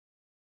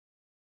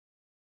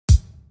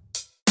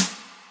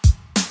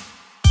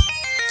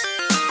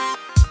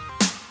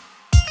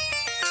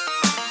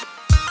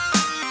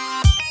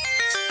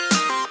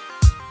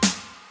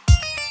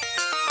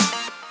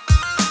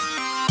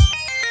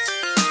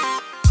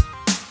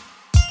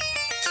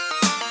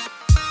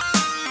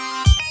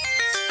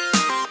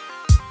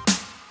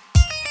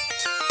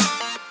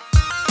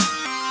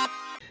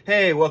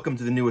Hey, welcome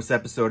to the newest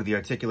episode of the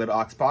Articulate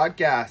Ox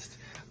podcast.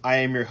 I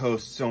am your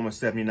host,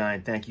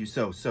 Soma79. Thank you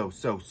so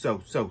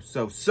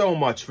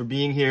much for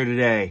being here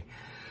today.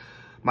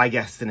 My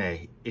guest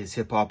today is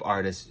hip-hop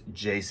artist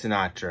Jay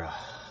Sinatra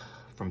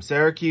from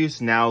Syracuse,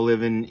 now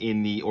living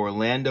in the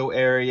Orlando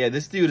area.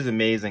 This dude is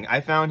amazing.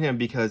 I found him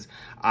because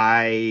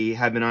I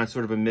have been on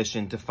sort of a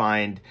mission to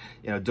find,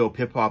 dope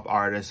hip-hop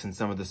artists in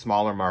some of the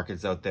smaller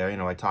markets out there.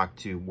 I talked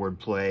to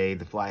Wordplay,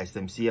 the Flyest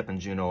MC up in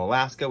Juneau,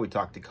 Alaska. We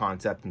talked to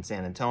Concept in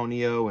San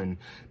Antonio and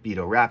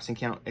Beto Raps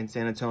in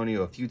San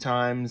Antonio a few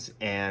times,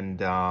 and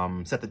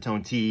Set the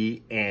Tone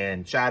T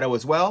and Shadow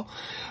as well.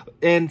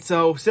 And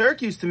so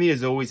Syracuse to me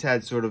has always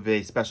had sort of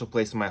a special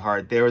place in my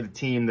heart. They were the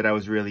team that I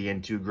was really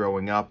into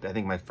growing up. I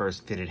think my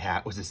first fitted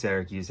hat was a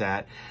Syracuse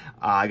hat.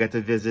 I got to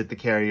visit the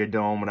Carrier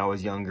Dome when I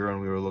was younger, and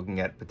we were looking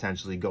at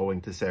potentially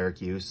going to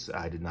Syracuse.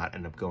 I did not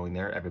end up going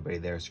there. Everybody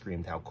there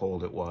screamed how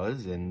cold it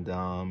was, and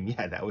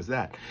that was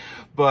that.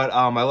 But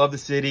I love the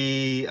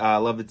city, I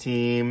love the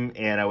team,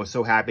 and I was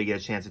so happy to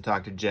get a chance to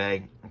talk to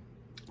Jay.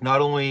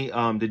 Not only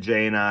did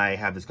Jay and I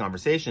have this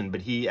conversation, but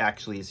he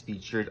actually is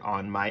featured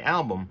on my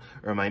album,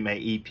 or my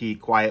EP,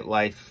 Quiet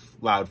Life,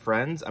 Loud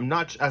Friends. I'm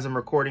not, as I'm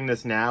recording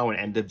this now in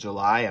end of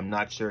July, I'm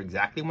not sure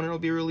exactly when it'll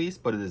be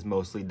released, but it is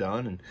mostly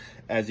done. And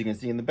as you can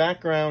see in the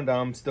background,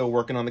 I'm still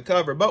working on the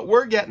cover, but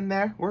we're getting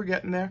there. We're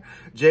getting there.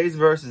 Jay's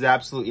verse is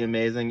absolutely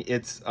amazing.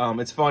 It's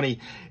funny.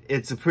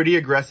 It's a pretty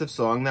aggressive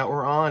song that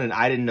we're on, and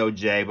I didn't know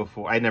Jay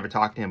before. I'd never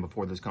talked to him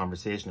before this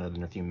conversation, other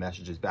than a few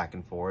messages back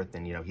and forth,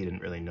 and he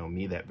didn't really know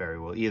me that very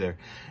well either.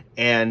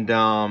 And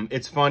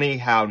it's funny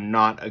how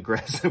not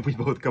aggressive we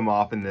both come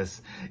off in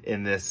this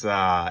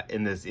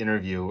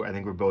interview. I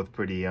think we're both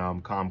pretty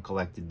calm,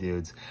 collected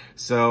dudes.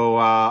 So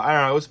I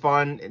don't know, it was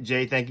fun.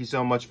 Jay, thank you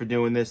so much for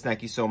doing this.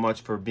 Thank you so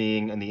much for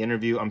being in the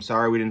interview. I'm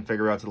sorry we didn't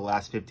figure out to the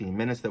last 15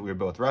 minutes that we were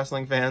both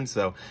wrestling fans.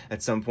 So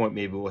at some point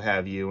maybe we'll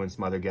have you and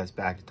some other guests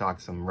back to talk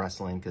some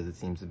wrestling, because it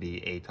seems to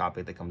be a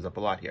topic that comes up a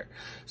lot here.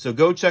 So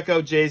go check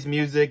out Jay's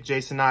music, Jay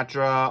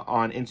Sinatra,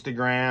 on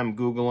Instagram.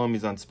 Google him.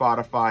 He's on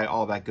Spotify,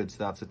 all that good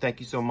stuff. So thank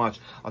you so much.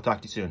 I'll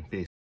talk to you soon.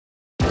 Peace.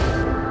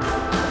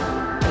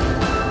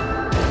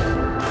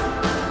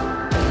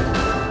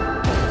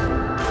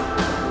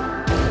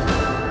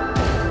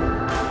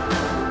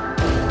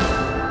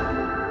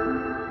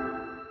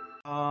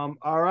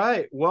 All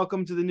right.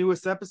 Welcome to the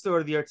newest episode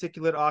of the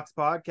Articulate Ox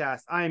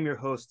podcast. I am your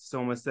host,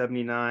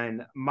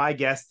 Soma79. My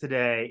guest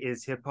today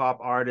is hip-hop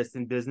artist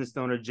and business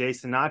owner Jay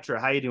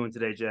Sinatra. How you doing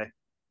today, Jay?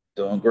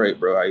 Doing great,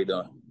 bro. How you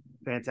doing?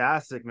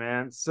 Fantastic,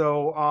 man.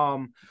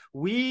 So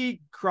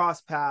we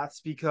cross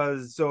paths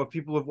because, if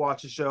people have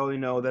watched the show,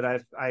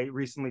 that I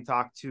recently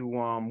talked to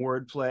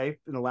Wordplay,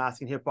 an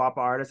Alaskan hip hop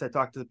artist. I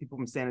talk to the people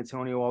from San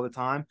Antonio all the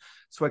time.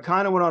 So I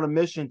kind of went on a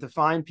mission to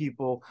find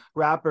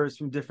rappers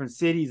from different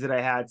cities that I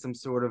had some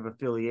sort of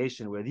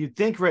affiliation with. You'd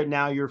think right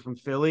now you're from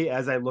Philly.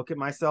 As I look at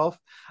myself,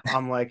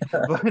 I'm like,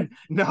 but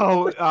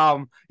no,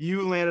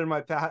 you landed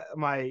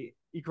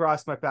you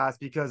crossed my path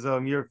because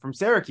you're from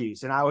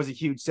Syracuse, and I was a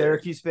huge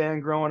Syracuse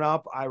fan growing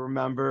up. I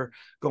remember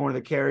going to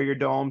the Carrier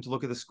Dome to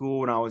look at the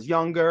school when I was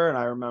younger, and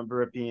I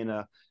remember it being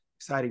a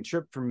exciting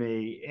trip for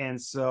me. And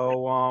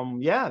so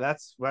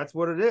that's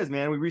what it is,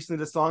 man. We recently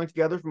did a song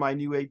together for my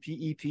new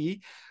EP,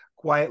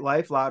 Quiet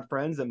Life, Loud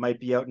Friends, that might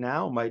be out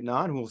now, might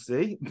not, we'll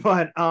see.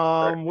 But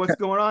what's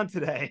going on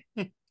today?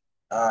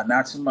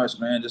 Not too much,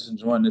 man. Just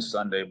enjoying this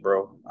Sunday,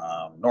 bro.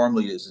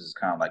 Normally this is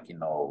kind of like,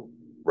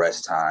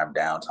 rest time,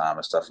 downtime,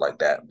 and stuff like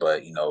that.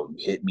 But, you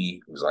hit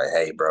me. It was like,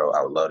 hey, bro,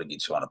 I would love to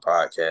get you on a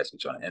podcast,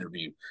 get you on an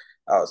interview.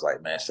 I was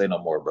like, man, say no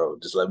more, bro.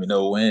 Just let me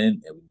know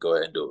when, and we can go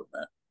ahead and do it,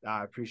 man.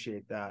 I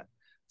appreciate that.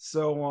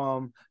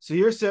 So,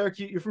 you're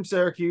Syracuse. You're from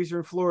Syracuse. You're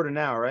in Florida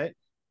now, right?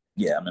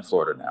 Yeah, I'm in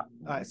Florida now.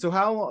 All right. So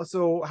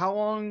how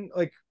long?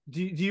 Like,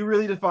 do you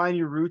really define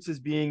your roots as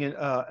being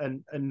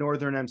a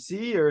northern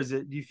MC, or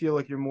do you feel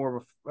like you're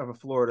more of a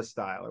Florida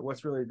style, or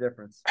what's really the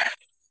difference?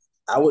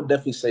 I would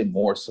definitely say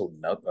more so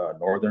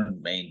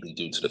northern, mainly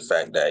due to the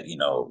fact that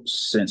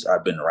since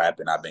I've been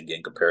rapping, I've been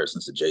getting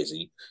comparisons to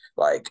Jay-Z,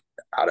 like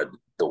out of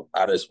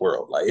this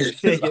world. Like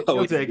take it,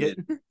 you'll take it.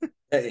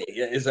 Hey,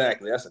 yeah,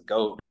 exactly. That's a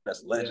goat.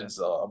 That's a legend. Yeah.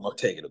 So I'm gonna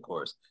take it, of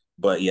course.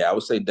 But yeah, I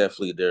would say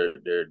definitely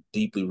they're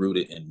deeply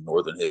rooted in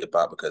northern hip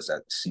hop, because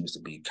that seems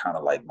to be kind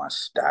of like my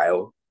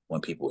style. When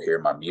people hear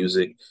my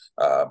music,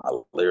 my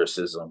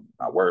lyricism,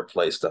 my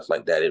wordplay, stuff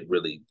like that, it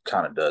really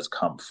kind of does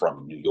come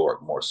from New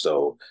York more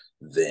so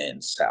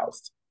than South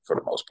for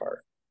the most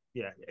part.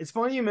 Yeah, it's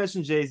funny you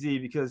mentioned Jay-Z,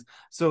 because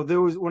there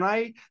was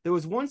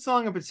one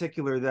song in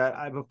particular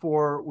that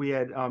before we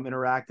had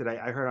interacted,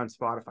 I heard on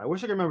Spotify. I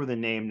wish I could remember the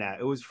name now.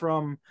 It was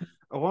from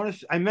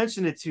I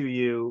mentioned it to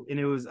you, and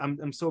it was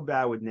I'm so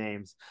bad with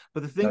names,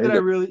 but the thing that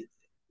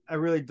I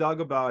really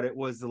dug about it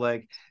was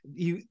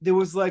there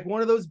was like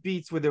one of those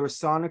beats where there was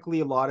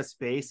sonically a lot of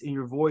space and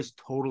your voice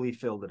totally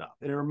filled it up.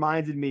 And it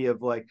reminded me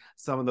of like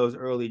some of those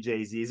early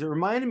Jay-Z's. It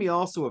reminded me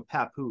also of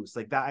Papoose,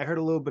 like that. I heard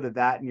a little bit of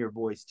that in your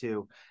voice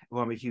too, who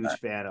I'm a huge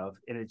fan of.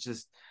 And it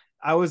just,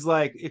 I was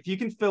like, if you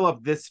can fill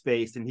up this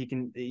space and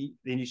then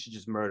you should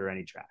just murder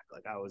any track.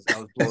 Like I was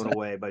blown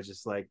away by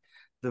just like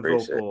the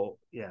Appreciate it. vocal.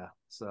 Yeah.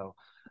 So,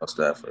 Most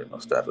definitely,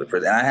 most definitely.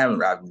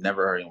 And I've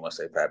never heard anyone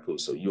say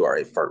Papoose, so you are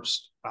a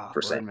first for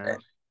word, saying that. man.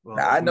 Well,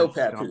 Now it's I know meant for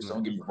Papoose. compliment.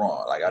 Don't get me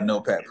wrong. Like I Yeah.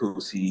 know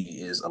Papoose.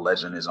 He is a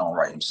legend in his own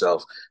right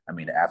himself. I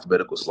mean, the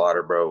alphabetical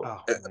slaughter, bro.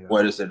 Oh my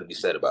What God. is there to be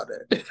said about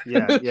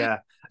Yeah, that? yeah.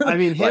 I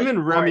mean, him Like and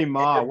you are Remy an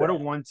Ma, what a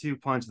airbag,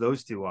 1-2 punch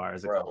those two are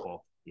as a bro.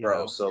 couple, you Bro,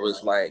 know? so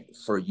it's like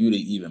for you to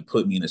even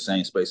put me in the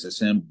same space as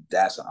him,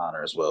 that's an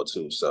honor as well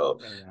too. So,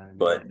 And,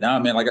 but now,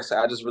 man, like I said,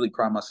 I just really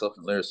pride myself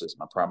in lyricism.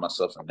 I pride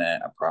myself in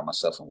that. I pride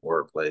myself in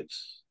wordplay,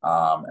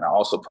 and I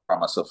also pride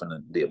myself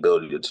in the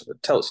ability to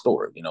tell a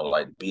story. You know,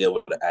 like be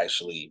able to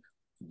actually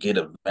get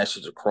a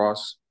message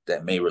across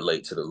that may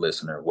relate to the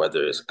listener,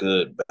 whether it's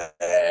good,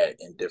 bad,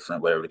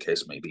 indifferent, whatever the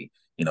case may be.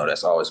 You know,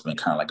 that's always been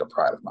kind of like a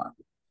pride of mine.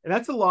 and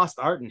that's a lost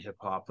art in hip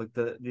hop, like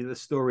the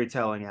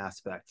storytelling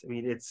aspect. I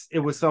mean, it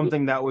was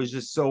something that was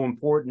just so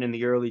important in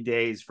the early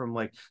days, from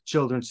like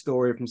Children's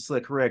Story from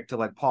Slick Rick to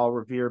like Paul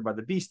Revere by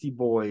the Beastie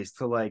Boys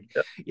to like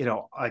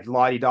Yep. like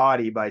Lottie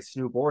Dottie by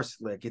Snoop or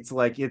Slick. It's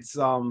like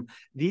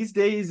these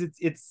days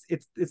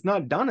it's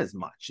not done as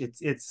much.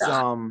 It's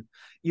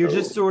you're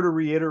just So sort of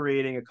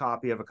reiterating a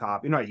copy of a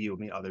copy. Not you, I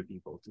mean other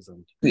people to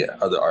some. yeah,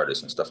 other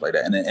artists and stuff like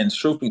that. And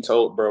truth be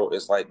told, bro,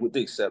 it's like with the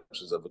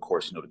exceptions of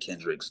course, you know, the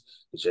Kendricks,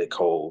 the J.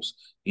 Cole's,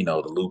 you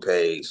know, the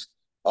Lupes,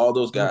 all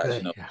those Lupe, guys,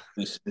 you know, yeah,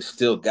 we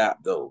still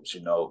got those,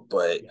 you know.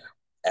 But yeah,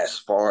 as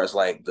far as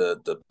like the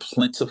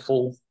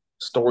plentiful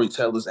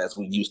storytellers as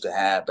we used to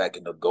have back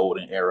in the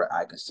golden era,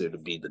 I consider to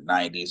be the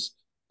 90s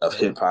of yeah.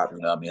 hip hop. You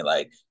know what I mean?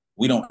 Like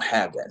we don't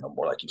have that no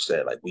more, like you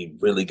said. Like we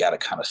really got to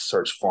kind of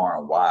search far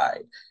and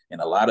wide. And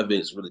a lot of it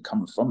is really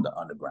coming from the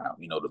underground,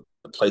 you know,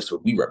 the place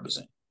where we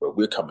represent, where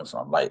we're coming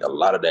from. Like a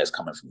lot of that's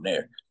coming from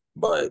there.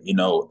 But you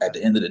know, at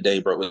the end of the day,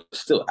 bro, it's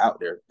still out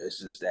there. It's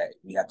just that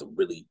we have to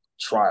really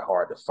try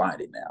hard to find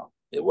it now.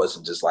 It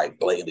wasn't just like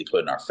blatantly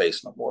put in our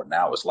face no more.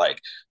 Now it's like,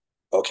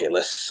 okay,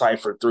 let's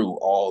cipher through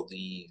all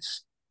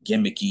these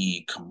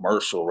gimmicky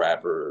commercial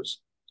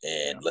rappers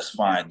and Yeah. let's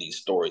find these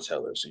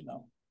storytellers, you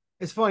know.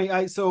 It's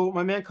funny. So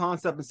my man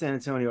Concept in San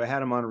Antonio, I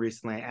had him on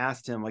recently. I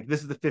asked him, like,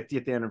 this is the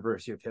 50th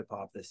anniversary of hip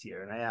hop this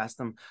year, and I asked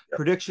him Yep.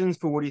 predictions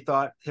for what he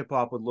thought hip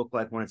hop would look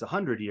like when it's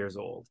 100 years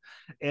old.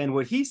 And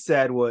what he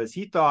said was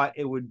he thought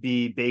it would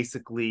be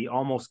basically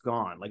almost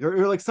gone, like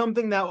or like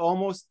something that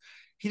almost,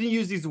 he didn't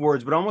use these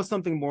words, but almost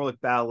something more like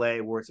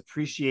ballet, where it's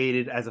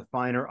appreciated as a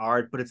finer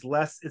art, but it's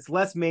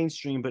less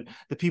mainstream. But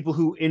the people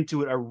who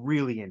into it are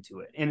really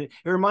into it, and it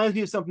reminds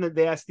me of something that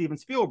they asked Steven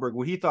Spielberg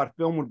what he thought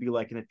film would be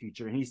like in the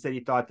future, and he said he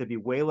thought there'd be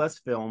way less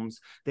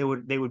films. They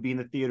would be in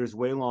the theaters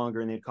way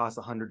longer, and they'd cost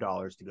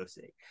 $100 to go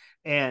see.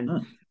 And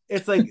Mm.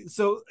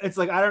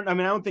 I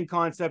mean, I don't think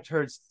Concept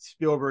heard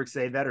Spielberg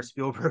say that, or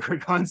Spielberg heard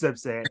Concept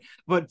say it.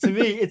 But to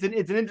me, it's an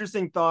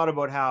interesting thought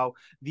about how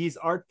these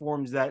art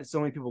forms that so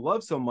many people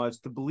love so much,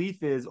 the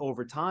belief is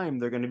over time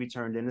they're going to be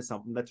turned into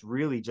something that's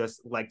really just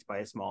liked by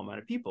a small amount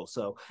of people.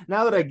 So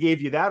now that I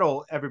gave you that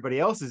all everybody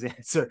else's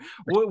answer,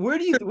 what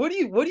do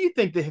you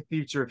think the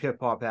future of hip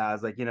hop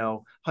has, like,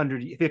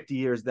 150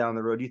 years down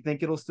the road? Do you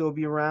think it'll still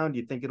be around? Do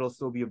you think it'll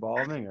still be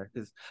evolving? Or,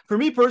 because for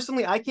me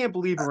personally, I can't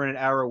believe we're in an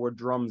era where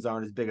drums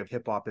aren't as big of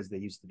hip hop as they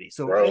used to be.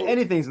 So Bro,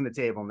 anything's on the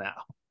table now.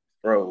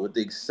 bro, with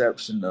the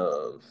exception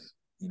of,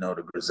 you know,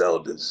 the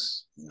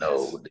Griseldas, you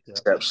know, Yes. with the Yep.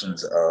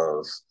 exceptions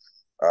of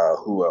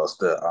who else?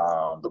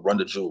 The Run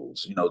the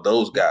Jewels, you know,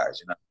 those Yep. guys,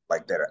 you know,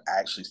 like that are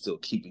actually still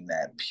keeping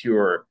that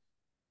pure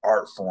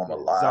art form Yeah.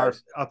 Czar.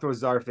 alive. I'll throw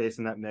Czarface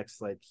in that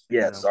mix. Like,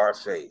 Yes, our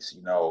face,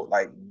 you know,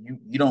 like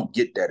you don't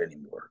get that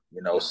anymore,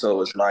 you know. no.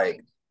 So it's like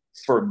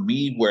for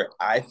me, where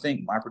I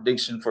think my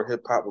prediction for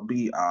hip hop would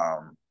be,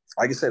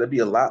 like I said, it'd be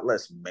a lot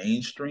less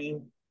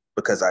mainstream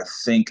because I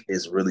think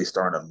it's really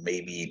starting to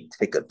maybe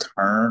take a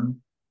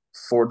turn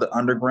for the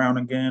underground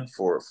again,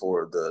 for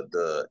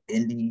the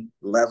indie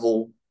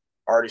level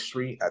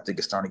artistry. I think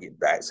it's starting to get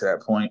back to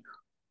that point.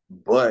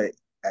 But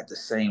at the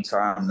same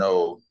time,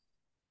 though,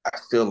 I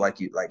feel like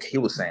like he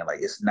was saying,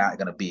 like it's not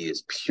gonna be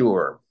as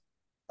pure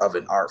of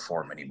an art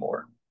form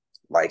anymore.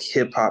 Like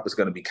hip hop is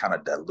going to be kind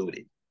of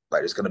diluted.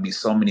 Like there's going to be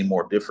so many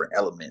more different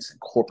elements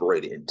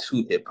incorporated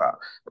into hip hop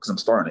because I'm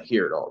starting to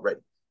hear it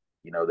already.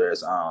 You know,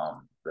 there's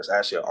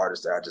actually an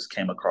artist that I just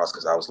came across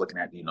because I was looking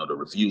at, you know, the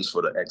reviews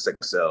for the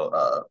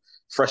XXL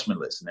freshman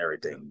list and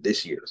everything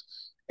this year's,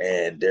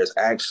 and there's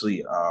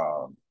actually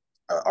an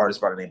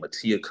artist by the name of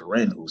Tia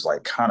Corinne who's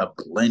like kind of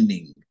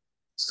blending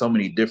so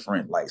many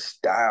different like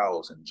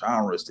styles and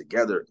genres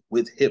together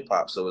with hip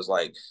hop. So it's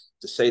like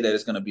to say that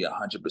it's going to be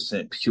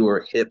 100%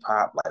 pure hip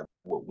hop, like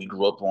what we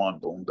grew up on,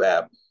 boom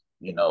bap,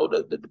 you know,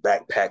 the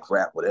backpack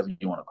rap, whatever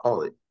you want to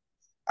call it.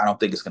 I don't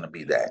think it's going to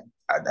be that.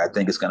 I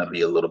think it's going to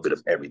be a little bit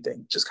of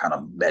everything, just kind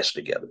of meshed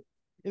together.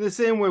 In the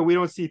same way, we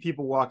don't see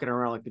people walking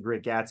around like the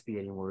Great Gatsby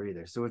anymore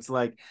either. So it's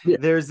like Yeah.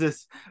 there's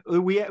this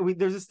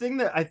there's this thing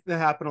that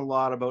happened a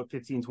lot about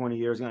 15, 20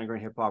 years ago in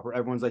Grand Hip Hop where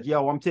everyone's like,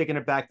 yo, I'm taking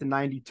it back to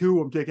 92.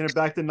 I'm taking it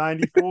back to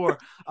 94.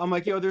 I'm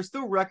like, yo, there's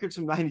still records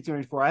from 92,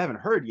 94 I haven't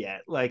heard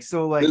yet. Like,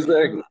 so like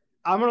Exactly.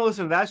 I'm gonna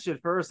listen to that shit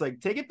first.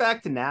 Like, take it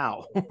back to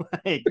now.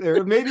 Like,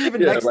 or maybe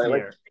even Yeah, next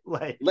year.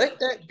 Like, let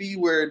that be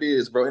where it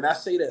is, bro. And I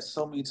say that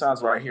so many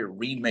times where I hear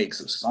remakes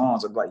of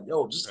songs. I'm like,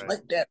 yo, just right.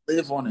 let that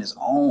live on its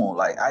own.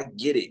 Like, I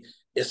get it.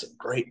 It's a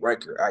great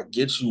record. I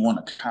get you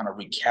want to kind of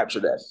recapture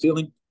that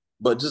feeling,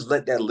 but just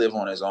let that live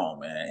on its own,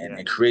 man, Yeah.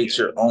 and create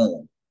your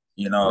own.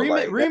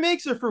 Like that.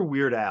 Remakes are for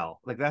Weird Al.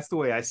 Like that's the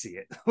way I see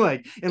it.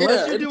 Like unless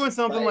Yeah, you're it's doing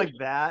something like, like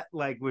that,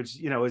 like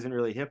which isn't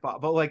really hip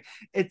hop, but like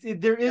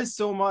there is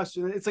so much.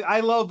 It's like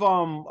I love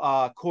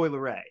Coi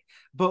Leray,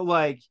 but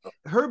like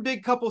her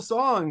big couple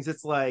songs,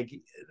 it's like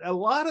a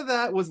lot of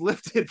that was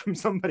lifted from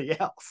somebody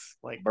else.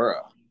 Like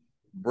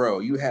bro,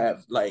 you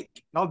have like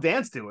I'll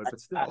dance to it, but I,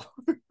 still.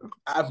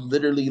 I've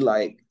literally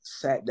like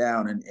sat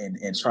down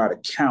and try to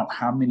count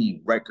how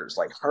many records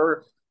like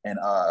her and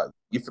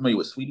you familiar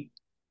with Sweetie?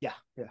 Yeah,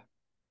 yeah.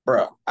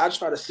 Bro, I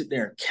try to sit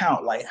there and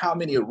count like how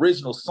many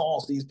original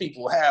songs these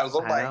people have.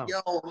 So I'm I like,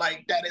 know. yo,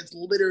 like that is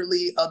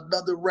literally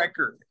another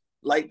record,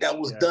 like that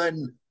was Yeah.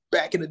 done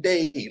back in the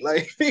day.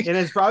 Like And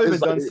it's probably been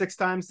it's like done 6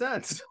 times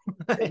since.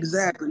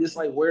 exactly. It's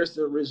like where's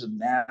the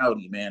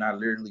originality, man? I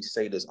literally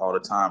say this all the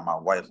time. My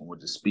wife when we're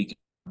just speaking,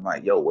 I'm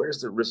like, yo,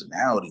 where's the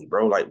originality,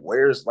 bro? Like,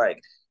 where's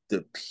like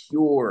the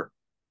pure,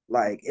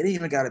 like it ain't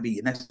even got to be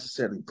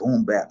necessarily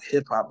boom bap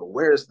hip hop, but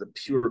where's the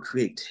pure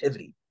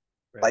creativity?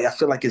 Right. Like I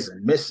feel like it's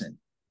missing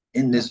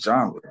in Yeah. this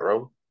genre,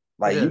 bro. It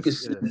Like you can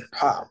is. see It is.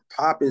 pop.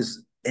 Pop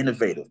is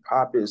innovative.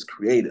 Pop is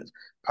creative.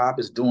 Pop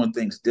is doing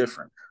things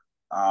different.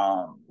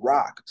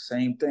 Rock,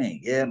 same thing.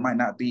 Yeah, it might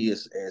not be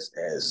as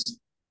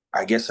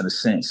I guess in a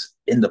sense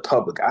in the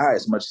public eye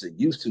as much as it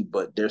used to,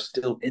 but they're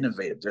still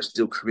innovative. They're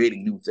still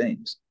creating new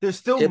things. There's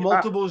still Hip hop,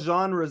 multiple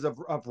genres of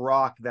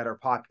rock that are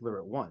popular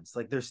at once.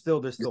 Like there's still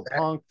exactly,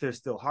 punk, there's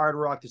still hard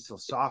rock, there's still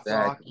soft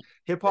rock. exactly,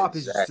 Hip hop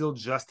is exactly. still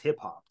just hip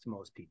hop to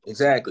most people.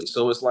 Exactly.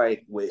 So it's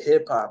like with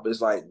hip hop,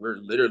 it's like we're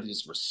literally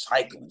just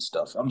recycling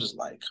stuff. I'm just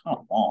like,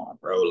 come on,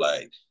 bro.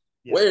 Like,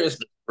 Yeah. where is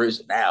the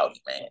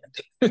originality,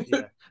 man?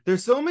 Yeah.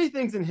 There's so many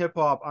things in hip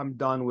hop I'm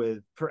done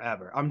with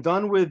forever. I'm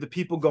done with the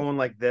people going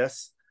like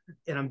this,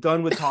 and I'm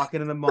done with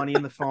talking to the money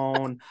in the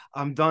phone.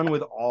 I'm done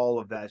with all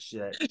of that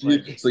shit.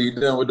 Like So you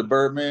done with the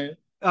Birdman?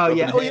 oh Rubbing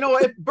yeah. the Oh, you hand? know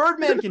what? If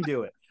Birdman can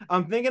do it.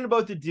 I'm thinking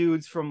about the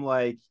dudes from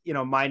like,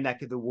 my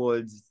neck of the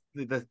woods.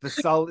 The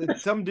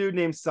some dude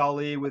named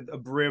Sully with a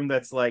brim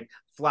that's like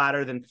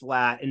flatter than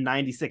flat and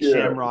 96 Yeah.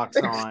 shamrocks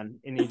on,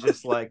 and he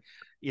just like,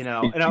 and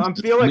He's I'm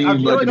just feel like I lean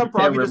feel like looking I'm at the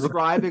probably camera, bro.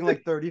 describing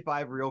like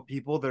 35 real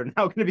people that are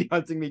now going to be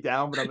hunting me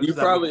down, but I'm a You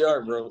seven. probably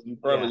are, bro. You Yeah.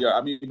 probably are.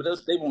 I mean, but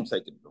they won't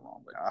take it the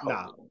wrong way. I hope No.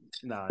 they won't.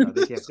 No,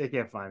 they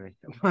can't find me.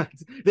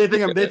 They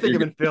think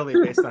I'm in Philly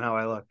based on how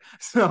I look.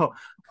 So,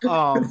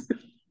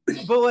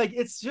 but like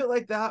it's shit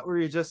like that where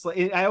you're just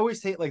like I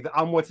always hate like the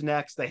I'm what's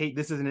next. I hate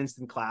this is an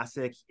instant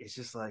classic. It's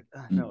just like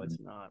no, it's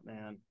not,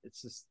 man.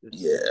 It's just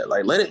Yeah,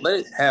 like let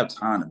it have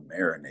time to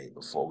marinate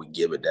before we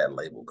give it that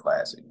label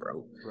classic,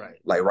 bro. right.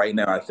 Like right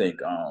now, I think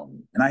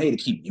and I hate to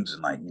keep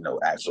using like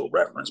actual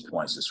reference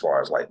points as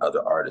far as like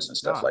other artists and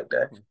stuff No, like that,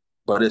 definitely.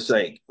 but it's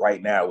like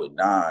right now with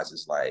Nas,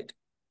 it's like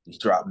he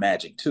dropped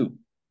Magic 2,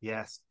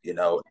 Yes. and I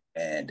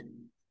Did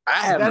that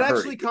haven't heard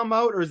actually it yet. come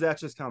out or is that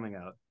just coming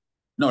out?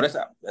 No, that's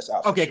out. That's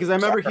out for Okay, because sure. I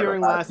So I remember heard a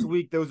hearing lot of last people.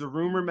 week there was a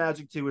rumor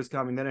Magic 2 is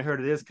coming. Then I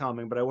heard it is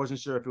coming, but I wasn't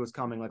sure if it was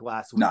coming like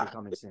last week or Nah,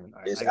 coming soon. All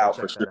right, it's I gotta out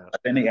for check that sure. out. I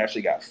think they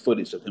actually got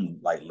footage of him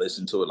like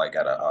listen to it like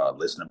at a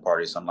listening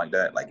party or something like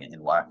that, like in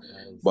NY. Nice.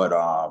 But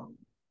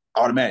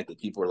automatically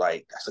people are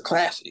like, "That's a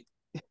classic."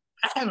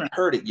 I haven't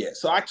heard it yet,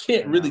 so I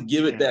can't I really know.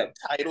 give it Yeah. that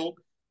title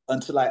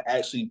until I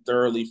actually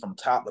thoroughly from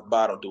top to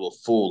bottom do a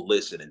full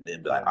listen and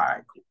then be like, Yeah. "All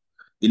right, cool."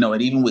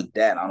 And even with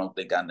that, I don't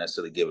think I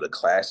necessarily give it a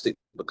classic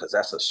because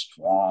that's a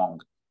strong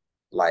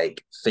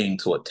like thing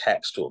to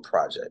attach to a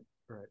project.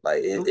 Right.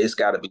 Like it's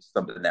got to be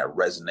something that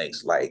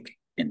resonates like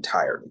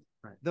entirely.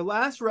 Right. The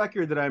last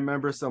record that I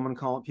remember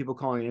people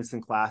calling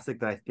instant classic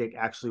that I think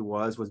actually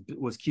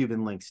was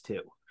Cuban Links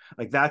 2.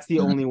 Like that's the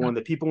only Mm-hmm. one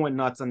that people went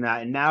nuts on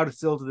that. And now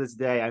still to this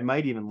day, I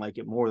might even like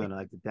it more than I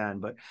liked it then.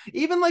 But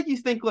even like you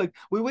think like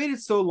we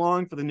waited so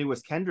long for the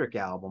newest Kendrick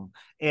album,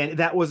 and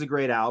that was a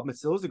great album. It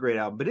still is a great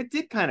album, but it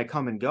did kind of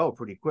come and go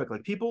pretty quick.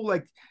 Like people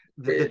like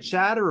the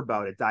chatter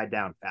about it died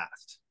down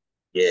fast.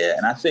 Yeah,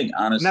 and I think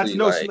And that's honestly,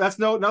 no like, that's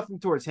no nothing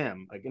towards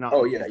him. Like not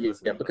oh like yeah, he's yeah,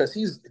 listening, but because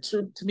he's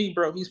to me,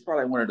 bro. He's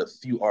probably one of the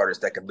few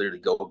artists that can literally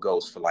go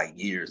ghost for like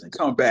years and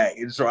come back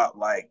and drop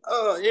like,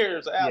 oh,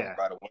 here's an album, yeah,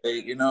 by the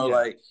way, yeah.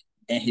 like,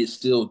 and he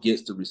still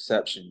gets the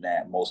reception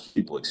that most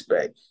people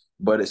expect.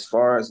 But as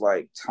far as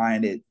like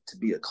tying it to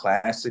be a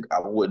classic, I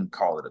wouldn't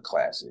call it a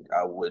classic.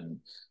 I wouldn't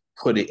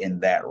put it in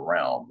that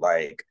realm.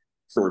 Like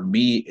for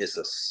me, it's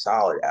a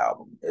solid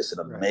album. It's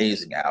an Right.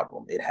 amazing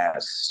album. It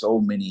has so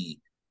many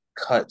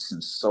cuts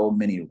and so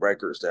many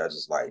records that are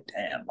just like,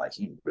 damn, like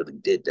he really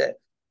did that.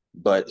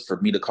 But for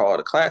me to call it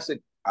a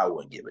classic, I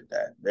wouldn't give it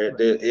that. Right.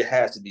 It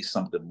has to be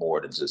something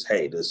more than just,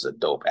 hey, this is a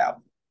dope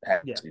album. It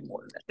has Yeah. to be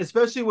more than that.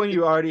 Especially when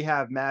you already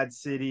have Mad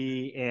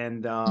City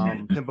and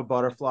Pimp a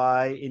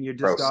Butterfly in your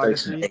Bro,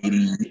 Section discography.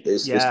 80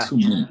 is Yeah. too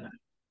many.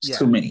 It's Yeah.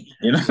 too many.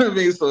 You know what I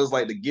mean? So it's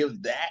like to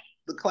give that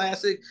the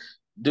classic,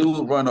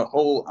 dude run a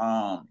whole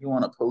he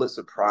won a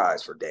Pulitzer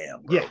Prize for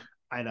Damn, Yeah, bro.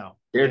 I know.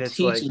 And They're it's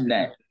like, teaching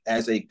that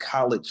as a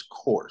college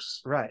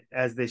course. right,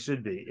 as they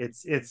should be.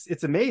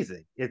 It's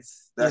amazing.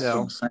 It's, you That's what I'm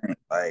know, saying.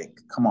 Like,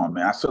 come on,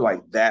 man. I feel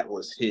like that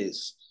was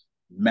his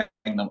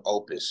magnum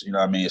opus. You know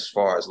what I mean? As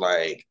far as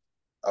like,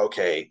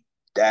 okay,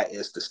 that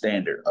is the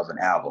standard of an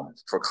album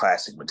for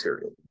classic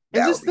material.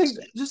 and That would be the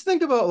standard. just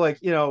think about, like,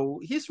 you know,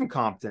 he's from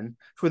Compton,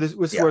 for this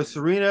was Yeah. where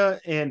Serena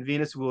and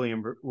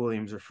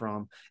Williams are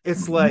from.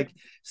 It's Mm-hmm. like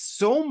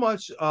so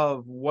much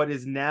of what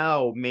is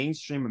now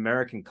mainstream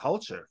American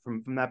culture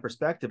from that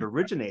perspective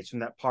originates from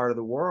that part of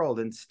the world,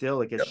 and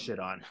still it gets Yep. shit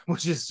on,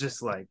 which is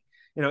just like,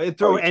 you know, it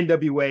Oh, throw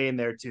NWA in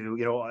there too,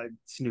 you know,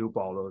 Snoop,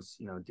 all those,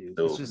 you know, dudes.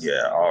 It's just,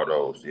 yeah, all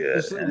those, yeah.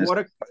 just And it's what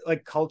a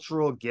like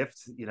cultural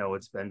gift, you know,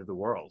 it's been to the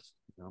world,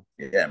 you know.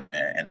 yeah,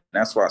 man. And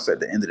that's why I said at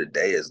the end of the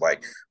day is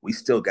like we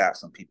still got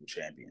some people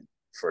champion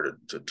for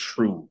the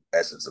true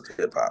essence of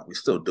hip hop. We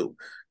still do.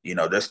 You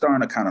know, they're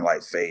starting to kind of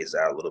like phase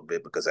out a little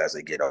bit because as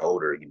they get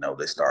older, you know,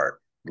 they start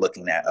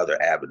looking at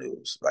other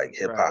avenues. Like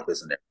hip Right. hop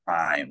isn't their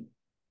prime,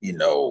 you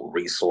know,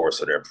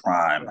 resource or their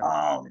prime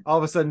Right. All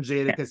of a sudden,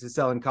 Jadakiss is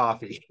selling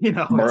coffee, you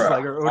know, it's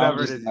like, bruh. or I'm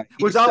whatever it just is. like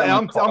Which he's selling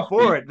I'm for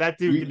coffee. it. That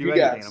dude can do You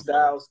anything. got I'm for it.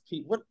 Styles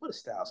P. What is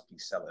Styles P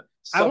selling?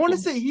 I want to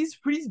say Supplements.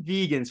 he's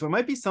vegan, so it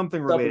might be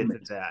something related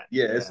to Supplements. that.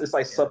 Yeah, Yeah, it's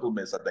like yeah.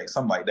 supplements, I think,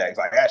 something like that.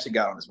 I actually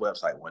got on his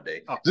website one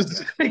day. Oh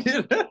Just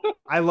yeah.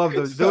 I love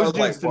those so I those was dudes.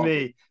 like, To whoa.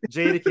 me,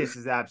 Jadakiss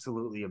is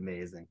absolutely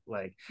amazing.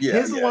 Like Yeah,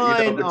 his yeah. You know,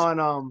 line but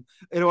on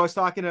you know, I was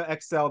talking to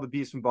XL, the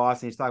Beast from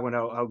Boston. He's talking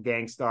about how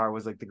Gangstar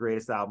was like the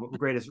greatest album,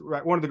 greatest,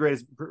 one of the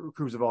greatest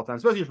crews of all time.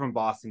 Especially from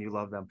Boston, you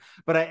love them.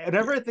 But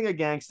whenever yeah, I think of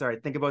Gangstar, I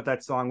think about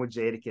that song with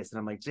Jadakiss, and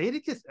I'm like,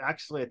 Jadakiss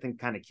actually, I think,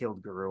 kind of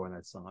killed Guru in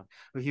that song.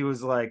 But he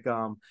was like,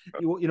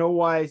 you know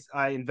why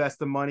I invest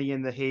the money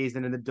in the haze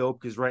and in the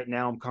dope? Because right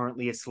now I'm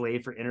currently a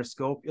slave for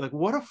Interscope. You're like,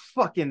 what a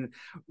fucking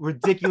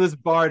ridiculous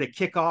bar to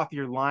kick off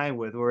your line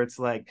with, where it's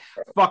like,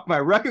 fuck my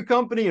record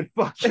company and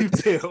fuck you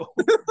too.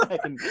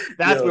 Like, and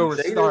that's yo, where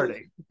we're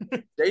starting.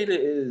 Jada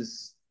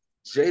is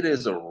Jada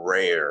is a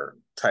rare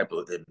type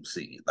of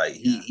MC. Like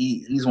Yeah.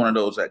 he's one of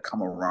those that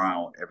come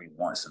around every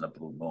once in a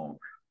blue moon.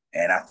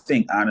 And I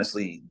think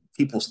honestly,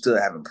 people still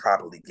haven't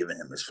properly given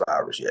him his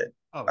flowers yet.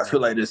 Oh I feel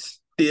no. like there's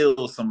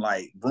still some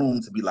like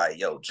room to be like,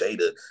 yo,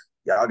 Jada,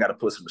 y'all got to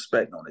put some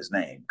respect on his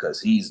name because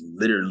he's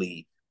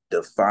literally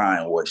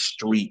defined what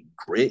street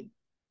grit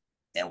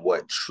and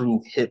what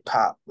true hip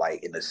hop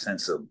like in the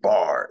sense of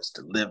bars,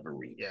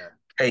 delivery, Yeah.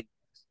 hey,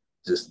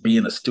 just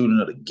being a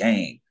student of the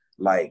game.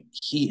 Like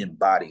he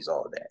embodies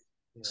all that.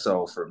 Yeah.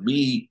 So for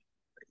me,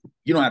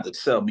 you don't have to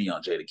sell me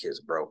on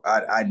Jadakiss, bro.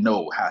 I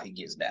know how he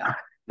gets down.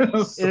 And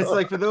it's So,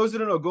 like, for those who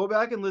don't know, go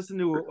back and listen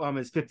to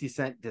his 50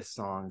 Cent diss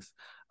songs.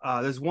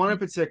 There's one in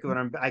particular,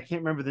 and I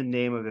can't remember the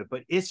name of it,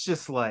 but it's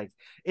just like,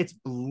 it's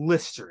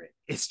blistering.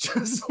 It's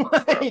just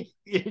like,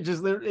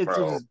 it's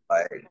bro, just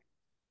like,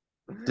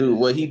 dude,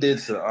 what he did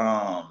to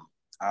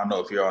I don't know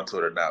if you're onto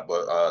it or not,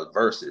 but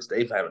verses,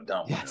 they haven't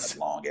done one in yes. a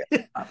long ass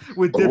time.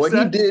 With But what he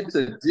Dipset. did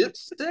to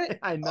Dipset,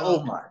 I oh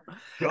know. my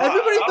god,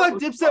 Everybody I thought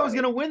was Dipset was like,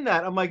 gonna win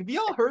that. I'm like, have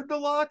y'all heard the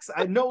locks?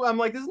 I know. I'm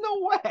like, there's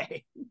no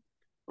way.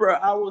 bro,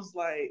 I was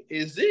like,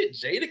 is it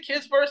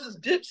Jadakiss versus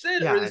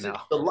Dipset Yeah, or I is it know.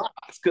 the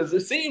Locks? Because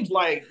it seems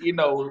like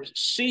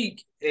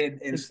Sheik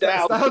and And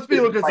Styles Styles P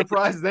look as like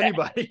surprised as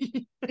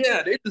anybody.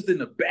 yeah, they're just in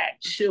the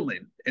back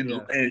chilling, Yeah,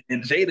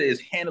 and Jada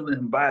is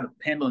handling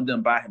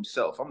them by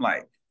himself. I'm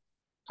like,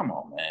 come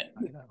on, I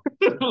man,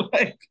 know.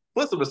 like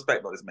put some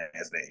respect on this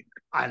man's name.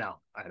 I know.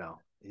 I know.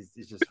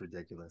 It's just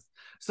ridiculous.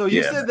 So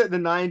you Yeah, said man. that the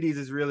 '90s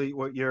is really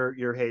what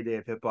your heyday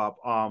of hip hop.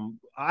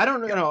 I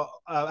don't know.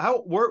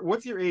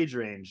 What's your age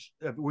range?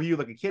 Were you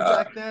like a kid Uh,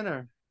 back then,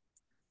 or?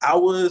 I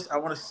want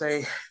to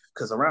say,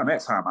 because around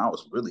that time I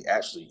was really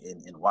actually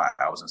in NY.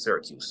 I was in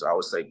Syracuse, so I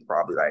would say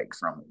probably like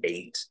from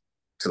 8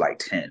 to like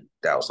 10.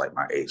 That was like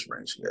my age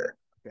range. Yeah,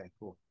 Okay,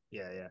 cool.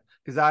 Yeah, yeah.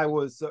 Because I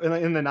was so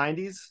in the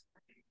 '90s.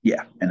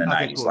 yeah, in the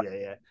Okay, '90s. cool. Like, Yeah,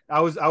 yeah. I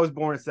was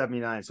born in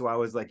 '79, so I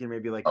was like,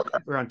 maybe like okay,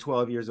 around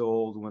 12 years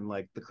old when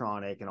like The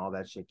Chronic and all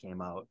that shit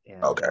came out.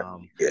 And okay,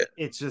 yeah.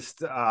 it's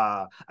just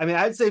I mean,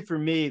 I'd say for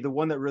me, the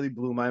one that really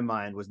blew my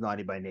mind was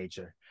Naughty by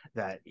Nature.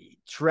 That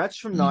Tretch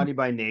from Mm-hmm. Naughty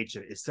by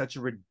Nature is such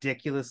a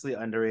ridiculously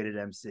underrated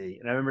MC.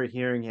 And I remember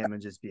hearing him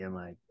and just being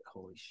like,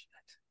 holy shit.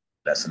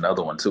 That's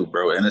another one too,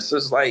 bro. And it's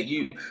just like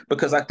you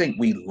because I think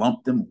we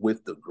lump them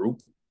with the group.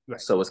 Right.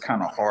 So it's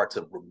kind of hard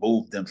to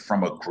remove them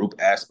from a group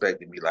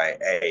aspect and be like,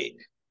 hey,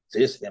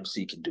 this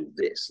MC can do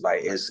this.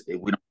 Like Right.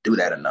 we don't do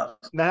that enough.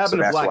 And that So happened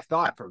to that's why Black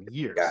Thought for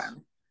yeah. years.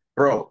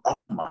 Bro, oh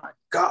my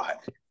God.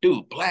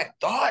 Dude, Black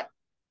Thought.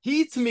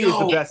 He to me is the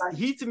Yo, best.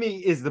 He to me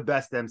is the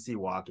best MC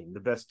walking, the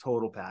best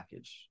total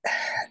package.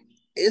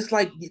 it's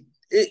like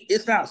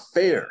it's not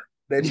fair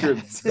that you're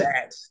Yes.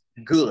 that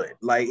good.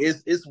 Like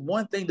it's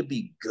one thing to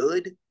be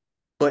good,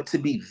 but to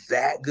be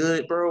that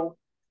good, bro,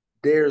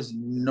 there's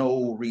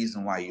no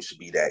reason why you should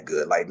be that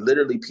good. Like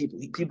literally,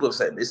 people have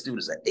said this dude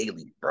is an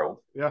alien, bro.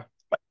 Yeah.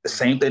 Like, the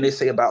same thing they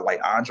say about like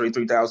Andre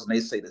 3000. They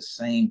say the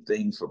same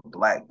thing for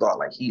Black Thought.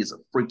 Like he is a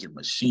freaking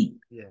machine.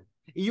 Yeah.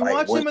 You Like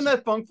watch what? him in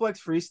that Funk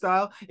Flex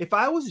freestyle. If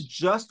I was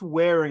just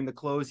wearing the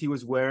clothes he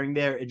was wearing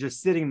there and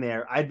just sitting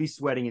there, I'd be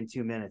sweating in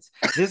 2 minutes.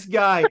 This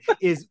guy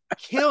is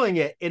killing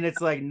it, and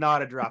it's like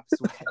not a drop of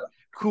sweat.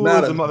 Cool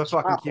Not as a a motherfucking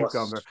drop of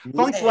cucumber.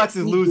 Funk sweat. Flex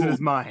is losing his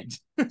mind.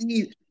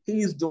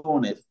 He's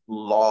doing it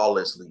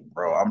flawlessly,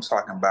 bro. I'm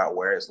talking about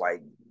where it's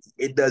like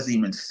it doesn't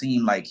even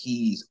seem like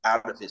he's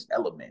out of his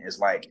element. It's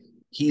like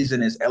he's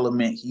in his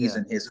element, he's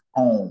Yeah. in his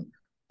home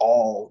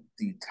all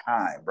the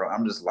time, bro.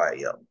 I'm just like,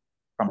 yo,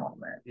 come on,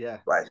 man. Yeah.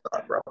 Like,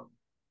 bro.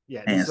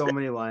 Yeah, there's Hands so down.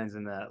 many lines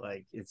in that.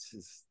 Like it's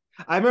just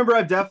I remember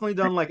I've definitely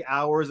done like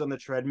hours on the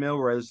treadmill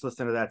where I just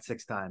listened to that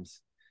 6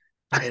 times.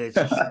 And it's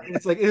just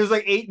it's like there's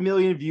like 8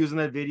 million views on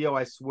that video.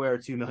 I swear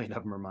 2 million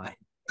of them are mine.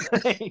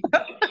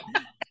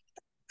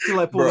 Till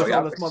I pull Bro, this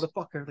on this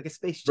motherfucker like a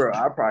spaceship. bro,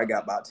 I probably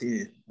got about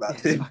 10. About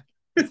It's, 10.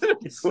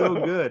 it's so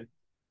good.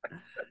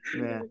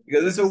 Man.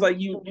 Because it's So just like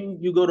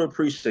you go to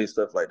appreciate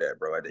stuff like that,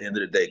 bro. At the end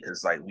of the day,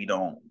 because like we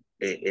don't,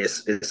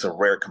 it's a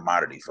rare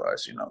commodity for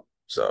us, you know.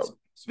 So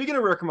speaking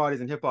of rare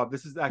commodities in hip hop,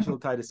 this is actually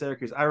tied to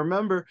Syracuse. I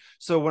remember,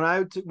 so when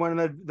I went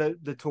on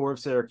the tour of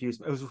Syracuse,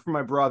 it was for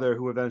my brother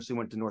who eventually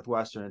went to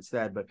Northwestern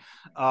instead. But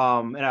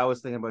and I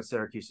was thinking about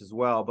Syracuse as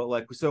well. But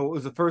like, so it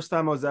was the first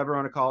time I was ever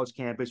on a college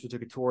campus. We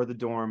took a tour of the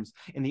dorms,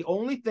 and the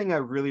only thing I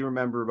really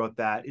remember about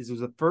that is it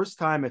was the first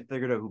time I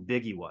figured out who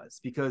Biggie was,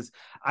 because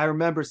I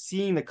remember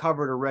seeing the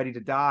cover to Ready to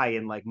Die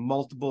in like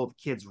multiple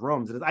kids'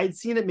 rooms. And I'd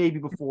seen it maybe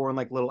before in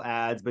like little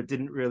ads, but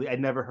didn't really. I'd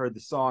never heard the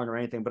song or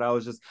anything. But I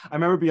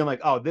remember being like,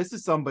 oh, this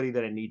is somebody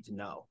that I need to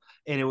know.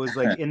 And it was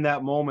like in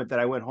that moment that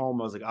I went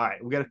home, I was like, all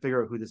right, we got to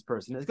figure out who this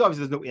person is.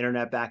 Obviously, there's no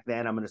internet back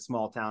then. I'm in a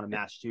small town in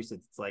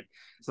Massachusetts.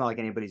 It's not like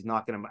anybody's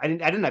knocking them. I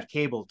didn't have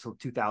cable till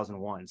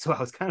 2001, so I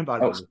was kind of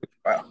about. oh,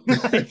 wow.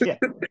 Yeah,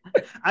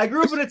 I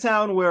grew up in a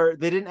town where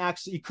they didn't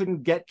actually, you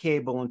couldn't get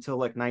cable until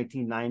like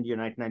 1990 or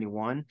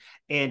 1991,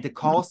 and to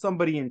call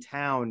somebody in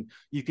town,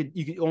 you could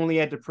only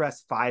had to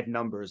press 5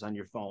 numbers on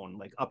your phone,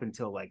 like up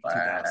until like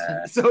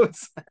 2000. So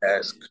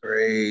that's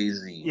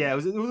crazy. Yeah, it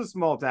was a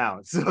small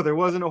town, so there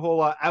wasn't a whole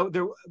lot out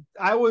there.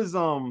 I was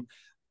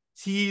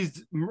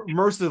teased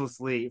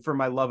mercilessly for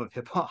my love of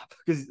hip hop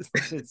because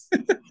it's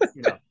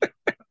but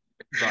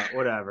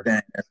whatever.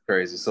 Man, that's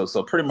crazy.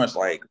 So pretty much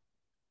like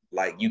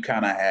you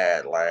kind of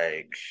had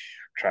like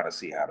trying to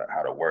see how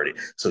to word it.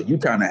 So you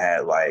kind of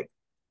had like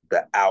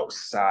the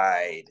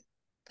outside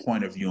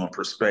point of view and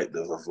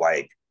perspective of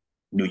like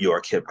New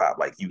York hip hop.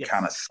 Like you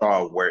kind of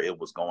saw where it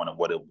was going and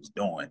what it was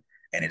doing,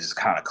 and it just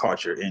kind of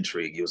caught your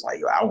intrigue. It was like,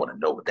 yo, I want to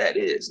know what that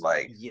is.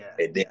 Like,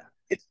 and then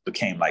it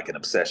became like an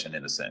obsession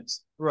in a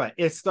sense. Right.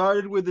 It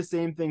started with the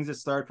same things that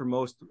start for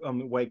most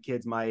white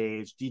kids my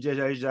age.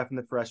 DJ Jeff and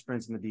the Fresh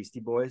Prince and the Beastie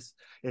Boys.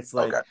 It's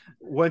like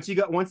once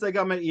I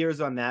got my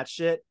ears on that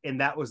shit, and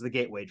that was the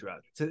gateway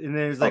drug. And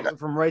there's like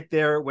from right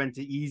there it went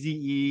to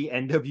Eazy-E,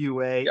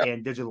 NWA,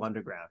 and Digital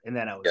Underground, and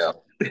then I was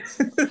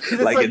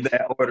like in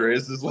that order.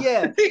 It's just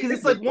like, because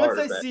it's like once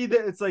I see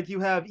that it's like you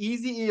have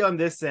Eazy-E on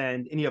this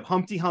end and you have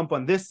Humpty Hump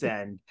on this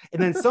end,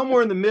 and then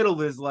somewhere in the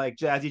middle is like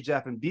Jazzy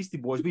Jeff and Beastie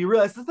Boys. But you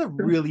realize that's a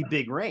really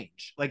big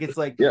range. Like it's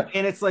like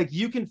and it's like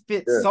you can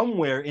fit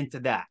somewhere into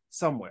that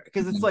somewhere,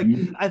 because it's like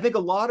I think a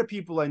lot of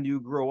people I knew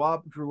grew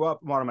up.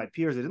 One of my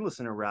peers that didn't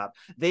listen to rap,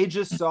 they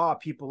just saw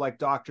people like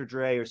Dr.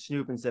 Dre or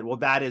Snoop and said, well,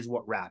 that is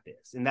what rap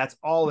is, and that's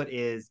all it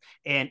is.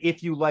 And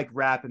if you like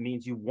rap, it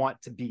means you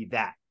want to be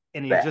that.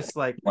 And you're just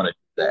like,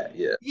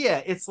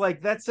 it's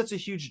like that's such a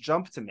huge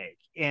jump to make.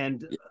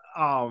 And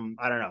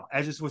I don't know,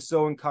 I just was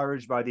so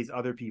encouraged by these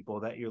other people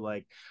that you're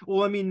like,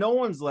 well, I mean, no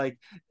one's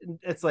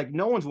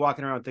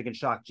walking around thinking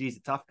Shock G's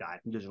a tough guy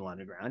from Digital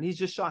Underground. He's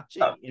just Shock G,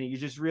 and you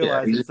just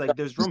realize it's like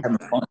there's room for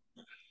fun.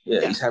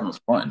 He's having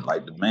fun.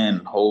 Like the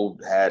man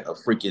had a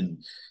freaking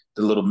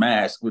the little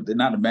mask with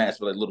not a mask,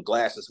 but like little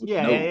glasses with the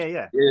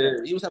nose. Yeah.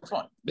 He was having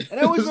fun. And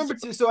I always remember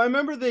too. So I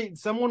remember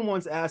someone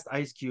once asked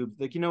Ice Cube,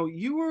 like,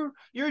 you're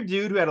a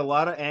dude who had a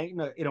lot of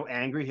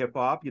angry hip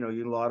hop. You had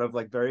a lot of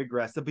like very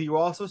aggressive, but you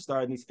also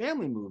starred in these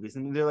family movies,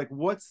 and they're like,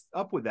 what's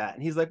up with that?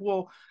 And he's like,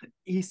 well,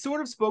 he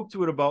sort of spoke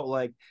to it about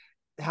like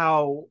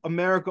how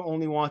America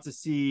only wants to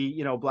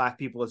see, black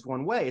people as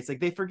one way. It's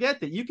like they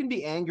forget that you can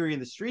be angry in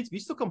the streets, but you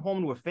still come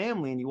home to a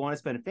family and you want to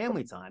spend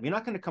family time. You're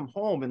not going to come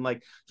home and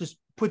like just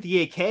put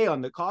the AK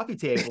on the coffee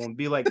table and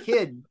be like,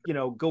 kid,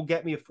 go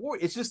get me a Ford.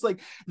 It's just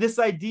like this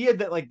idea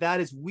that like that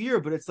is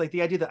weird, but it's like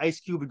the idea that Ice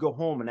Cube would go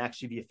home and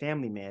actually be a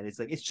family man. It's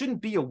like it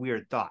shouldn't be a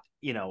weird thought.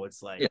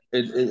 It's like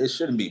it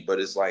shouldn't be, but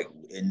it's like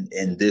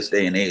in this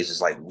day and age,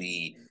 it's like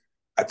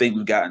I think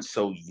we've gotten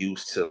so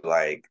used to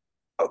like,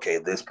 okay,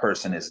 this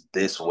person is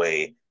this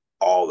way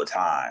all the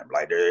time.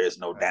 Like there is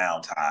no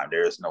downtime,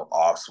 there is no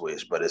off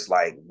switch. But it's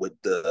like with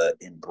the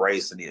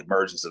embrace and the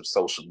emergence of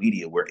social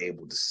media, we're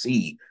able to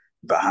see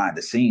behind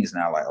the scenes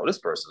now, like, oh, this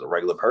person's a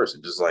regular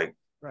person,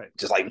 Right.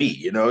 just like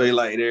me,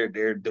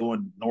 they're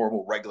doing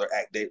normal, regular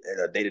day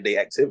to day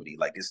activity.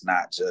 Like it's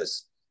not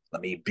just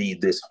let me be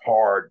this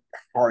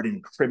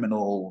hardened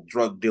criminal,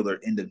 drug dealer,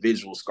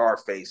 individual,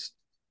 Scarface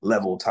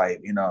level type.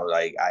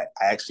 Like I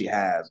actually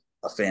have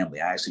a family.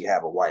 I actually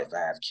have a wife. I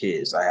have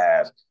kids. I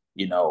have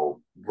Yeah.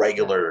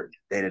 regular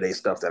day to day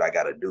stuff that I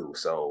got to do.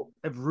 So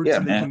I have roots yeah,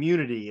 in the man.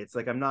 community. It's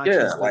like I'm not Yeah,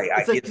 just like like I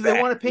it's like get because they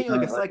back. want to paint you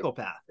like a Like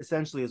psychopath.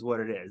 Essentially, is what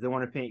it is. They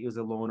want to paint you as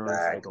a loner or a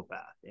exactly.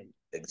 psychopath. And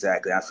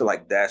Exactly. I feel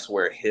like that's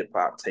where hip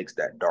hop takes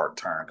that dark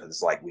turn because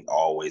it's like we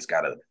always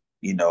gotta,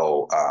 you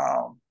know,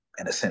 um,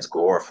 in a sense,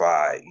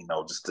 glorify,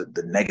 just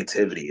the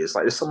negativity. It's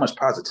like there's so much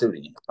positivity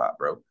in hip hop,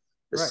 bro.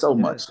 There's right, so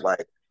it much is.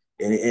 like,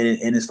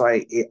 and it's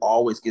like it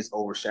always gets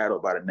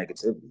overshadowed by the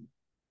negativity,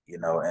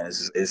 and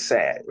it's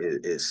sad.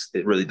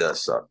 It really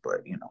does suck,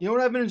 but You know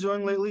what I've been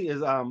enjoying lately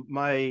is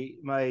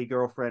my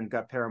girlfriend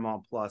got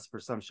Paramount Plus for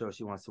some show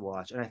she wants to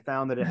watch, and I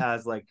found that it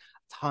has like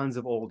tons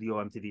of old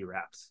YoMTV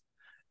raps.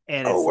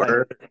 And oh it's like,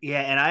 word,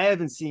 yeah, and I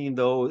haven't seen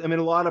those. I mean,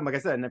 a lot of them, like I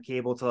said, I didn't have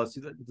cable till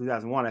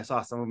 2001. I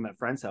saw some of them at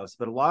friends' house,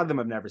 but a lot of them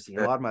I've never seen.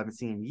 A lot of them I haven't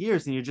seen in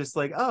years. And you're just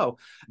like, oh,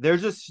 they're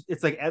just,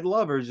 it's like Ed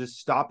Lover just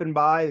stopping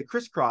by the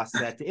Crisscross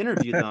set to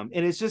interview them.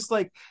 And it's just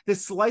like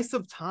this slice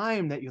of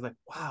time that you're like,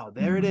 wow,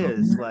 there it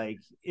is. Mhm. Like,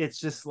 it's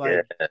just Yeah.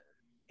 like,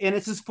 and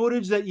it's just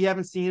footage that you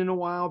haven't seen in a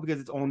while because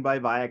it's owned by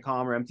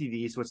Viacom or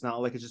MTV, so it's not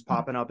like it's just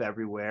popping up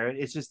everywhere.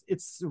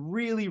 It's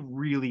really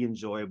really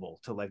enjoyable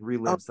to like Oh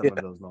relive some yeah.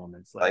 of those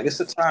moments. Like Like, it's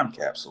a time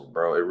capsule,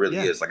 bro. It really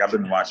yeah, is. Like I've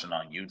been watching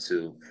on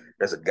YouTube.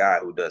 There's a guy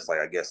who does like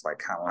I guess like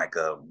kind of like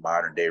a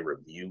modern day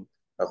review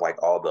of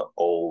like all the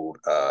old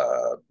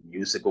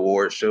music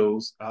award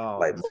shows, oh,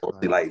 like that's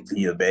mostly fun. like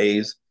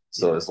VMAs.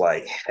 So Yeah, it's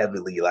like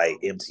heavily like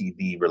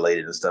MTV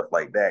related and stuff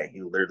like that.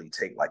 He literally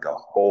take like a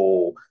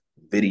whole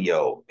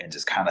video and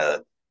just kind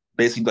of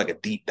basically like a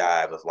deep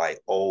dive of like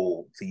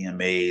old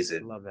VMAs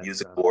and love that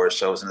music stuff. award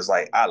shows. And it's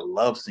like I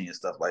love seeing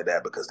stuff like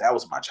that because that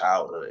was my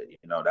childhood.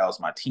 That was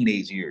my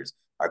teenage years.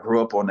 I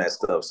grew up on that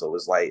stuff, so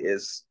it's like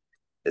it's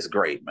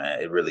great,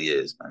 man. It really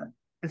is, man.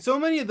 And so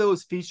many of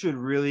those featured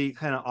really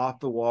kind of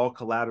off the wall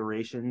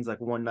collaborations, like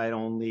One Night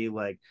Only,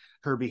 like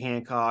Herbie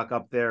Hancock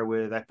up there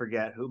with I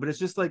forget who, but it's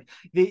just like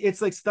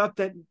it's like stuff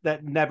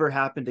that never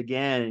happened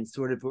again and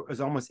sort of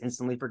was almost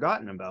instantly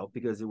forgotten about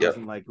because it Yep.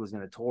 wasn't like it was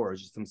going to tour. It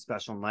was just some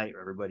special night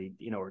where everybody,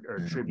 or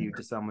a tribute Mhm.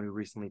 to someone who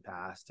recently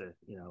passed.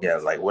 Yeah,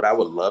 It's like what I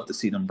would love to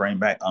see them bring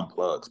back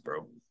unplugs,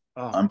 bro.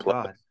 oh my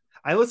Unplug. god.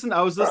 I listened.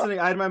 I was Bro. listening.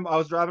 I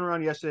was driving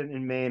around yesterday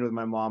in Maine with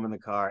my mom in the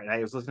car, and I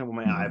was listening with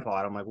my Mhm.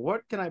 iPod. I'm like,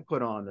 what can I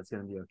put on that's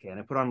gonna be okay? And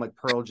I put on like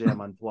Pearl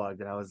Jam Unplugged,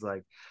 and I was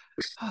like,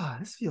 ah,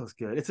 this feels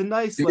good. It's a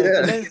nice like. And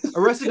Yeah, then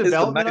Arrested it's a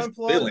Development nice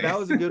Unplugged, feeling. that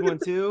was a good one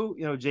too.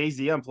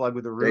 Jay-Z Unplugged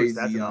with the Jay Roots,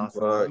 that's Z an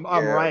awesome one. unplugged.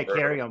 Yeah, Mariah bro.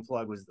 Carey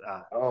Unplugged was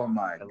Oh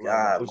my I love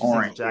that. God, When she sings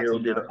Lauren with Hill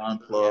Jackson did an Young,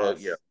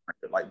 unplug. Yeah,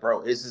 yes. like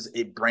bro,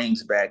 it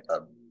brings back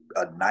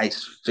a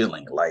nice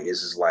feeling. Like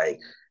it's just like,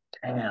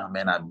 damn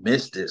man, I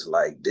missed this.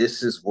 Like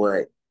this is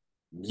what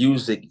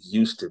music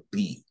used to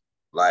be.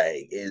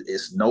 Like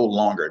it's no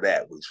longer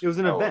that, which It was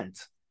we an know.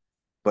 event,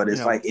 But you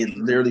it's know. like it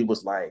literally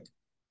was like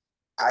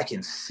I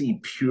can see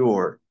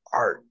pure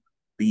art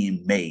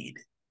being made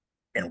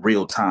in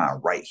real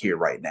time right here,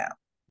 right now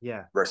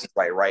Yeah. versus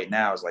like right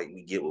now it's like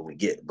we get what we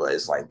get, but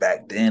it's like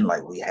back then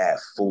like we had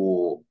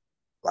full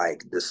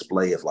like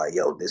display of like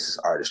yo this is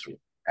artistry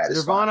at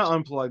its Nirvana finest.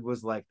 Unplugged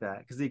was like that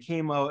because he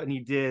came out and he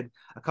did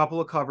a couple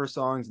of cover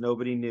songs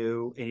nobody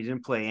knew, and he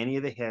didn't play any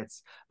of the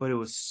hits, but it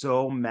was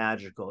so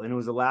magical. And it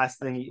was the last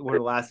thing, one of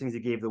the last things he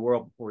gave the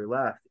world before he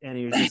left. And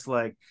he was just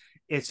like,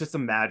 it's just a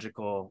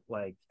magical,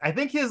 like, I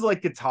think his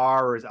like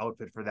guitar or his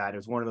outfit for that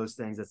is one of those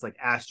things that's like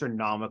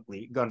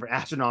astronomically gone for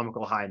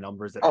astronomical high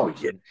numbers that Oh yeah,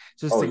 function.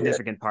 It's just a oh yeah,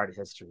 significant part of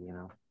history.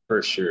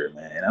 for sure,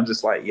 man. And I'm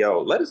just like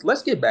yo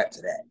let's get back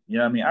to that. You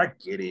know what I mean? I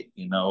get it.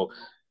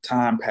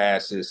 Time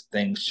passes,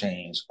 things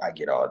change. I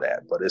get all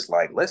that, but it's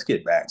like let's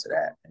get back to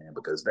that, man,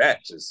 because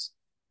that just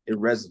it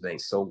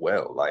resonates so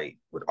well like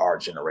with our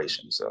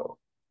generation. So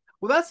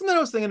Well, that's something I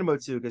was thinking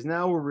about too, because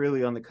now we're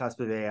really on the cusp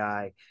of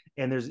AI,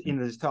 and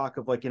there's talk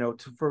of like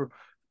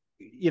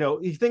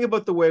you think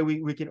about the way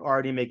we can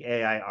already make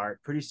AI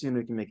art. Pretty soon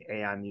we can make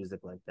AI music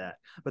like that.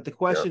 But the yep.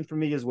 question for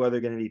me is whether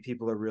going to be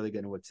people are really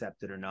going to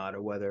accept it or not,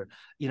 or whether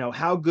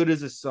how good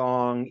is a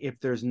song if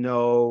there's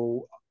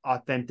no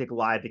authentic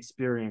live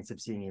experience of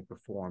seeing it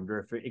performed, or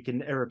if it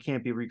can or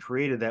can't be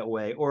recreated that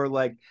way, or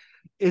like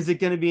is it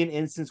going to be an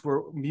instance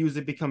where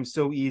music becomes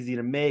so easy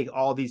to make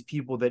all these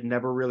people that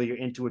never really are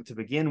into it to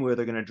begin with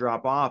are going to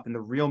drop off and the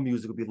real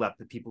music will be left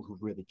to people who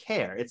really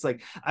care. It's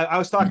like I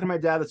was talking to my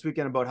dad this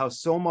weekend about how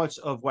so much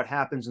of what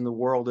happens in the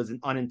world is an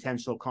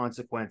unintentional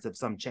consequence of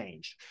some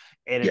change.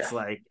 And Yeah. it's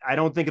like I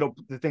don't think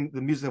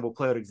the music will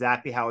play out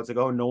exactly how it's like,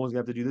 oh, no one's gonna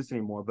have to do this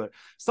anymore, but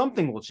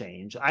something will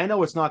change. I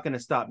know it's not going to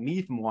stop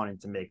me from wanting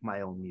to make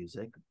my own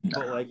music, but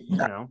Nah, like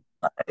nah.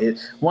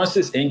 Once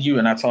it's in you,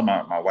 and I tell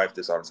my wife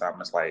this all the time,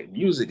 it's like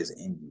music is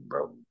in you,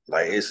 bro.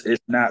 Like yeah.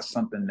 it's not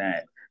something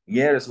that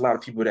Yeah, there's a lot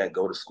of people that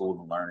go to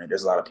school and learn it.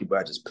 There's a lot of people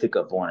that just pick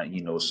up on it,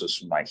 it's just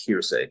from like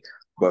hearsay.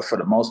 But for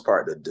the most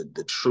part,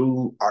 the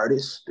true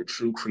artists, the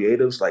true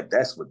creatives, like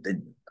that's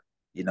within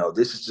you.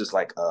 This is just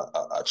like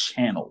a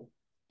channel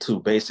to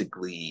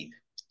basically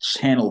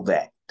channel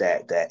that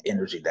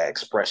energy, that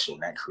expression,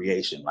 that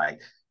creation.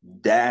 Like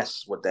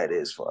that's what that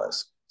is for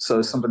us. So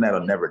it's something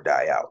that'll never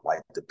die out.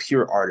 Like the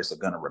pure artists are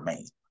gonna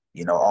remain.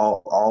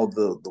 All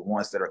the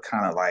ones that are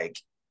kind of like,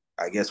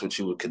 I guess what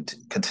you would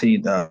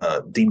continue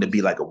deem to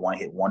be like a one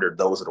hit wonder.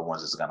 Those are the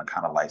ones that's going to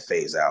kind of like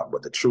phase out.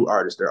 But the true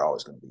artists, they're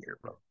always going to be here,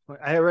 bro.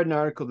 I read an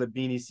article that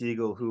Beanie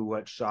Siegel, who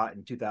shot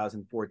in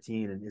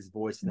 2014, and his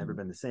voice has never Mm-hmm.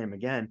 been the same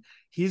again.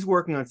 He's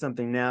working on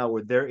something now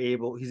where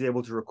he's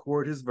able to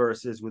record his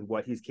verses with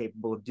what he's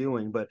capable of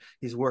doing, but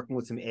he's working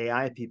with some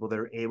AI people that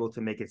are able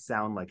to make it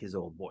sound like his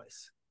old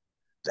voice.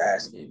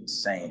 That's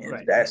insane.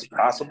 Right. If that's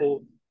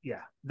possible,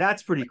 Yeah,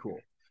 that's pretty cool.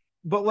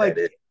 But that like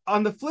is.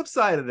 on the flip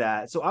side of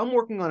that, so I'm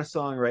working on a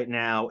song right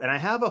now, and I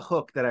have a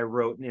hook that I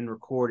wrote and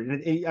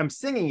recorded, and I'm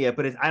singing it,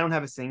 but I don't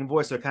have a singing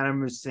voice, so I kind of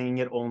am singing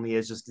it only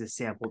as just a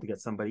sample to get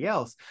somebody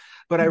else.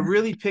 But I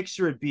really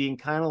picture it being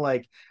kind of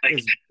like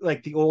is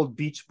like the old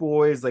Beach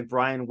Boys, like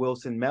Brian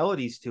Wilson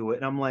melodies to it,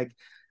 and I'm like,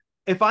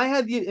 if I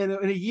had in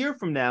a year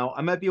from now,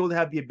 I might be able to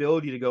have the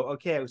ability to go,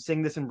 okay, I would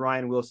sing this in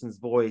Brian Wilson's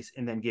voice,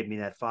 and then give me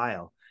that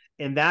file,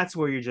 and that's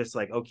where you're just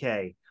like,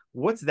 okay,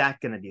 what's that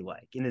going to be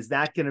like? And is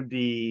that going to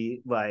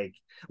be like,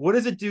 what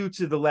does it do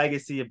to the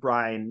legacy of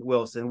Brian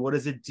Wilson? What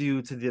does it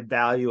do to the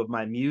value of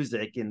my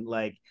music? And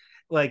like,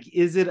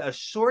 is it a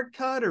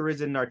shortcut or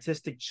is it an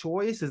artistic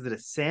choice? Is it a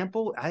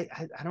sample? I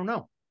don't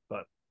know,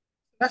 but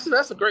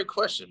That's a great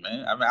question,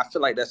 man. I mean, I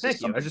feel like that's just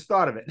thank you. I something. just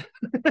thought of it,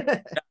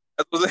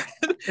 That's,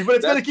 but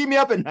it's going to keep me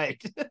up at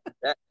night.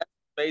 that's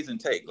amazing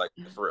take, like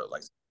for real,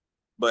 like.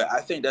 But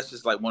I think that's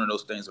just like one of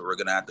those things that we're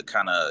gonna have to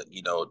kind of,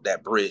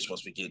 that bridge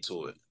once we get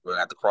to it. We're gonna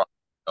have to cross.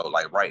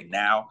 Like right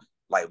now,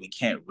 like we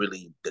can't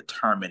really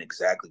determine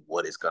exactly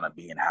what it's gonna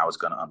be and how it's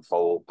gonna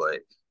unfold. But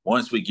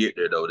once we get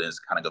there, though, then it's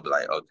kind of gonna be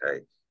like,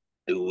 okay,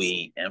 do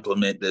we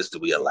implement this? Do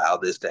we allow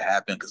this to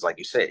happen? Because, like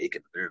you said, it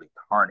could literally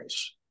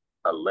tarnish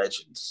a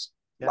legend's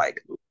Yeah.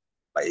 like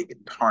it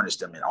can tarnish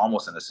them and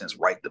almost in a sense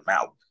write them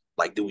out.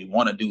 Like, do we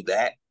want to do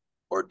that,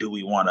 or do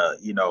we want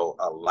to,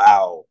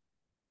 allow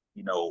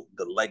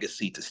the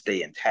legacy to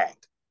stay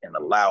intact and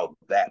allow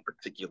that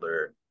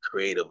particular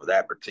creative,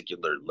 that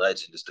particular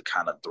legend is to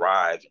kind of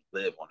thrive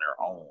and live on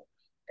their own.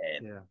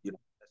 And Yeah.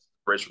 that's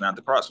the bridge we're gonna have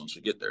to cross once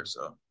we get there.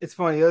 So It's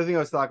funny. The other thing I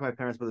was talking to my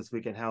parents about this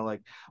weekend, how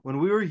like when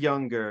we were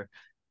younger,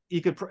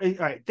 you could all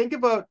right, think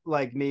about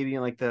like maybe in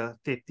like the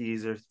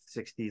 50s or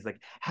 60s, like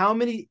how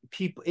many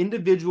people,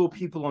 individual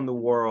people in the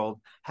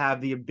world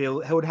have the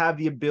ability would have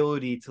the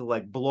ability to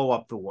like blow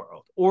up the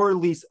world or at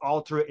least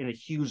alter it in a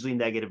hugely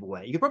negative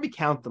way. You could probably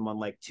count them on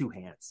like two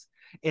hands.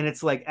 And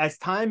it's like as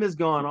time has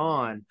gone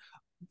on,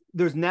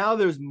 there's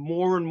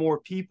more and more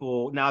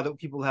people now that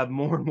people have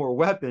more and more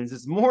weapons.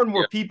 It's more and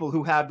more yeah, people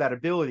who have that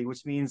ability,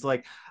 which means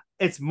like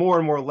it's more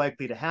and more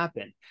likely to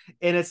happen.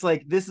 And it's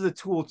like this is a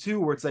tool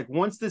too, where it's like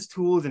once this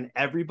tool is in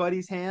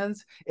everybody's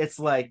hands, it's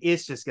like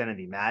it's just gonna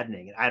be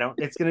maddening.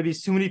 It's gonna be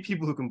so many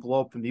people who can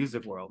blow up the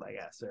music world, I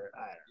guess. Or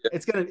I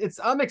don't know.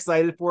 I'm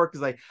excited for it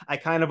because like I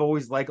kind of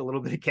always like a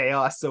little bit of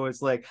chaos. So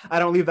it's like I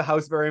don't leave the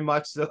house very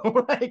much. So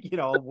like,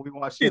 we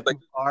watch yeah. it from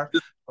far.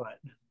 But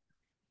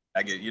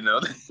I get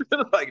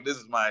like this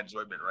is my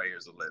enjoyment right here.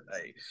 So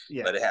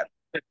yeah. let it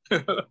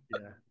happen.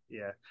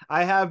 Yeah.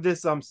 I have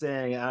this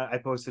saying, I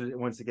posted it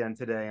once again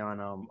today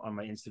on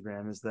my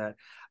Instagram, is that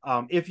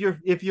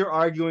if you're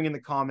arguing in the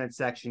comment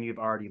section, you've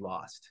already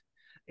lost.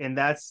 And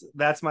that's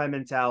my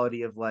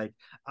mentality of like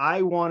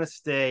I want to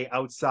stay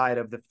outside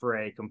of the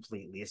fray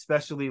completely,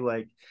 especially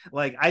like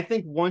I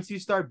think once you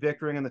start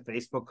bickering in the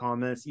Facebook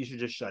comments, you should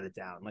just shut it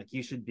down. Like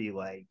you should be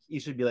like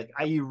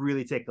you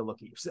really take a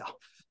look at yourself.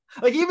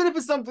 Like even if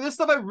it's this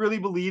stuff I really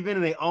believe in,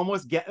 and they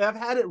almost get. I've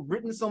had it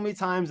written so many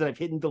times, and I've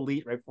hit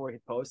delete right before I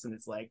hit post, and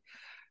it's like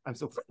I'm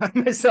so proud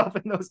of myself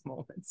in those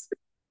moments.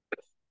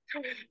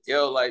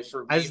 Yo, like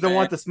for I me, just don't man,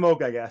 want the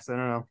smoke. I guess I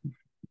don't know.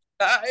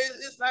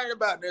 it's not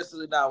about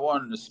necessarily not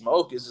wanting to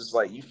smoke. It's just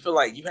like you feel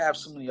like you have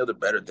so many other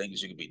better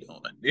things you could be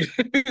doing.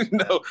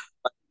 Yeah.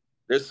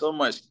 There's so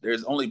much.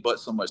 There's only but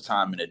so much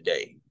time in a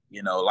day.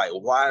 Like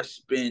why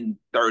spend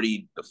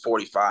 30 to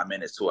 45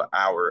 minutes to an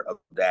hour of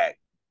that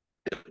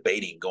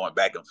debating, going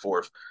back and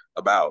forth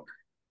about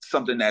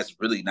something that's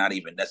really not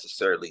even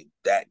necessarily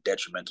that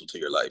detrimental to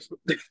your life.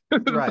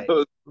 Right.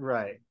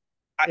 Right.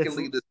 I can It's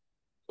leave this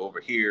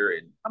over here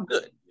and I'm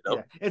good.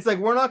 Yeah, it's like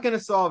we're not going to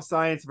solve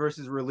science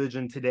versus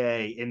religion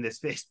today in this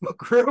Facebook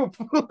group.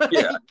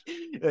 Yeah.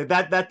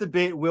 That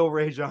debate will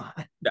rage on.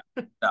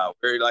 No,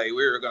 we're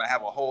gonna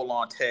have a whole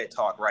on TED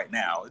talk right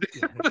now.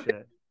 Yeah,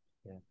 shit.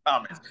 Yeah.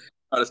 Comments.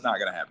 No, that's not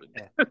gonna happen.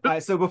 Yeah. All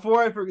right. So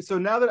before I forget, so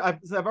now that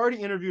I've already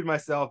interviewed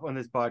myself on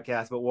this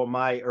podcast, but what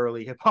my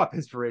early hip hop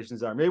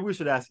inspirations are, maybe we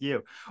should ask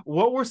you.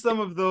 What were some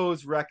of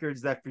those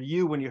records that for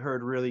you, when you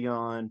heard early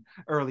on,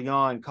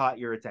 caught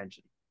your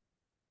attention?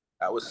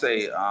 I would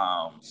say,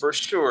 for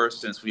sure,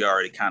 since we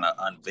already kind of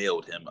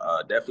unveiled him,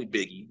 definitely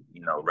Biggie,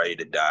 Ready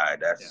to Die. Yeah.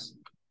 That's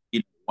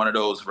one of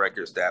those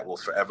records that will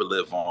forever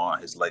live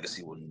on. His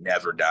legacy will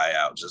never die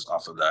out just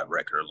off of that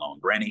record alone.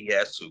 Granted, he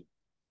has to,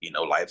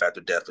 life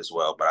after death as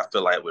well. But I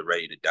feel like with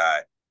Ready to Die,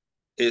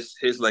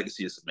 his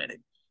legacy is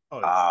cemented. Oh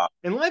yeah.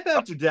 And Life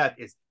After Death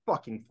is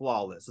fucking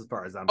flawless as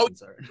far as I'm Oh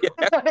concerned.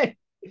 yeah,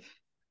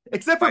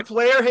 Except for like,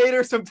 Player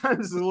Hater,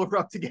 sometimes it's a little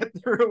rough to get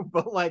through,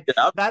 but like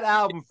yeah, that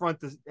album front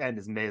to end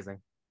is amazing.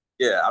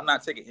 yeah, I'm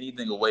not taking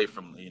anything away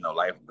from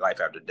life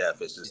after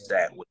death. It's just Yeah.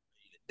 that with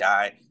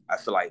Die, I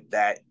feel like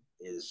that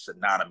is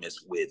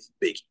synonymous with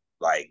Biggie.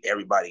 Like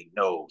everybody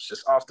knows,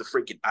 just off the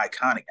freaking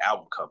iconic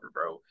album cover,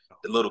 bro. Oh,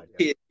 The little God,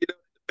 yeah. kid, the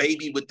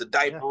baby with the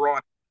Yeah. diaper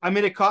on. I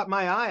mean, it caught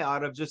my eye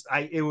out of just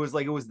it was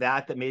like it was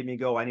that made me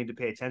go, I need to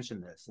pay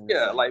attention to this. And it's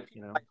Yeah, like,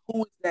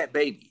 who is that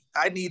baby?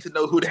 I need to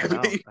know who I that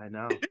know, baby. I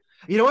know.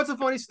 You know what's a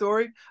funny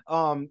story?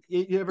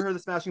 You ever heard of the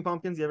Smashing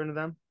Pumpkins? You ever heard of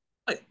them?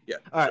 Yeah,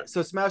 All sure. right,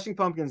 so Smashing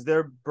Pumpkins,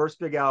 their first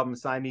big album,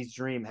 Siamese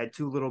Dream, had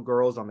two little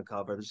girls on the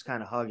cover, just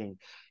kind of hugging.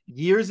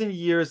 Years and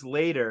years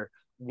later,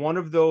 one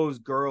of those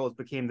girls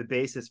became the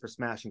bassist for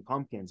Smashing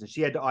Pumpkins, and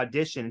she had to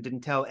audition and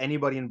didn't tell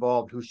anybody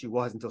involved who she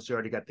was until she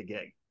already got the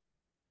gig.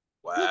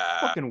 Isn't that Wow.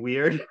 fucking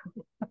weird?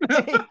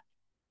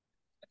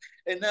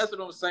 And that's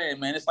what I'm saying,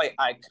 man. It's like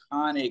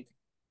iconic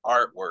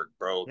artwork,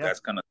 bro. Yeah.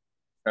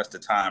 That's the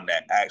time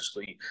that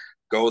actually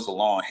goes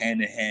along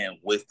hand in hand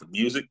with the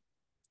music.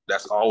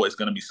 That's always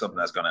gonna be something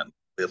that's gonna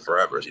live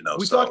forever. We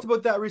talked So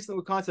about that recently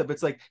with Concept.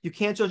 It's like you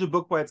can't judge a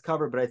book by its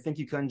cover, but I think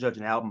you can judge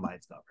an album by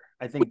its cover.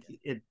 I think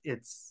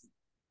it's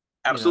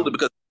absolutely,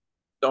 because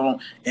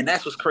don't, and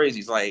that's what's crazy.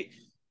 It's like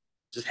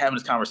just having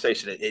this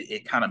conversation,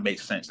 it kind of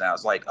makes sense now.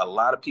 It's like a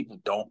lot of people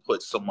don't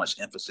put so much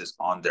emphasis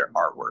on their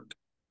artwork.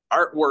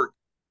 Artwork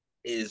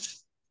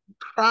is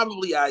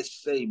probably, I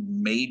say,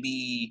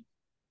 maybe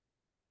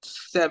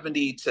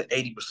 70 to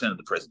 80% of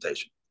the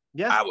presentation.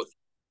 yeah, I would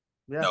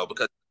yeah. know,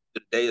 because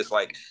today it's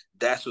like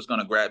that's what's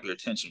going to grab your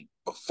attention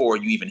before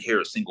you even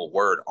hear a single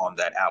word on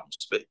that album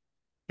spit.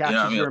 You know what I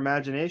Captures mean? your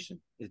imagination.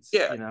 It's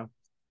Yeah,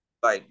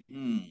 like,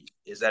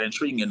 is that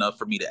intriguing enough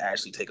for me to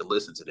actually take a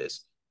listen to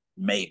this?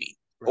 Maybe.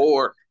 right.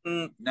 Or,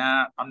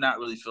 nah, I'm not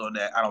really feeling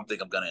that. I don't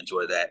think I'm going to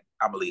enjoy that.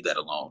 I'm going to leave that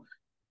alone.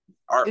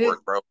 And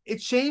Artwork, bro. it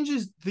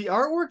changes the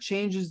artwork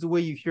changes the way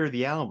you hear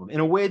the album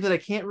in a way that I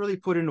can't really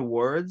put into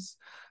words,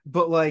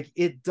 but like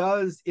it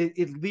does,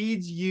 it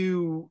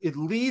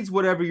leads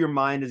whatever your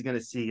mind is going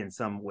to see in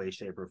some way,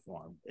 shape, or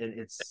form. And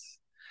it's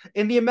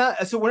in the amount.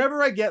 So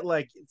whenever I get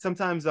like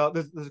sometimes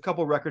there's a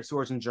couple record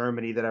stores in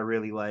Germany that I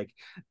really like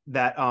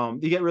that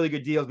you get really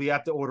good deals, but you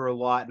have to order a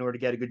lot in order to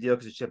get a good deal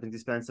because it's shipping's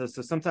expensive.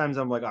 So sometimes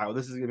I'm like, all right, well,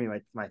 this is gonna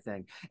be my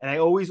thing. And I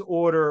always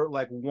order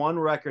like one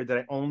record that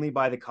I only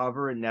buy the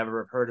cover and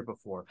never have heard it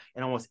before.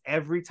 And almost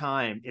every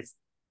time it's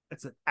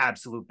an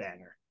absolute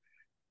banger.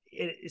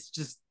 It's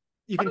just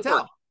you can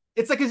tell.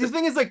 It's like because the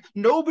thing is like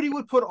nobody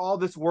would put all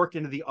this work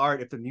into the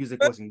art if the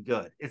music wasn't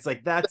good. It's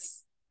like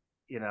That's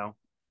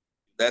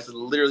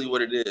literally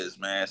what it is,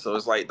 man. So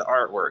it's like the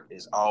artwork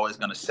is always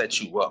going to set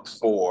you up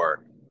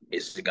for,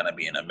 is it going to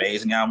be an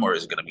amazing album or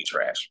is it going to be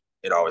trash?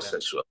 It always yeah.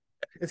 sets you up.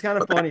 It's kind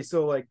of But funny.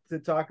 So, like, to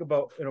talk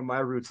about my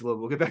roots a little,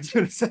 we'll get back to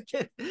it in a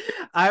second.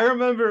 I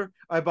remember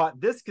I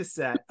bought this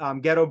cassette,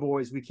 "Ghetto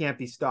Boys, We Can't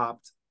Be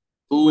Stopped."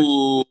 Which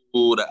ooh,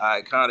 the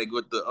iconic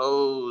with the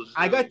O's.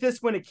 I got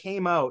this when it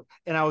came out,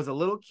 and I was a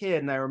little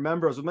kid, and I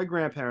remember I was with my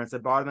grandparents. I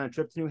bought it on a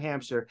trip to New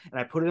Hampshire, and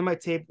I put it in my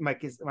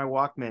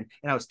Walkman,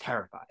 and I was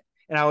terrified.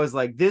 And I was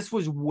like, this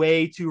was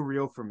way too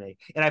real for me.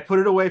 And I put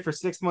it away for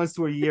 6 months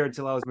to a year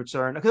until I was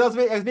mature. Because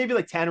I was maybe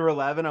like 10 or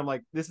 11. I'm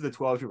like, this is a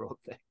 12-year-old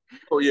thing.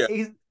 Oh yeah,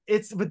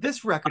 But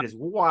this record is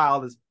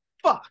wild as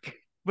fuck.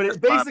 But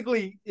it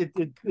basically it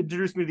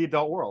introduced me to the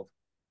adult world.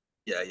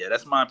 yeah.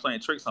 That's mine playing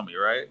tricks on me,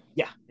 right?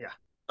 Yeah, yeah.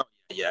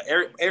 Yeah,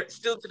 Eric,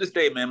 still to this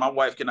day, man, my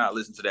wife cannot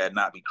listen to that and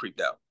not be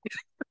creeped out.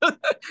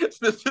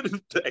 Still to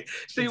this day,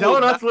 Tell her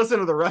not to listen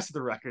to the rest of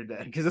the record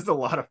then, because there's a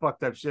lot of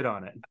fucked up shit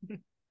on it.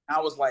 I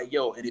was like,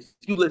 yo, and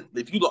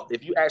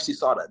if you actually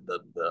saw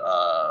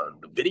the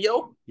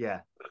video,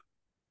 Yeah,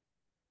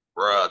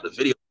 bruh, the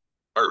video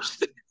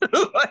first.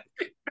 Like,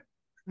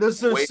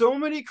 there's so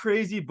many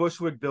crazy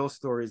Bushwick Bill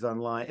stories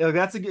online.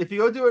 Like if you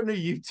go do it in a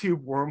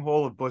YouTube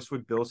wormhole of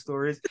Bushwick Bill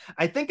stories,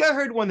 I think I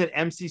heard one that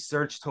MC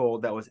Search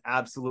told that was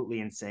absolutely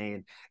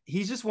insane.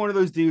 He's just one of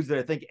those dudes that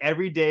I think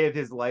every day of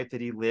his life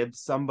that he lived,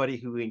 somebody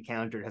who he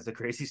encountered has a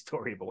crazy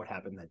story about what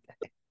happened that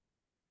day.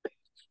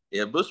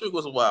 Yeah, Bushwick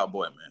was a wild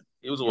boy, man.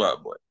 He was a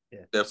wild boy.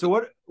 Yeah. Definitely.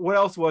 So what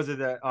else was it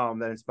that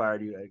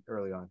inspired you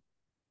early on?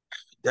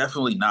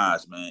 Definitely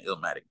Nas, man.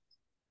 Illmatic.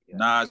 Yeah.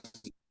 Nas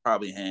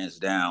probably hands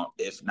down,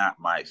 if not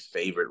my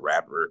favorite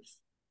rapper.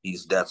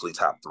 He's definitely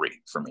top 3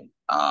 for me.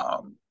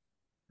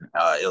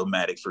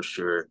 Illmatic for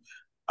sure.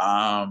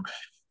 I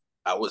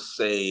would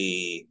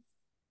say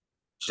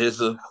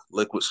Jizza,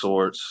 Liquid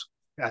Swords.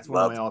 That's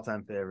one of my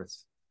all-time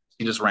favorites.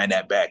 He just ran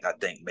that back, I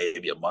think,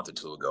 maybe a month or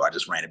two ago. I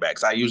just ran it back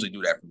because I usually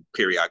do that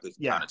periodically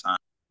from time to time.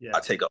 Yeah.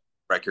 I take a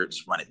record,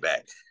 just run it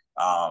back.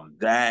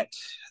 That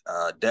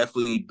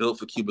definitely Built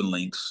for Cuban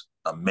Links,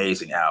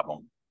 amazing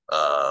album.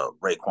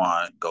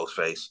 Raekwon,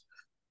 Ghostface.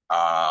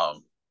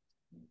 Um,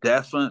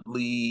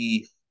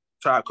 Definitely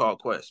Tribe Called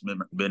Quest,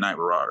 Midnight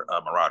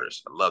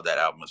Marauders. I love that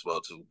album as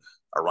well too.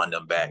 I run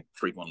them back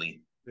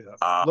frequently. Yeah.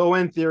 Uh, Low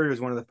End Theory was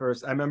one of the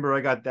first. I remember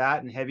I got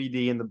that and Heavy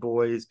D and the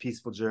Boys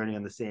Peaceful Journey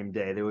on the same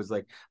day. There was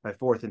like my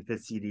fourth and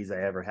fifth CDs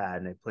I ever had,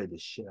 and I played the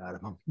shit out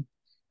of them.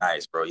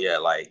 nice, bro. Yeah,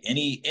 like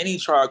any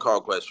Tribe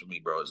Called Quest for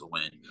me, bro, is a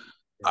win.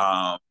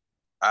 Yeah. Um,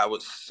 I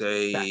would Back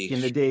say, in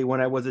the day when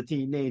I was a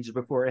teenager,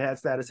 before I had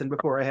status and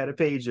before I had a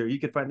pager, you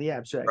could find the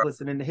abstract bro,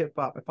 listening to hip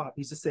hop. My pop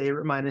used to say it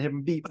reminded him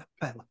of beat.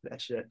 I love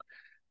that shit.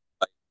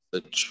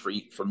 the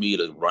treat for me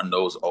to run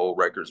those old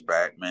records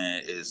back,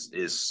 man, is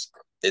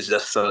it's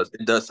just so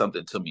it does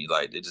something to me.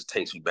 Like it just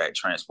takes me back,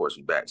 transports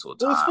me back to a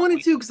Well, it's time funny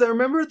when too because I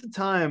remember at the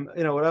time,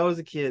 when I was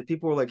a kid,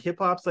 people were like, "Hip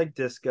hop's like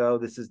disco.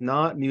 This is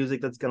not music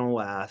that's gonna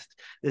last.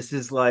 This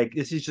is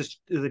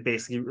just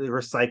basically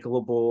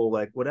recyclable,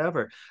 like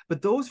whatever."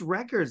 But those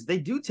records, they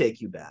do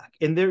take you back,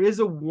 and there is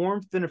a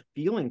warmth and a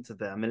feeling to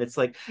them, and it's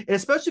like, and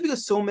especially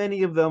because so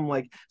many of them,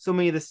 like so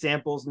many of the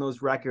samples in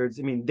those records,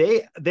 I mean,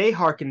 they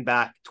harken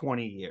back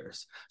 20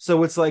 years,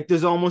 so it's like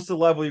there's almost a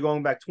level you're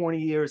going back 20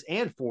 years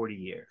and 40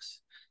 years,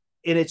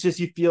 and it's just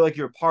you feel like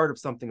you're a part of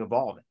something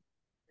evolving.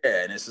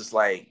 yeah, and it's just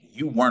like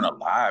you weren't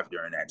alive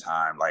during that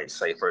time. Like,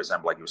 say, for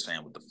example, like you were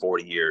saying with the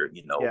 40 year,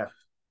 Yeah.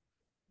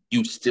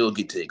 you still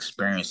get to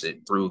experience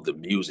it through the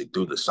music,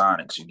 through the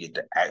sonics. You get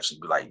to actually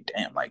be like,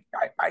 damn, like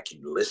I can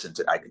listen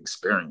to, I can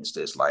experience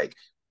this. Like,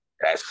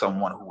 as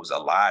someone who was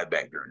alive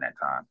back during that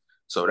time.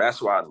 So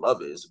that's why I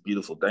love it. It's a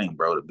beautiful thing,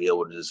 bro, to be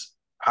able to just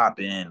pop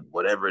in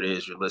whatever it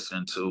is you're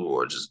listening to,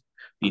 or just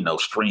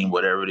stream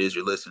whatever it is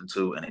you're listening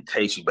to, and it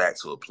takes you back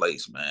to a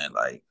place, man.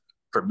 Like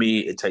for me,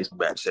 it takes me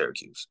back to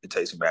Syracuse. It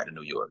takes me back to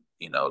New York.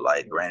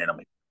 Like granted,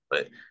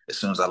 but as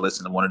soon as I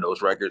listen to one of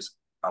those records,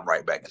 I'm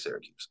right back in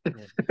Syracuse.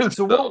 Yeah.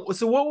 So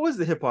So what was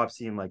the hip hop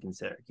scene like in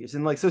Syracuse?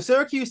 And like so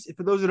Syracuse,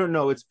 for those who don't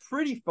know, it's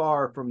pretty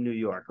far from New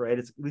York, right?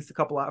 It's at least a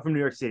couple out from New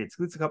York City. It's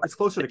at least a couple, it's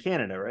closer to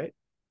Canada, right?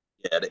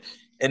 yeah,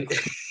 and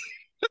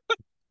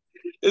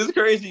it's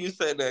crazy you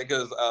said that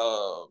because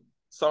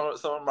some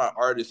of my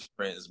artist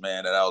friends,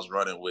 man, that I was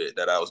running with,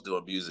 that I was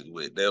doing music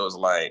with,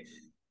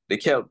 they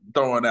kept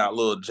throwing out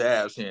little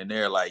jabs here and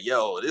there, like,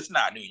 "Yo, it's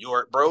not New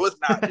York, bro. It's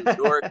not New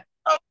York." I'm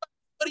like,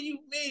 what do you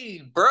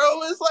mean,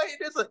 bro? It's like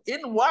there's an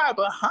NY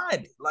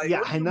behind it. Like, Yeah,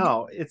 what do I you mean?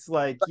 know. It's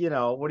like, what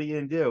are you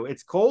gonna do?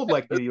 It's cold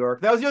like New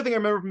York. That was the other thing I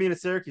remember from being in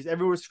Syracuse.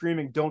 Everyone was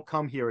screaming, "Don't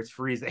come here, it's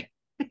freezing."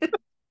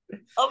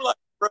 I'm like,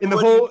 bro, And the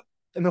what do you mean? whole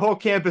and the whole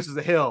campus was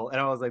a hill. And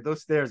I was like,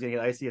 those stairs are gonna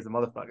get icy as a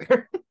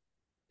motherfucker.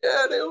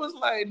 Yeah, it was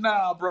like,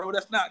 nah, bro,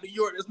 that's not New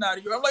York. That's not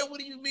New York. I'm like, what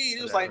do you mean?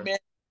 It was like, Whatever.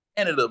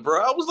 man, Canada,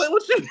 bro. I was like,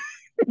 what you mean?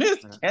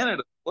 It's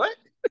Canada. What?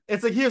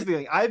 It's like here's the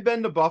thing. I've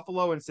been to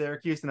Buffalo and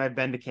Syracuse and I've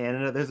been to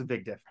Canada. There's a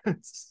big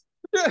difference.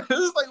 Yeah,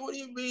 it's like, what do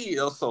you mean?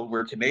 Oh, so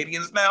we're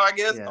Canadians now, I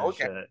guess. Yeah,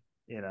 Okay.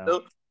 shit.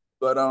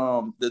 But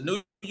the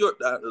New York,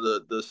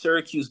 the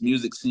Syracuse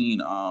music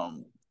scene,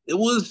 it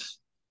was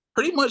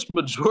pretty much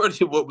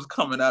majority of what was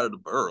coming out of the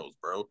boroughs,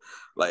 bro.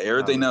 Like Oh,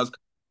 everything that really? was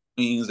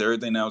Queens,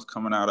 everything that was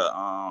coming out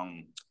of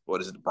what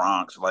is it, the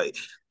Bronx? Like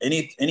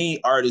any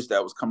artist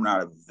that was coming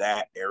out of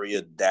that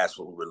area, that's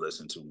what we were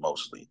listening to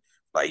mostly.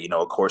 Like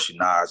of course your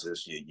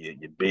Nas's, your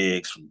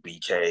Bigs from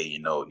BK,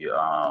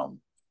 your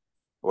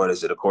what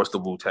is it? Of course the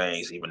Wu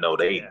Tangs, even though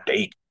Yeah.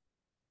 they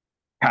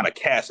kind of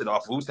cast it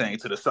off Wu Tang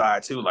to the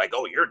side too, like,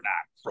 oh, you're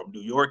not from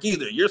New York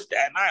either. You're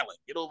Staten Island.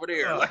 Get over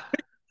there. Ugh. Like,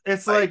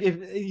 It's like like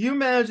if you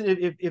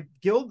imagine if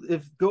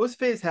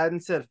Ghostface hadn't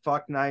said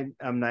fuck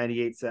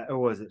 98 or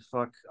was it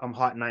fuck I'm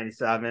hot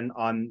 97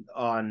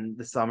 on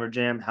the Summer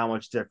Jam, how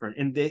much different?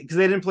 And because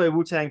they didn't play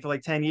Wu-Tang for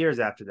like 10 years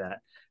after that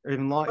or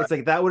even long. It's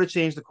like that would have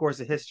changed the course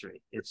of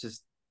history. It's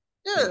just,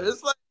 you yeah, know,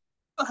 it's like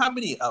how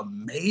many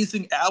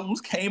amazing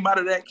albums came out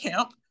of that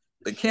camp.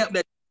 The camp shit.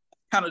 that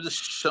kind of just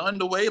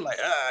shunned away, like,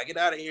 get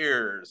out of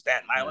here,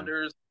 Staten Yeah,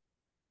 Islanders.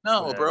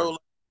 No, whatever. bro,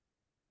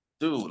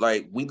 dude,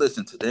 like we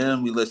listened to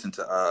them, we listened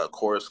to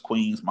Chorus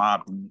Queens,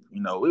 Mob,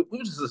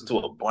 we just listened to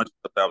a Mhm. bunch of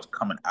stuff that was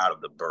coming out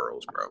of the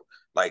boroughs, bro.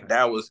 Like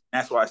Right.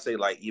 that's why I say,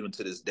 like, even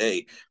to this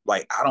day,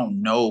 like I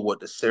don't know what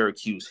the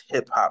Syracuse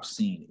hip hop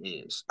scene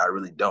is. I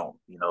really don't,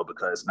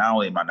 because not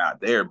only am I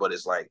not there, but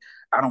it's like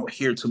I don't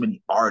hear too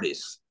many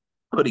artists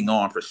putting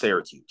on for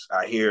Syracuse.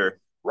 I hear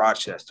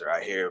Rochester,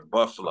 I hear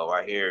Buffalo,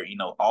 I hear,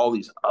 all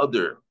these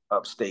other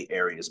upstate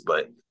areas,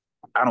 but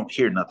I don't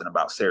hear nothing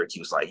about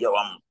Syracuse. Like, yo,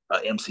 I'm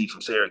an MC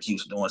from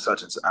Syracuse doing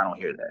such and such. I don't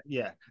hear that.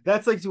 Yeah,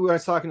 that's like when I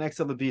was talking to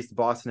XL the Beast, the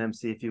Boston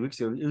MC, a few weeks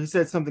ago. He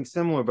said something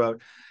similar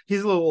about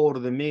he's a little older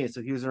than me,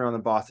 so he was around the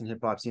Boston hip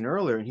hop scene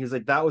earlier, and he was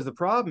like, that was the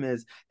problem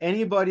is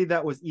anybody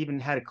that was even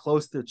had a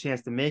close to a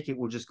chance to make it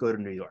will just go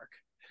to New York,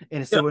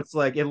 and Yeah, so it's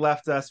like it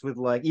left us with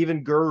like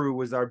even Guru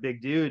was our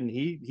big dude, and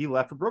he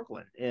left for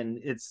Brooklyn, and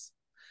it's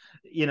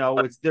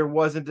there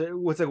wasn't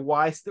what's like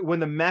why when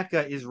the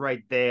Mecca is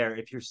right there,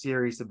 if you're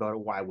serious about it,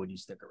 why would you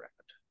stick around?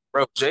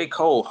 Bro, J.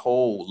 Cole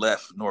whole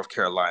left North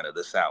Carolina,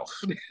 the South,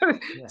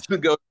 Yeah. to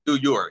go to New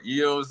York.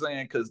 You know what I'm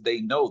saying? Because they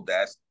know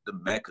that's the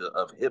mecca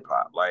of hip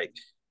hop. Like,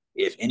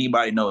 if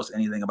anybody knows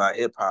anything about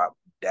hip hop,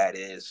 that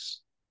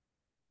is,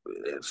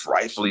 it's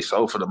rightfully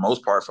so for the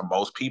most part, for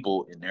most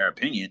people, in their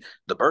opinion,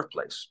 the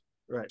birthplace.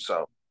 Right.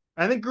 So,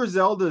 I think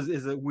Griselda's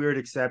is a weird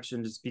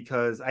exception just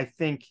because I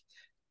think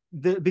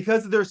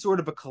because they're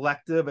sort of a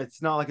collective,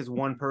 it's not like it's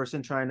one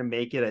person trying to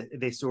make it.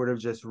 They sort of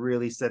just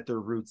really set their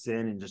roots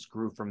in and just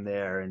grew from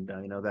there. And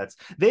that's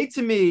they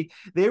to me,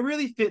 they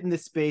really fit in the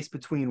space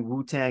between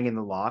Wu Tang and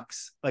the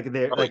Locks. Like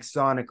they're oh, like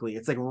sonically,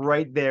 it's like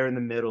right there in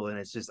the middle, and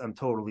it's just I'm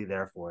totally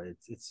there for it.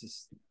 It's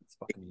just it's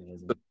fucking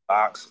amazing.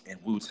 Fox and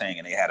Wu Tang,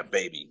 and they had a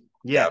baby.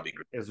 That Yeah, would be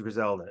great. it was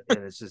Griselda,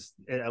 and it's just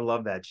I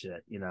love that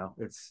shit.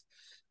 It's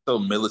So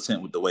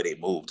militant with the way they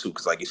move too,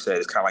 because like you said,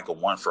 it's kind of like a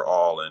one for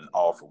all and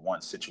all for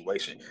one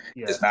situation.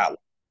 yeah. It's not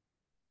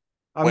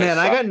Oh man, West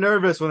I Side. got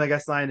nervous when I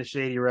got signed to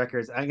Shady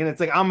Records. And it's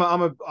like I'm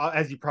a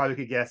as you probably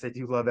could guess, I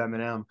do love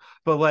Eminem,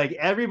 but like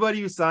everybody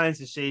who signs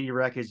to Shady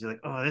Records, you're like,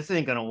 oh, this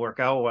ain't gonna work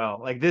out well.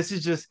 Like this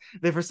is just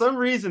they for some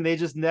reason they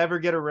just never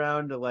get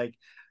around to like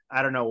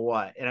I don't know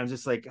what. And I'm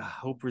just like, I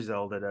hope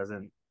Griselda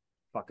doesn't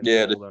fucking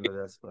Yeah, fold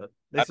under this, but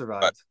they I,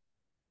 survived.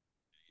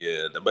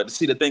 yeah. But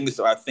see, the thing is,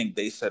 I think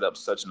they set up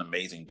such an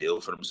amazing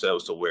deal for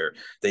themselves to where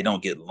they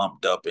don't get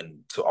lumped up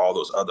into all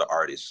those other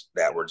artists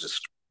that Yeah, were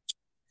just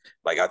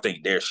like, I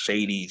think they're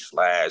Shady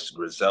slash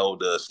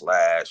Griselda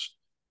slash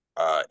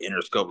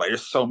Interscope. Like,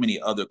 there's so many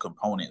other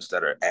components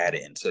that are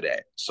added into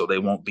that, so they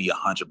won't be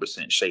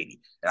 100% Shady.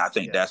 And I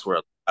think yeah. that's where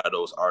a lot of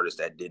those artists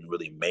that didn't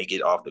really make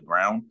it off the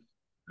ground,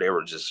 they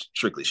were just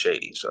strictly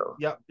Shady. So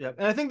Yep, yep.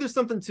 And I think there's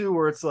something too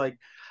where it's like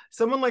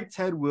someone like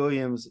Ted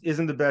Williams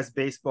isn't the best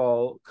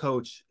baseball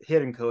coach,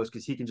 hitting coach,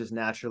 because he can just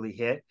naturally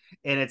hit.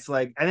 And it's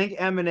like I think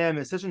Eminem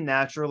is such a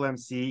natural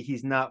MC.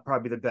 He's not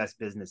probably the best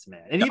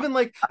businessman. And yeah, even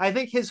like I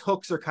think his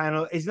hooks are kind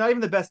of he's not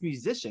even the best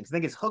musician. I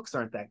think his hooks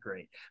aren't that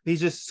great. But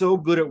he's just so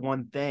good at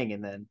one thing.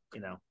 And then,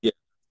 yeah.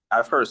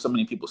 I've heard so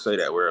many people say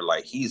that where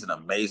like he's an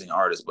amazing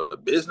artist,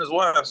 but business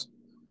wise,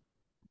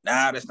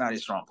 nah, that's not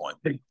his strong point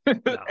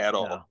no, at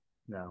all. no,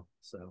 no.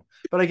 So,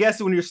 but I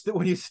guess when you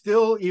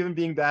still even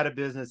being bad at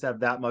business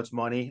have that much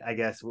money, I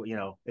guess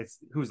it's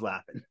who's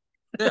laughing.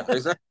 Yeah,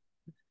 exactly.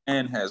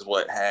 And has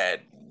what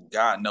had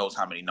God knows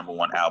how many number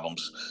one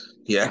albums.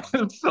 Yeah,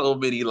 so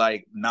many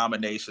like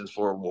nominations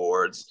for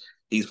awards.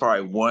 He's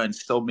probably won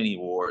so many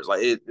awards.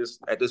 Like it's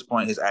at this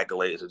point, his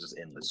accolades are just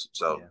endless.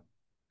 So Yeah.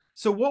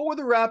 So what were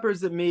the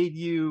rappers that made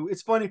you?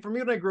 It's funny for me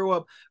when I grew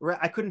up,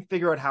 I couldn't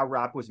figure out how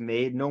rap was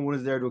made. No one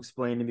was there to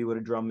explain to me what a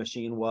drum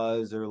machine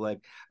was, or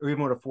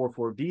even what a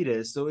 4/4 beat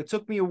is. So it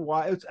took me a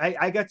while.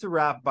 I got to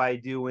rap by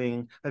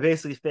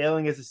basically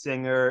failing as a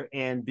singer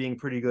and being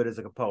pretty good as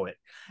like a poet.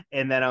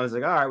 And then I was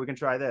like, all right, we can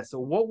try this. So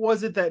what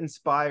was it that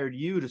inspired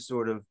you to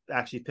sort of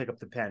actually pick up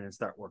the pen and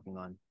start working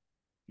on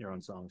your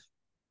own songs?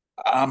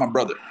 my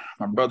brother.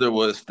 My brother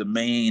was the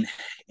main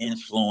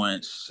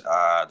influence,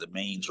 the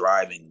main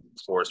driving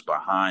force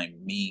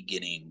behind me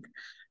getting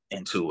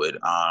into it.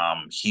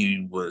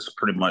 He was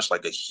pretty much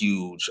like a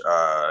huge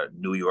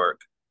New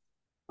York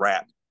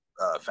rap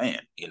fan.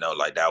 You know,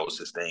 like that was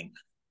his thing.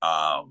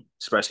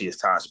 Especially his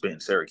time spent in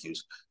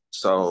Syracuse.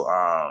 So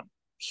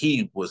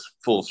he was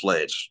full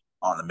fledged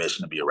on the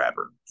mission to be a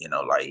rapper. You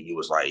know, like he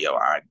was like, "Yo,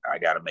 I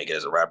got to make it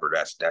as a rapper.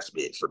 That's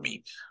big for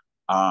me."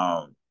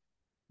 Um,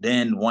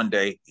 then one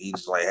day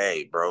he's like,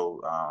 "Hey, bro,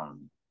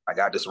 I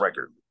got this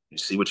record. You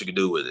see what you can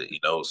do with it. You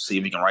know, see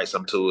if you can write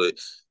something to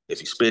it. If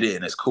you spit it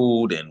and it's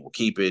cool, then we'll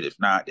keep it. If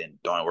not, then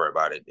don't worry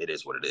about it. It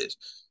is what it is."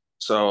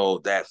 So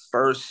that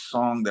first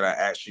song that I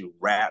actually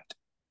rapped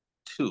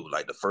to,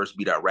 like the first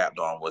beat I rapped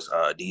on was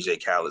DJ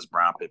Khaled's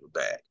Brown Paper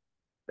Bag.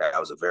 That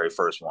was the very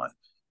first one.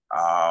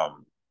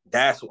 Um,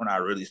 that's when I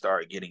really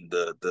started getting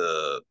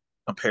the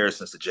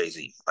comparisons to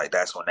Jay-Z. Like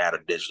that's when that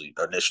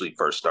initially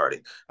first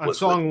started On was with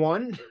song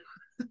one,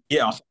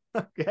 yeah,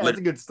 okay, that's a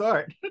literally good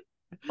start.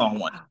 song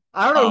one.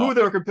 I don't know Um, who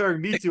they were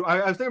comparing me to.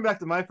 I was thinking back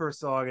to my first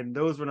song, and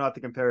those were not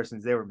the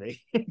comparisons they were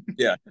making.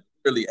 yeah,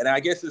 really. And I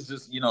guess it's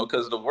just,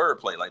 because the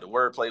wordplay, like the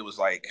wordplay was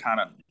like kind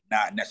of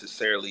not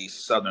necessarily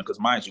Southern, because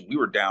mind you, we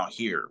were down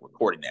here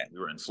recording that. We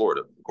were in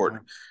Florida recording.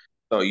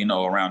 Uh,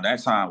 So, around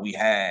that time we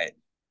had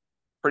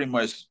pretty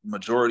much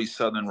majority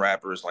Southern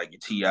rappers like your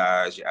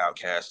T.I.s, your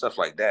Outkast, stuff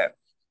like that.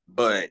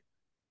 But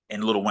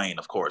and Lil Wayne,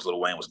 of course, Lil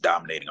Wayne was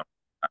dominating.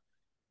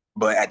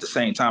 But at the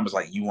same time, it's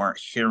like you weren't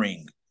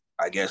hearing,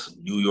 I guess,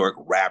 New York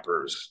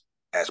rappers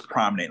as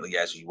prominently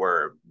as you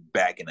were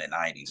back in the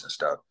 90s and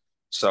stuff.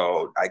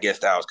 So I guess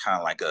that was kind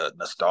of like a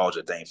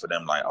nostalgia thing for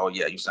them. Like, oh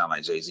yeah, you sound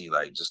like Jay-Z,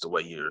 like just the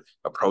way you're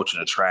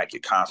approaching the track,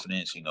 your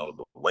confidence, the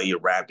way you're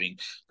rapping,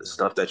 the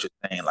stuff that you're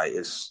saying, like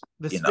it's,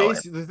 and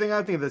the thing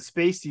I think the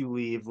space you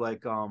leave,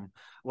 like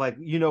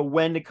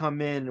when to come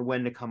in and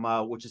when to come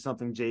out, which is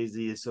something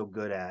Jay-Z is so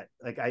good at.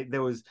 Like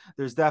there's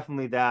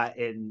definitely that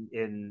in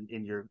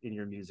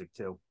your music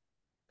too.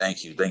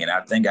 thank you. Thinking,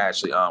 I think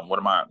actually, one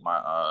of my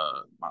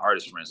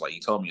artist friends, like he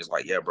told me, it's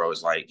like, yeah, bro,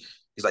 it's like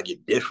he's like you're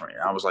different.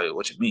 And I was like,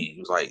 what you mean?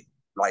 He was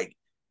like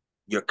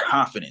your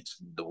confidence,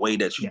 the way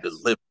that you Yes.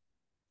 deliver.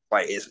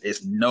 Like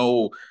it's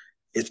no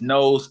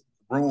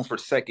room for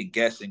second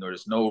guessing, or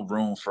there's no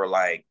room for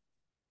like,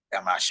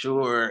 am I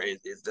sure?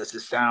 Does it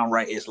sound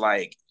right? It's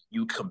like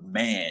you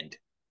command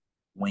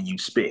when you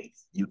spit.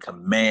 You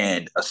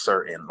command a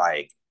certain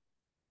like.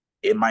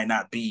 It might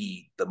not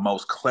be the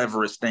most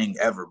cleverest thing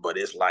ever, but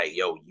it's like,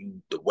 yo,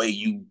 the way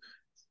you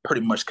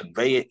pretty much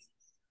convey it,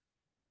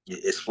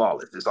 it's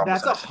flawless. It's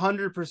almost That's insane.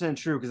 100%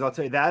 true, because I'll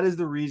tell you that is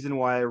the reason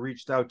why I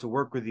reached out to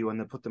work with you on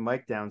the Put the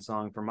Mic Down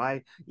song for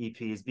my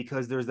EPs,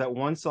 because there's that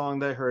one song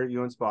that I heard of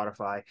you on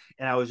Spotify,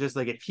 and I was just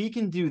like, if he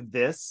can do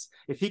this,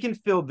 if he can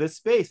fill this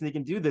space and he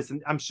can do this,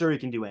 and I'm sure he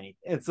can do anything.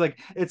 It's like,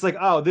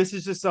 oh, this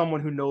is just someone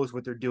who knows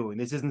what they're doing.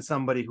 This isn't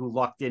somebody who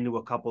lucked into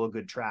a couple of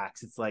good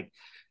tracks. It's like,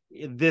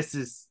 this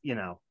is,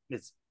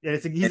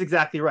 he's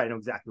exactly right. I know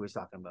exactly what he's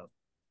talking about.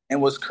 And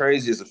what's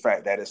crazy is the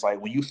fact that it's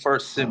like when you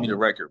first sent me the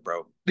record,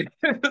 bro,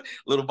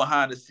 little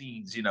behind the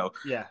scenes,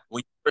 Yeah.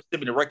 when you first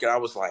sent me the record, I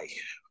was like,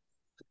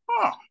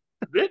 oh,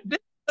 this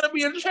gonna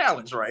be a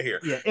challenge right here.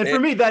 Yeah, and for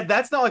me,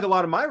 that's not like a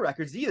lot of my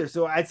records either.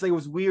 So I'd say it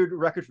was a weird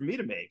record for me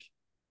to make.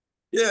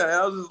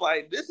 Yeah, I was just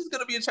like, this is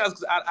gonna be a challenge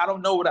because I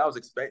don't know what I was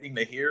expecting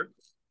to hear,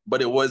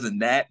 but it wasn't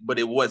that, but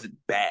it wasn't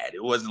bad.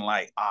 It wasn't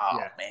like, oh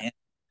Yeah, man.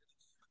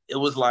 It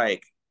was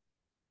like,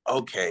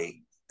 okay,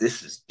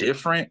 this is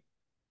different,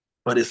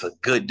 but it's a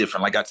good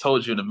different. Like I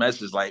told you in the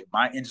message, like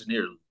my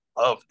engineer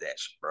loved that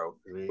shit, bro.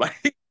 sweet. Like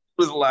he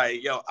was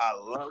like, yo, I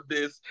love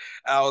this.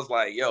 I was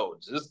like, yo,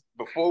 just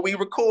before we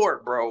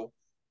record, bro,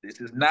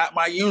 this is not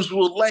my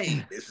usual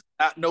lane. This is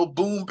not no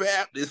boom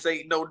bap. This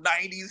ain't no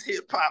 90s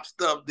hip hop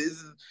stuff.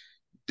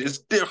 This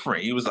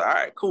different. He was like, all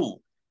right,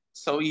 cool.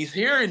 So he's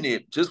hearing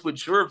it just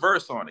with your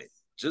verse on it.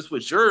 Just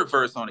with your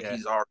verse on it, Yeah,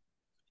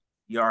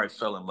 he already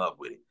fell in love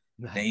with it.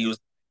 Then nice.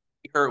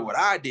 he heard what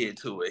I did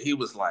to it. He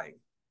was like,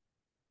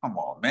 come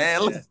on,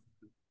 man. Yeah,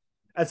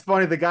 that's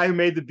funny. The guy who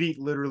made the beat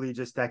literally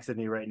just texted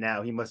me right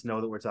now. He must know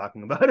that we're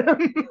talking about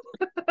him.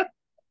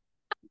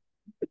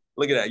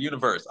 Look at that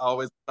universe.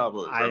 Always top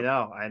of it, I bro.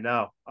 know, I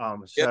know. Yeah.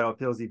 Shout out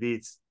Pillsy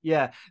Beats.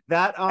 Yeah,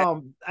 that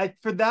I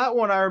for that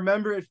one, I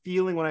remember it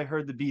feeling when I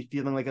heard the beat,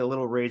 feeling like a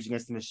little Rage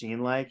Against the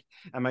Machine. Like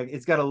I'm like,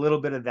 it's got a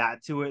little bit of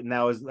that to it, and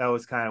that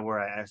was kind of where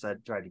I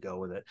tried to go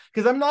with it.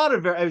 Because I'm not a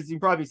very, as you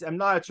probably see, I'm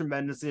not a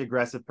tremendously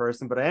aggressive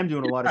person, but I am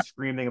doing a lot of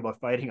screaming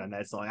about fighting on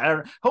that song. I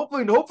don't.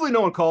 Hopefully,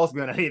 no one calls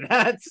me on any of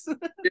that.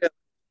 Yeah.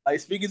 Like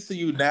speaking to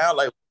you now,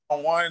 like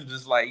on one,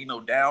 just like,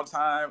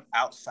 downtime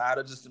outside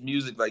of just the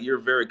music, like you're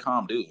a very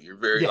calm dude. You're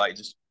very Yeah, like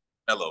just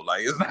mellow.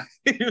 Like it's not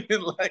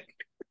even like,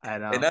 I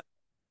and know. that's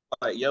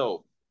like,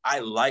 yo, I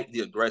like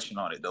the aggression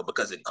on it though,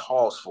 because it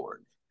calls for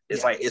it.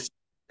 It's Yeah, like, it's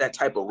that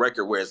type of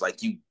record where it's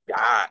like, you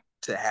got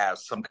to have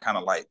some kind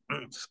of like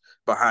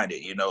behind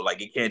it,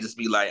 like it can't just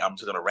be like, I'm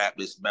just going to rap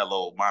this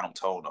mellow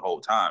monotone the whole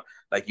time.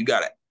 Like you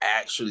got to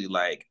actually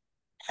like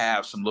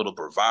have some little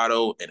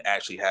bravado and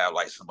actually have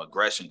like some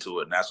aggression to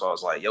it. And that's why I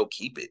was like, yo,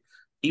 keep it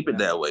yeah,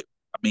 that way.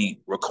 I mean,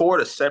 record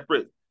a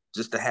separate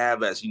just to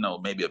have as,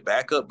 maybe a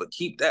backup, but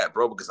keep that,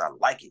 bro, because I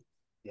like it.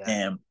 yeah.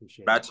 And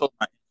Appreciate I it. told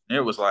my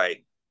engineer was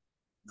like,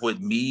 with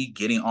me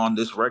getting on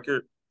this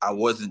record, I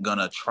wasn't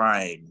gonna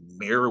try and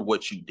mirror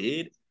what you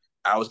did.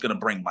 I was gonna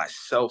bring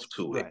myself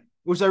to it. Right,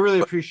 which I really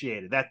But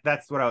appreciated.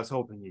 That's what I was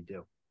hoping you'd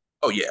do.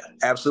 oh yeah,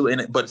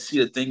 absolutely. But see,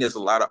 the thing is, a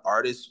lot of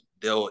artists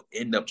they'll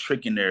end up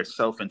tricking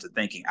themselves into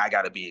thinking I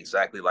got to be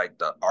exactly like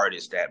the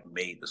artist that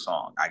made the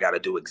song. I got to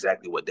do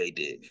exactly what they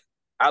did.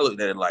 I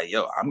looked at it like,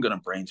 yo, I'm gonna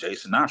bring Jay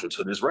Sinatra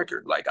to this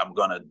record. Like I'm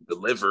gonna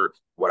deliver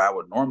what I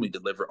would normally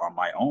deliver on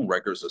my own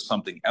records or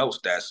something else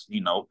that's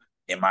in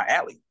my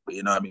alley.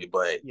 You know what I mean?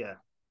 But Yeah,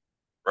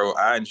 bro,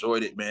 I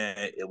enjoyed it, man.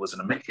 It was an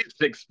amazing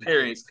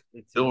experience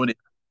it too. doing it.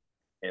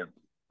 And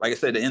like I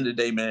said, at the end of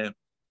the day, man,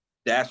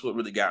 that's what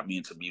really got me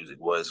into music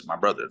was my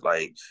brother.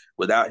 Like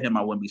without him,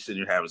 I wouldn't be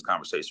sitting here having this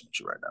conversation with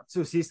you right now. So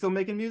is he still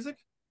making music?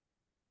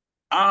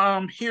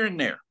 Here and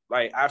there.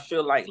 Like I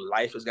feel like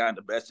life has gotten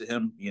the best of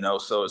him,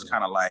 so it's Yeah.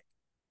 kind of like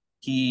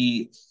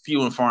he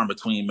few and far in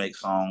between makes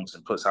songs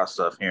and puts out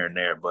stuff here and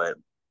there. But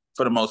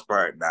for the most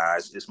part, nah,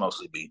 it's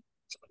mostly B.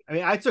 I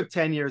mean, I took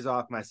 10 years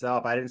off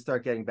myself. I didn't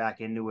start getting back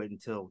into it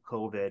until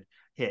COVID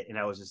hit, and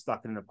I was just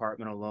stuck in an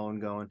apartment alone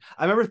going.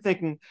 I remember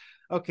thinking,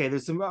 okay,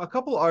 there's a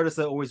couple artists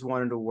I always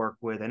wanted to work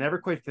with. I never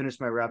quite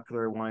finished my rap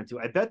career I wanted to.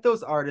 I bet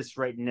those artists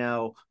right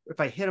now, if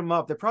I hit them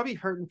up, they're probably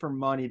hurting for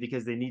money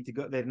because they need to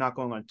go, they're not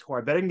going on tour.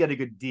 I bet I can get a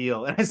good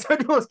deal. And I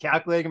started I was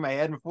calculating in my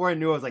head before I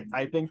knew I was like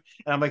typing,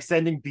 and I'm like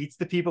sending beats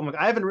to people. I'm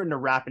like, I haven't written a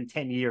rap in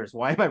 10 years.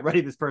 Why am I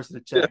writing this person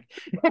a check?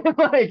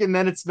 And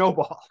then it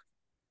snowballed.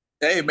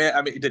 Hey man,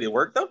 I mean, did it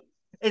work though?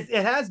 It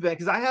has been,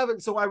 because I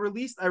haven't. So I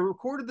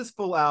recorded this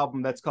full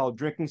album that's called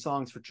Drinking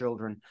Songs for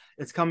Children.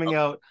 It's coming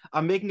out.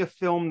 I'm making a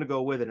film to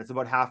go with it. It's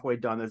about halfway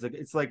done. There's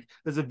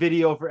a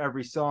video for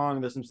every song.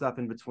 There's some stuff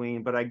in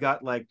between, but I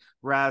got like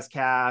Raz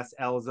Cass,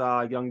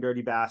 Elza, Young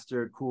Dirty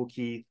Bastard, Cool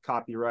Keith,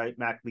 Copyright,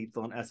 Mac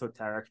Lethal, and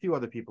Esoteric, a few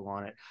other people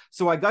on it.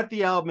 So I got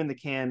the album in the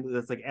can.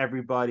 That's like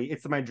everybody.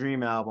 It's my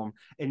dream album,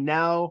 and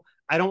now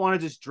I don't want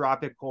to just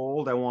drop it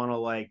cold. I want to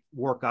like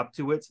work up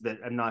to it so that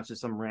I'm not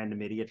just some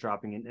random idiot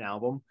dropping an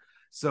album.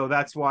 So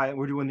that's why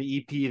we're doing the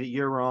EP that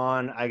you're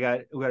on. We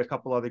got a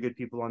couple other good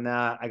people on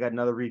that. I got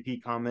another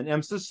repeat comment. And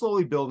I'm still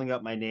slowly building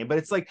up my name, but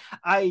it's like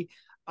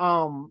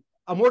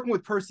I'm working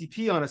with Percy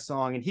P on a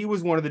song, and he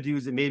was one of the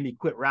dudes that made me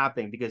quit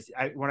rapping because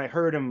when I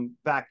heard him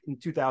back in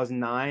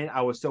 2009,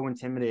 I was so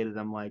intimidated.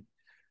 I'm like,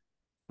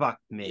 fuck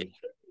me.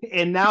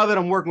 And now that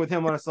I'm working with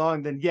him on a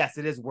song, then yes,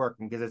 it is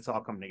working because it's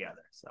all coming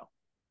together. So,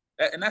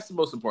 and that's the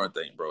most important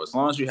thing, bro. As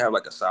long as you have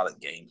like a solid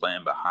game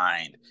plan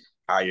behind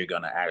how you're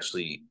gonna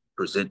actually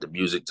present the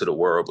music to the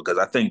world, because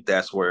I think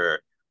that's where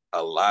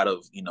a lot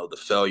of the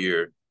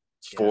failure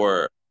yeah.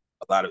 for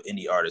a lot of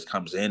indie artists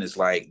comes in. Is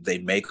like they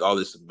make all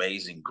this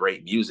amazing,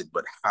 great music,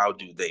 but how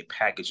do they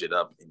package it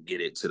up and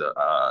get it to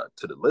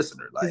the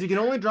listener? Because Like, you can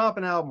only drop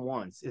an album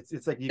once.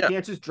 It's like you yeah,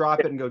 can't just drop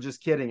it and go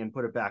just kidding and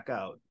put it back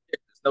out.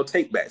 there's no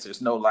take backs.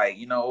 There's no like,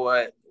 you know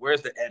what?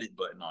 Where's the edit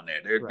button on there?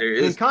 Right. There I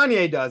mean, is.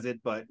 Kanye does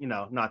it, but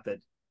not that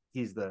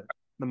he's the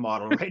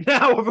model right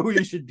now of who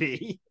you should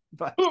be.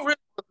 But Who really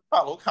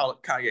wants to follow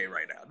Kanye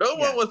right now? No one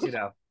yeah, wants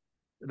to.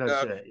 no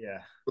Uh, shit.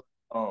 Yeah.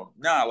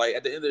 Nah, like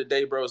at the end of the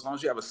day, bro, as long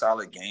as you have a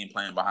solid game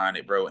plan behind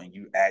it, bro, and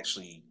you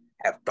actually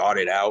have thought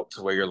it out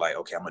to where you're like,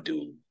 okay, I'm gonna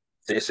do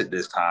this at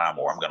this time,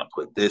 or I'm gonna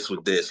put this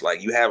with this.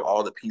 Like you have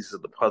all the pieces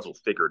of the puzzle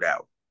figured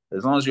out.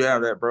 As long as you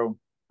have that, bro.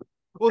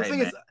 Well, the Hey, thing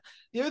man. is,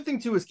 the other thing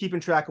too is keeping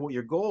track of what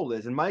your goal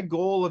is. And my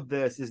goal of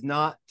this is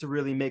not to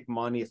really make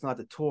money. It's not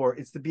to tour.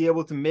 It's to be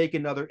able to make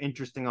another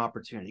interesting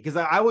opportunity. Because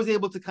I was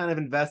able to kind of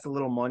invest a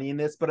little money in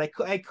this, but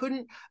I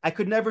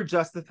could never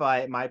justify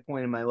at my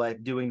point in my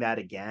life doing that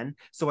again.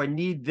 So I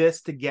need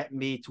this to get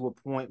me to a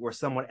point where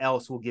someone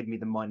else will give me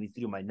the money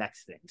to do my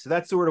next thing. So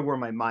that's sort of where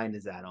my mind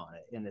is at on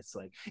it. And it's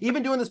like,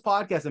 even doing this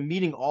podcast, I'm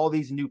meeting all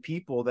these new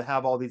people that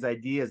have all these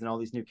ideas and all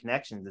these new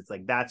connections. It's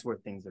like, that's where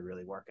things are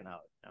really working out.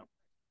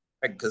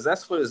 Because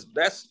that's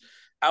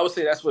I would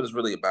say that's what it's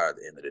really about at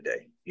the end of the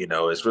day.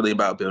 It's really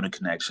about building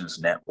connections,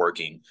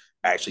 networking,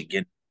 actually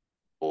getting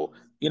people.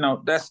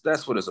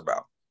 That's what it's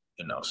about.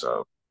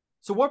 So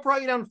So what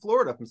brought you down to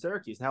Florida from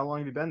Syracuse? And how long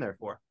have you been there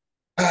for?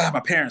 my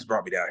parents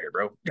brought me down here,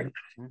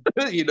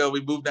 bro.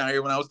 We moved down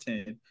here when I was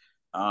 10.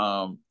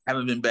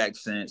 Haven't been back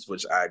since,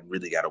 which I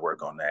really got to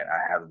work on that.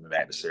 I haven't been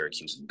back to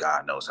Syracuse in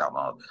God knows how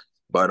long.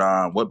 But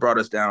what brought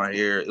us down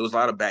here? It was a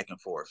lot of back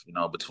and forth,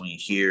 between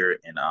here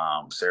and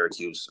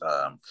Syracuse.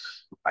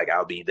 Like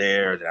I'll be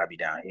there, then I'll be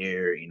down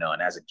here,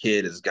 And as a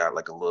kid, it's got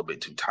like a little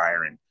bit too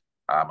tiring.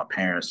 My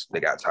parents,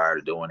 they got tired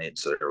of doing it,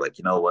 so they're like,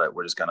 you know what?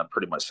 We're just gonna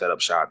pretty much set up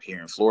shop here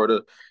in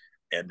Florida,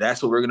 and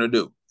that's what we're gonna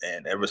do.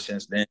 And ever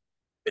since then,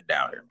 been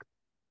down here.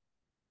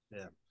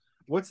 Yeah.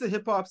 What's the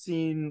hip hop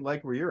scene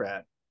like where you're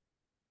at?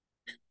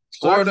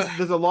 Florida.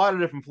 There's a lot of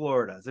different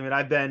Floridas. I mean,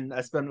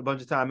 I spent a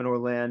bunch of time in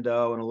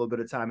Orlando and a little bit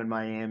of time in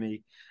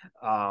Miami.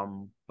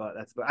 But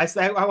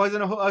I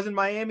was in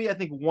Miami, I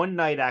think one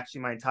night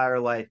actually my entire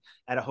life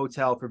at a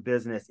hotel for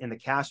business, and the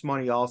Cash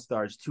Money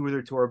All-Stars, two of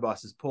their tour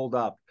buses pulled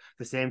up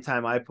the same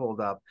time I pulled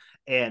up,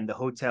 and the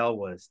hotel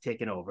was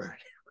taken over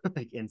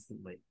like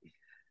instantly.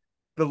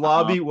 The Uh-huh.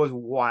 lobby was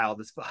wild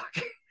as fuck.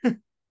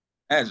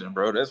 Imagine,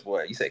 bro. That's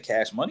what you said.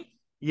 Cash money.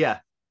 Yeah.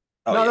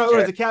 Oh No, yeah, no, it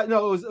was cash a cat.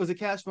 No, it was a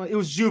Cash Money. It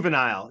was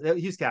Juvenile.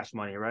 He's Cash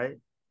Money, right?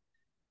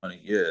 money.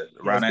 Yeah, Yeah, it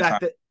around was that time.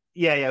 back that.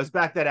 Yeah, yeah, it was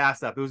back that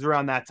ass up. It was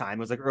around that time. It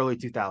was like early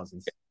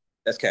 2000s.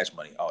 That's cash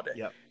money all day.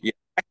 Yep. Yeah,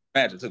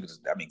 imagine too. 'Cause,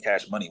 I mean,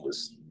 cash money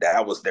was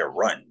their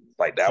run.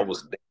 Like that Yeah.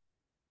 was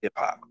hip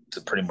hop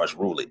to pretty much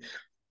rule it.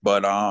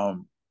 But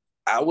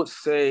I would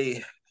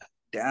say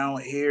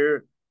down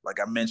here, like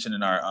I mentioned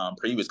in our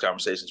previous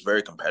conversations,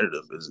 very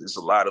competitive. It's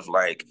a lot of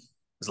like,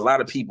 there's a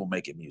lot of people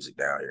making music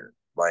down here.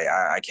 Like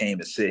I came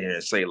to sit here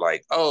and say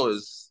like, oh,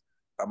 it's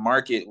a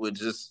market with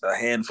just a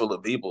handful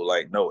of people.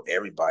 Like, no,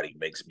 everybody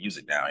makes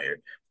music down here.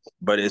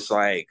 But it's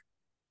like,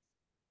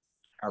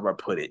 how do I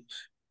put it?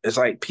 It's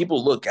like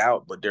people look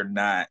out, but they're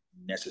not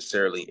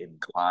necessarily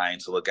inclined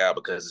to look out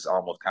because it's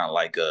almost kind of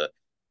like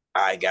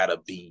I gotta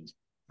be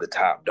the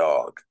top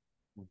dog.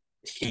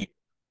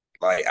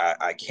 Like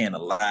I can't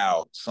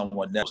allow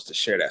someone else to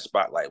share that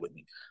spotlight with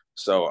me.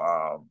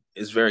 So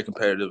it's very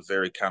competitive,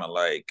 very kind of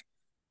like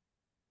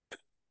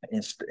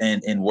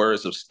in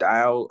words of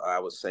style, I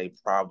would say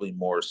probably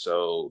more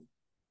so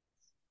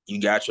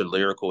you got your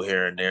lyrical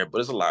here and there,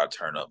 but it's a lot of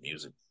turn up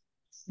music.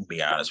 To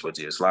be honest with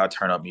you, it's a lot of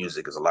turn up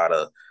music. It's a lot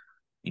of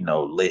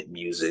lit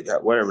music,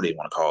 whatever they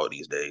want to call it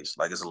these days.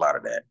 Like it's a lot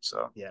of that.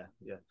 So Yeah,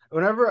 yeah.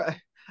 Whenever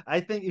I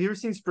think, have you ever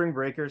seen Spring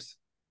Breakers?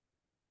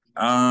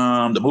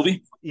 the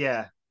movie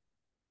Yeah,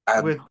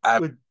 I I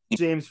with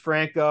James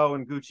Franco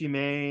and Gucci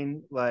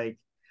Mane. Like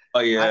oh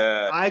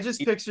yeah, I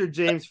just pictured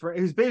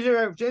who's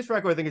basically James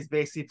Franco. I think is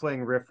basically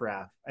playing Riff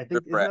Raff. I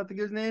think isn't that the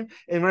guy's name?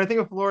 And when I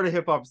think of Florida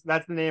hip hop,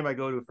 that's the name I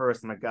go to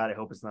first. I'm like, God, I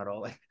hope it's not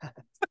all like that.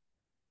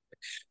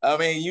 I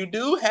mean, you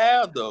do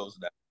have those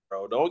now,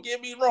 bro. Don't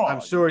get me I'm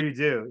wrong. sure you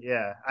do.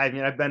 Yeah, I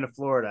mean, I've been to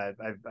Florida.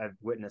 I've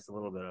witnessed a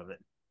little bit of it.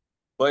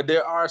 But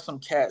there are some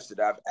cats that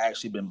I've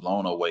actually been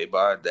blown away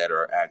by that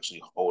are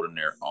actually holding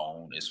their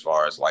own as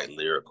far as like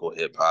lyrical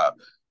hip hop.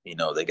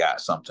 They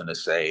got something to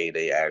say.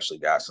 They actually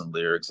got some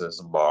lyrics and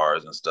some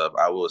bars and stuff.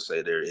 I will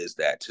say there is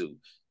that too.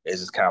 It's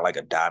just kind of like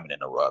a diamond in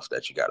the rough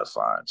that you got to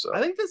find. I So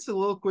think this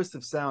Soliloquist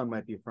of Sound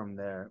might be from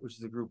there, which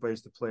is a group I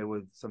used to play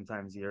with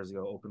sometimes years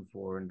ago, open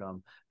for, and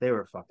they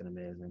were fucking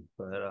amazing.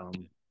 But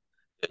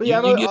you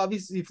yeah, you get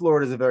obviously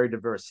Florida is a very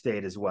diverse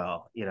state as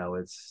well.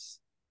 it's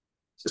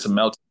a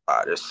melting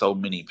pot. There's so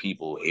many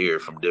people here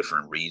from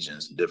different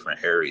regions,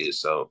 different areas.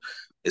 So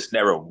it's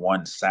never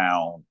one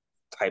sound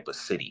type of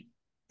city.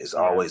 It's Yeah,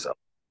 always a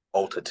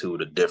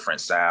multitude of different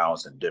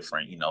sounds and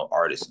different,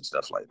 artists and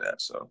stuff like that.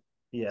 So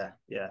yeah,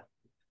 yeah.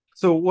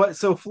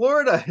 So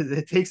Florida,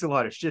 it takes a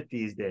lot of shit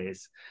these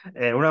days,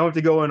 and we don't have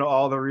to go into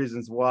all the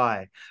reasons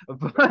why.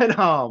 But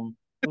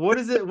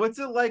what's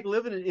it like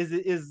living in?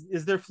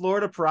 Is there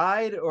Florida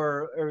pride,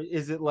 or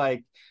is it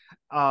like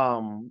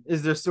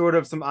is there sort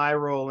of some eye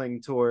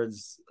rolling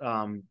towards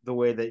the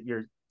way that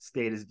your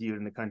state is viewed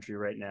in the country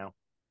right now?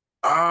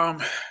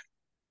 um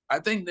I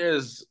think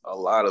there's a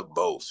lot of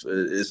both.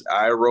 It's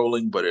eye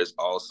rolling, but it's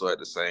also at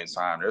the same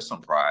time there's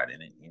some pride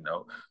in it.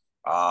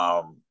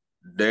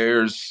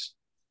 There's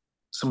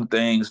some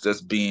things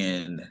that's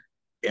being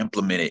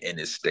implemented in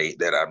this state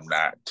that I'm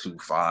not too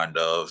fond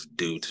of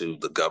due to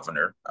the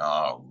governor.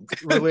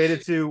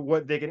 Related to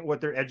what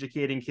they're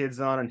educating kids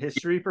on in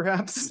history,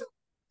 perhaps.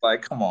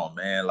 Like, come on,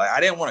 man. Like, I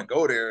didn't want to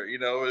go there,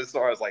 as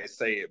far as like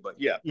say it, but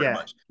yeah, pretty Yeah,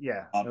 much.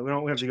 yeah. Um, We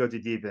don't have to go too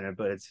deep in it,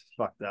 but it's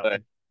fucked up.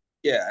 but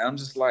yeah, I'm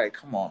just like,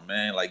 come on,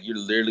 man. Like, you're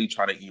literally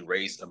trying to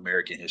erase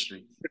American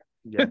history.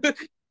 Yeah.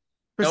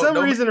 For No, some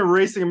no, reason,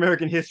 erasing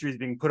American history is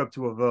being put up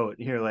to a vote.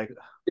 And you're like,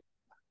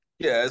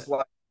 yeah, it's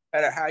like, no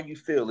matter how you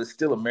feel, it's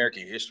still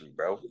American history,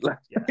 bro. Like,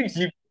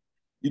 yeah,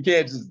 you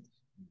can't just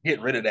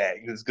get rid of that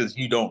because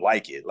you don't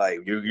like it. Like,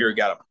 you're yeah.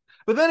 got to.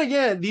 But then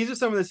again, these are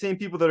some of the same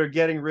people that are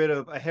getting rid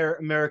of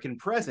American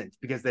present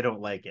because they don't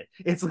like it.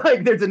 It's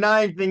like they're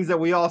denying things that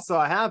we all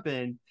saw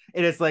happen.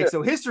 And it's like,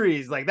 so history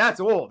is like, that's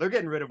old. They're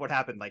getting rid of what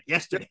happened like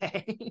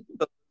yesterday.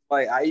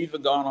 Like, I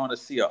even gone on to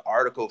see an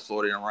article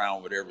floating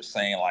around where they were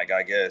saying, like,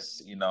 I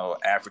guess,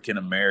 African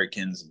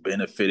Americans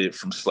benefited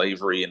from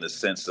slavery in the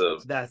sense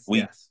of That's,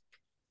 we yes.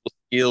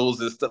 skills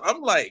and stuff.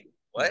 I'm like, Yeah.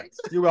 what?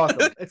 You're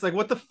welcome. It's like,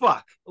 what the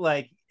fuck?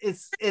 Like,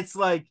 it's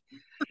like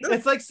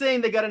saying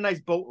they got a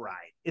nice boat ride.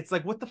 It's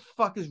like, what the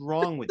fuck is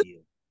wrong with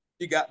you?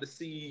 You got to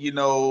see,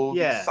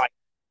 Yeah. sight.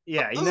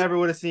 Yeah, you never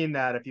would have seen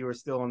that if you were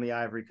still on the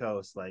Ivory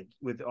Coast, like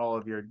with all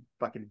of your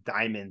fucking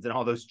diamonds and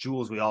all those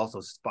jewels we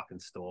also fucking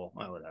stole.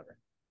 Or whatever.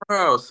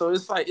 Bro, so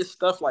it's like it's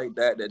stuff like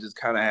that that just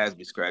kind of has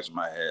me scratching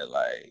my head.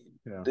 Like,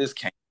 Yeah. this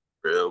can't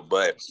be real,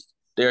 but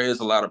there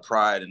is a lot of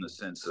pride in the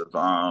sense of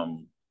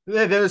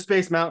They're the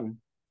Space Mountain,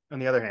 on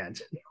the other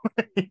hand.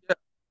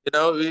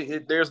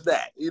 there's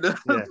that. Yeah.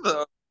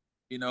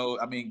 So,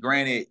 I mean,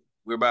 granted,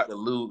 we're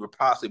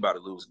possibly about to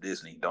lose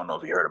Disney. Don't know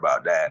if you heard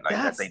about that. Like,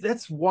 I think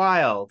That's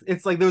wild.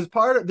 It's like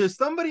there's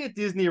somebody at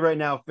Disney right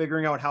now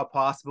figuring out how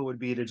possible it would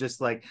be to just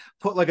like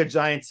put like a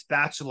giant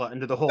spatula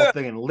into the whole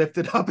thing and lift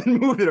it up and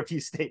move it a few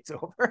states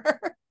over.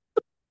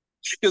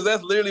 because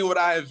that's literally what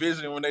I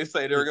envision when they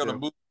say Me they're gonna too.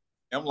 move.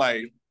 I'm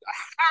like,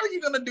 how are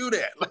you gonna do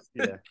that?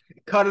 Yeah.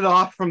 Cut it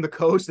off from the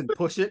coast and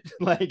push it.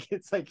 Like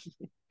it's like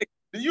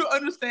Do you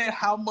understand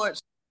how much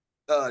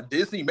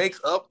Disney makes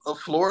up of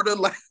Florida?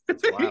 Like,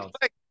 it's wild.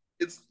 like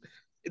it's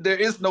there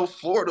is no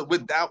Florida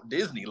without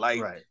Disney.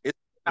 Like, Right. it's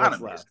What's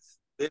economist. left?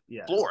 It's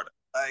Yeah. Florida.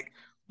 Like,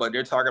 but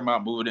they're talking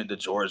about moving into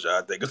Georgia,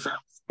 I think, or something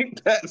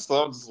like that.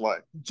 So I'm just like,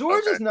 okay.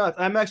 Georgia's nuts.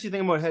 I'm actually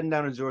thinking about heading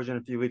down to Georgia in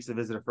a few weeks to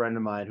visit a friend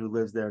of mine who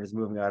lives there and is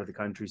moving out of the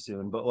country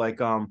soon. But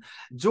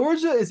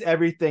Georgia is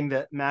everything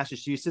that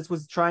Massachusetts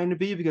was trying to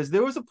be because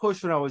there was a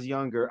push when I was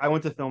younger. I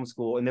went to film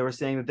school and they were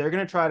saying that they're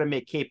going to try to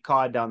make Cape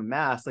Cod down the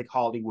Mass like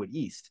Hollywood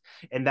East,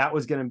 and that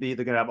was going to be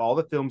they're going to have all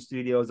the film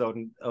studios out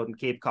in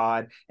Cape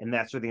Cod, and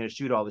that's where they're going to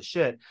shoot all the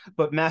shit.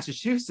 But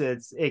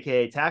Massachusetts,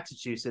 aka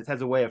Taxachusetts,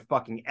 has a way of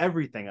fucking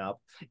everything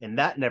up, and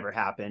that never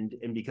happened.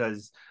 And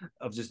because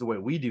of just the way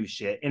we do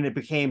shit, and it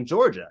became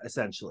Georgia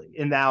essentially,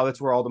 and now that's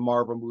where all the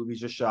Marvel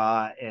movies are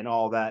shot and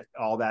all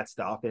that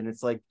stuff, and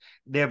it's like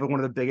they have one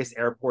of the biggest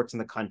airports in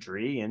the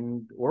country,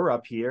 and we're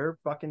up here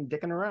fucking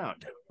dicking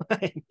around.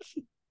 Like,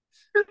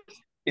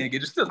 Can't get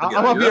your stuff I'm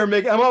together, up here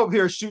making I'm up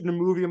here shooting a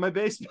movie in my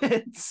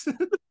basement.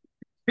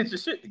 Get your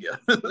shit together.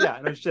 Yeah,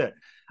 no shit.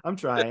 I'm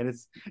trying.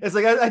 It's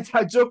like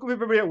I joke with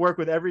everybody at work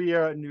with every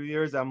year at New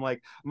Year's. I'm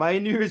like, my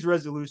New Year's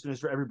resolution is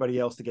for everybody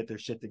else to get their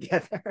shit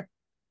together.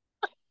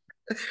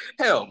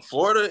 Hell,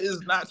 Florida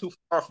is not too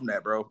far from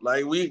that, bro.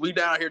 Like, we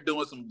down here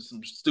doing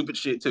some stupid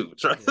shit too.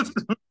 Yeah.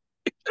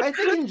 I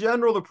think in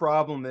general the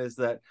problem is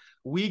that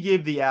we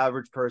give the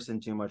average person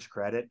too much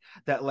credit.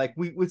 That like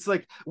it's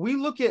like we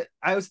look at.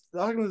 I was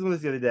talking with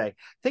this the other day.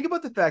 Think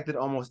about the fact that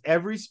almost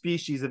every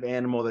species of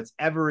animal that's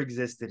ever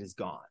existed is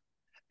gone.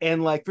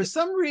 And like for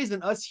some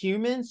reason, us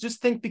humans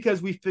just think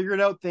because we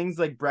figured out things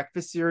like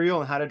breakfast cereal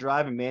and how to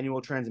drive a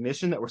manual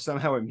transmission that we're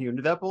somehow immune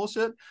to that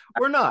bullshit.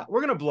 We're not.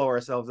 We're gonna blow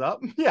ourselves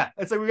up. Yeah,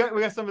 it's like we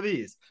got some of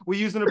these. We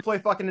use them to play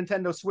fucking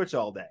Nintendo Switch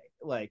all day.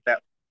 Like,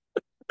 that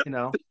you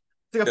know.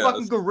 It's like a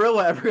fucking Yes.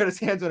 gorilla ever got his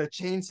hands on a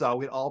chainsaw,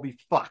 we'd all be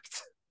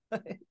fucked.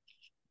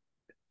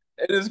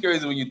 It is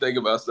crazy when you think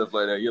about stuff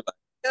like that. You're like,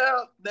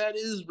 yeah, that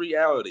is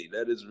reality.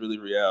 That is really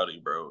reality,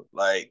 bro.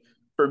 Like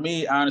for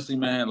me, honestly,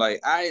 man,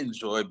 like I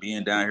enjoy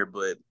being down here,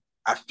 but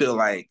I feel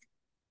like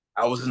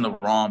I was in the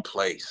wrong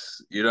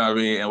place. You know what I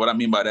mean? And what I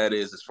mean by that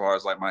is as far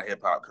as like my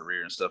hip hop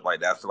career and stuff like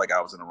that, I feel like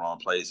I was in the wrong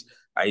place.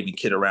 I even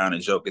kid around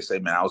and joke and say,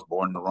 man, I was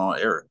born in the wrong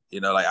era. You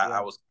know, like I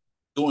Yeah. was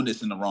doing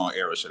this in the wrong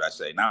era, should I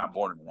say. Not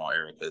born in the wrong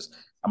era because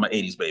I'm an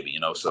 80s baby, you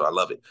know, so I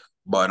love it.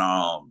 But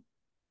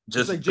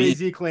Just like just being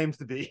Jay-Z claims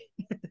to be.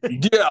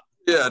 yeah,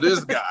 yeah,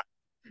 this guy.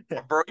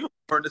 Yeah. Bro, you were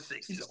born in the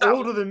He's 60s. Stop lying.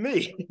 older than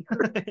me.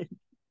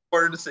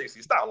 Born in the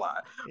 60s. Stop lying.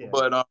 Yeah.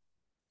 But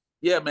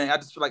yeah, man, I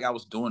just feel like I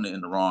was doing it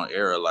in the wrong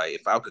era. Like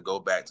if I could go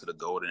back to the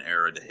golden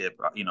era, the hip,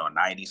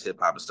 90s hip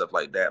hop and stuff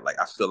like that, like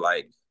I feel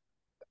like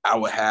I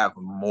would have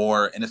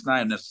more, and it's not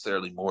even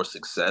necessarily more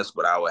success,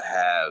 but I would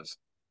have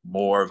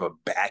more of a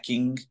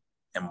backing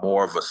and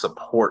more of a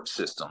support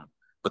system.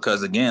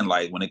 Because again,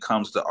 like when it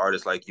comes to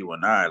artists like you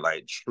and I,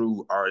 like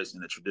true artists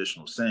in the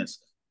traditional sense,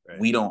 Right.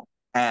 we don't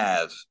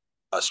have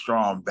a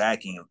strong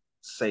backing,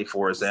 say,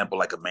 for example,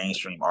 like a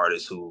mainstream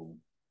artist who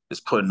is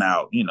putting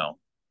out,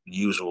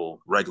 usual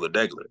regular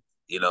degular,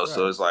 so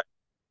Right. it's like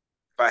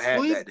if I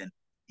Well, had that, then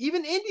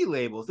even indie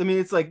labels. I mean,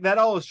 it's like that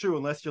all is true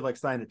unless you're like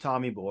signed to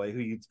Tommy Boy, who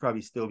you'd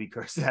probably still be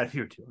cursed at if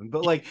you're doing.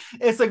 But like,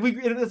 it's like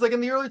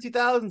in the early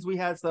 2000s, we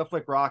had stuff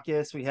like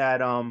Raucus, we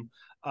had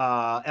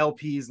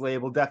LP's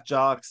label, Def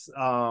Jux,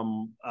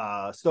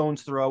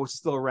 Stone's Throw, which is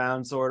still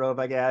around, sort of,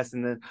 I guess,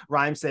 and then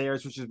Rhyme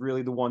Sayers, which is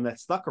really the one that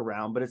stuck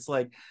around. But it's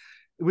like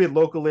we had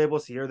local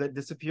labels here that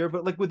disappeared,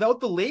 but like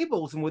without the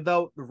labels and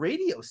without the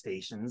radio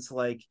stations,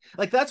 like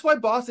that's why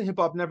Boston hip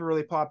hop never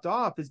really popped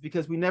off, is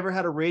because we never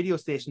had a radio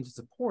station to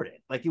support it.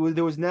 Like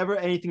there was never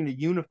anything to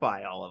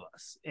unify all of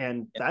us,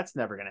 and that's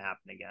never going to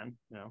happen again.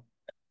 I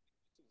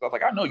was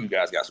like, I know you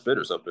guys got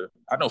spitters up there.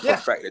 I know for a Yeah,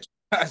 fact that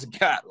you guys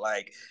got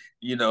like,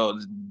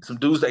 some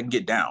dudes that can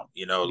get down,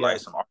 yeah.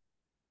 like some art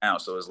down.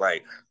 So it's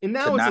like And to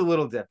now it's a not,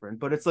 little different,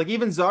 but it's like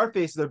even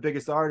Czarface is their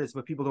biggest artist,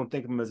 but people don't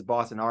think of him as a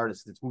Boston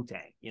artist. It's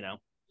Wu-Tang.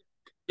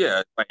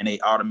 yeah, like, and they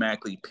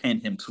automatically pin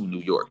him to New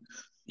York,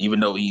 even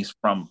though he's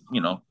from,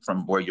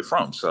 from where you're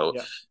from. So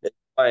Yeah, it's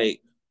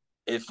like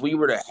if we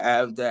were to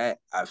have that,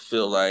 I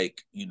feel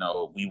like, we'd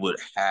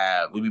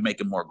be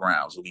making more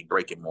grounds, we'd be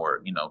breaking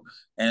more,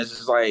 and it's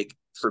just like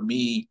for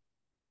me,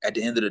 at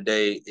the end of the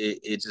day,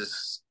 it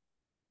just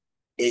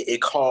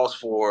it calls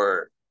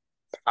for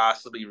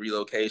possibly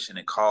relocation.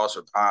 It calls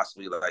for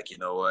possibly like, you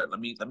know what, let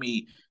me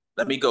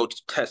go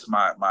test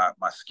my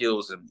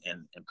skills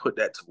and put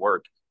that to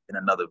work in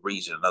another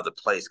region, another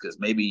place, because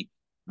maybe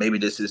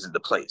this isn't the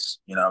place.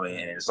 You know what I mean?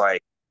 right. And it's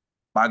like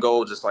my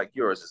goal, just like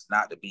yours, is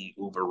not to be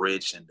uber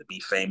rich and to be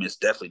famous.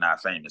 Definitely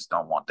not famous.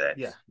 Don't want that.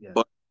 Yeah, yeah,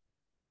 But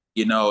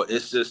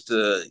it's just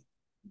to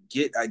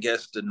get, I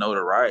guess, the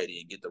notoriety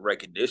and get the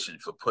recognition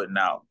for putting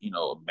out,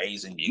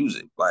 amazing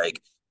music.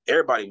 Like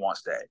everybody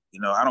wants that.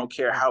 I don't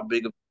care yeah. how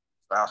big of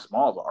how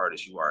small of an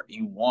artist you are.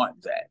 You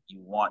want that. You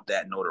want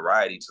that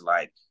notoriety to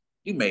like,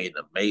 you made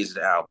an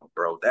amazing album,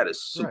 bro. That is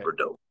Right. super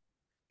dope.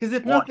 Because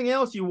if Want nothing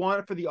else, you want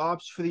it for the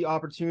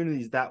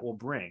opportunities that will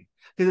bring.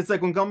 Because it's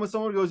like when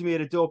someone goes, "We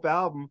had a dope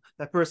album,"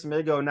 that person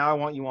may go, "Now I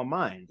want you on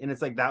mine," and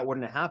it's like that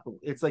wouldn't happen.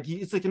 It's like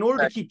in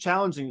order to keep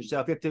challenging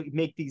yourself, you have to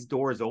make these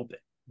doors open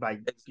by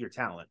your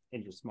talent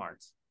and your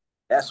smarts.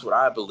 that's what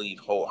I believe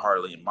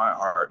wholeheartedly in my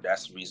heart.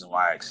 That's the reason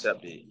why I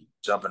accepted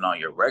jumping on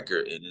your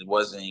record. And it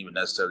wasn't even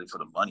necessarily for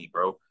the money,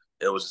 bro.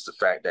 It was just the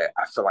fact that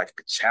I feel like I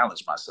could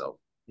challenge myself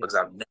Yeah. because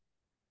I've never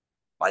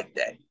like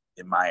that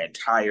in my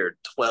entire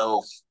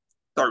 12,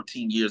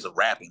 13 years of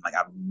rapping. Like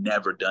I've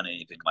never done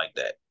anything like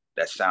that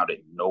that sounded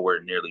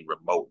nowhere nearly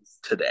remote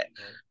to that.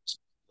 Right.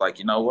 Like,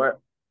 you know what?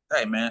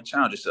 Hey man,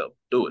 challenge yourself.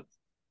 Do it.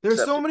 There's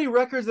Accept so it. many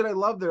records that I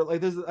love there.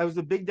 Like I was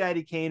a Big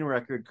Daddy Kane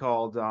record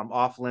called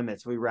Off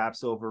Limits, where he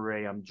raps over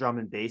a drum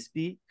and bass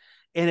beat.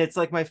 And it's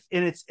like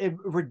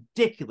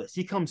ridiculous.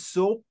 He comes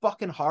so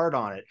fucking hard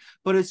on it,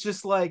 but it's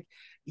just like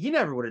he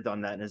never would have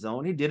done that in his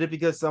own. He did it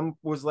because some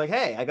was like,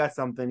 "Hey, I got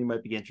something you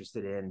might be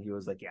interested in." And he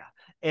was like, "Yeah."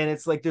 And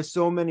it's like there's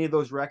so many of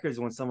those records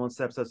when someone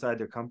steps outside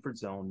their comfort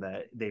zone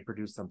that they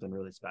produce something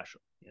really special.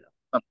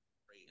 Something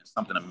great and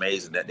something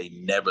amazing that they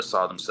never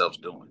saw themselves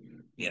doing.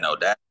 Yeah.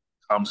 That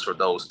comes for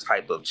those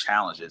type of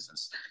challenges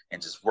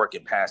and just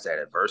working past that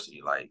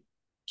adversity. Like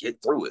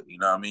get through it. You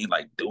know what I mean?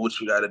 Like do what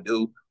you got to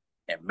do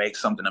and make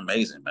something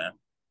amazing, man.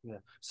 Yeah.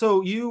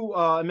 So you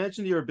I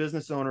mentioned you're a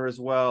business owner as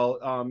well.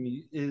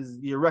 Is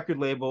your record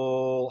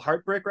label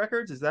Heartbreak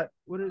Records? Is that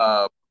what it?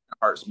 Uh,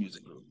 Arts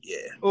Music Group,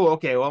 yeah. Oh,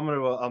 okay. Well,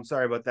 I'm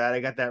sorry about that.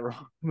 I got that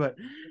wrong. But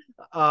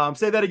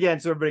say that again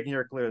so everybody can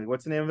hear it clearly.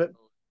 What's the name of it?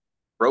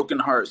 Broken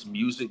Hearts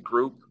Music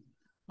Group,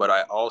 but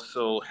I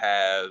also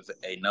have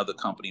another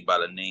company by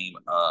the name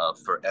of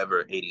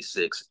Forever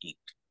 86 Inc.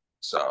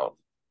 So,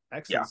 yeah.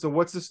 Excellent. So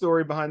what's the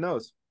story behind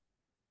those?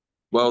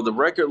 Well, the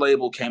record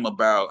label came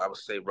about, I would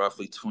say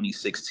roughly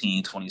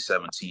 2016,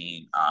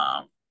 2017.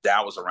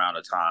 That was around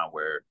a time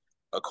where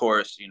of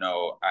course,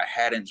 I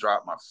hadn't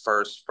dropped my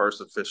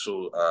first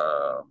official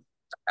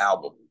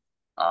album.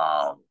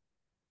 Um,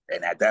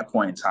 and at that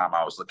point in time,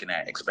 I was looking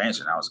at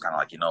expansion. I was kind of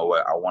like, you know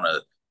what, I want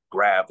to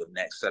grab the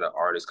next set of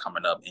artists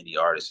coming up, indie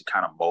artists, and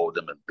kind of mold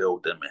them and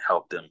build them and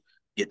help them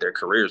get their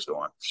careers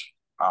going.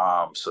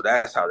 So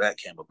that's how that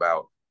came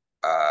about.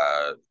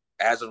 Uh,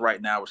 as of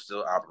right now, we're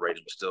still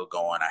operating, we're still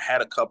going. I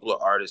had a couple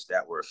of artists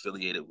that were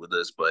affiliated with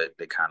us, but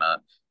they kind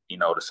of,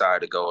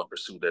 decided to go and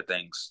pursue their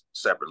things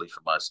separately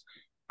from us.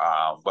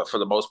 But for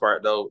the most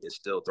part, though, it's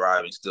still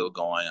thriving, still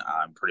going.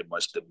 I'm pretty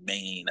much the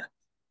main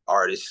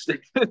artist,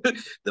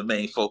 the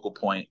main focal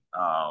point.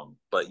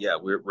 But yeah,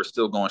 we're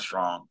still going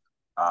strong.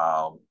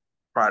 Um,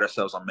 Pride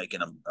ourselves on making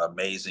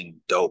amazing,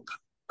 dope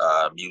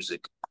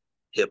music,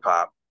 hip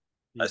hop.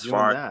 You're As doing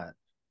far that.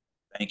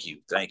 Thank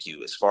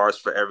you. As far as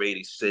Forever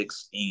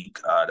 86 Inc.,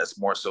 that's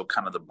more so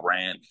kind of the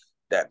brand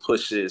that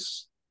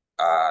pushes,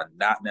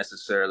 not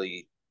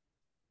necessarily,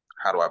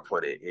 how do I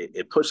put it?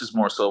 It pushes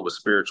more so the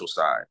spiritual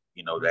side,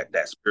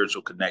 that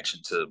spiritual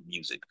connection to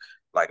music.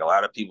 Like a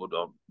lot of people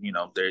don't,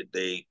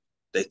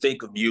 they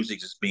think of music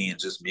just being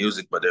just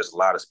music, but there's a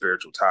lot of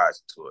spiritual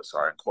ties to it. So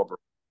I incorporate,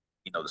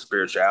 the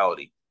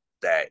spirituality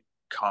that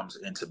comes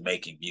into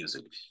making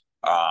music.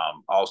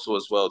 Also,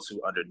 as well,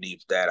 too,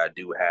 underneath that, I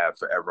do have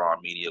Forever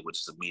On Media, which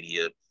is a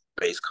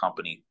media-based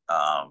company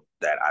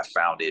that I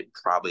founded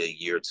probably a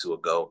year or two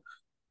ago,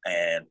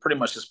 and pretty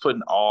much just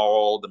putting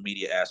all the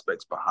media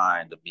aspects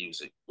behind the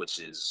music, which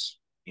is,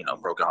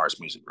 Broken Hearts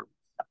Music Group.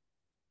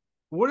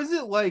 What is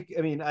it like?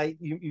 I mean,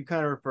 you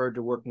kind of referred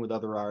to working with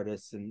other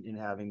artists and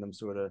having them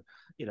sort of,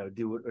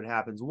 do what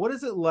happens. What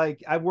is it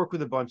like? I've worked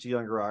with a bunch of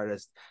younger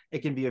artists.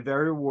 It can be a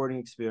very rewarding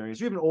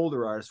experience, or even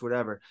older artists,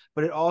 whatever.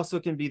 But it also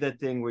can be that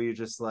thing where you're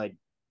just like,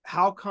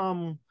 how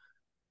come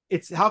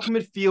how come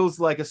it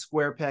feels like a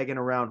square peg in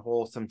a round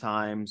hole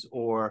sometimes,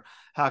 or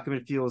how come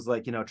it feels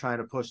like trying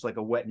to push like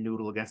a wet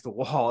noodle against a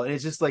wall? And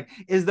it's just like,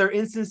 is there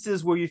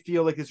instances where you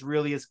feel like this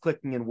really is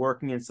clicking and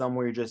working, and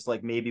somewhere you're just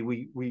like, maybe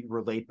we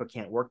relate but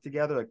can't work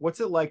together? Like, what's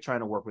it like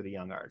trying to work with a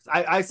young artist?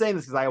 I say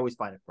this because I always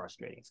find it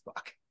frustrating as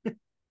fuck.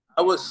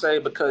 I would say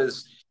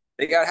because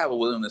they got to have a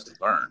willingness to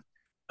learn.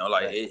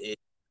 Like Right. it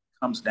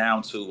comes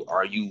down to,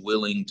 are you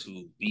willing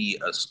to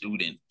be a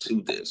student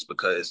to this?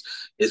 Because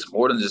it's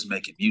more than just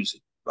making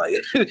music.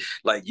 Like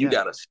like you Yeah.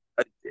 gotta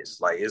study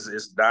this. Like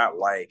it's not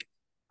like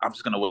I'm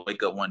just gonna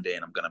wake up one day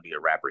and I'm gonna be a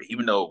rapper.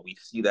 Even though we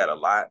see that a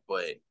lot,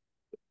 but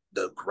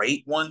the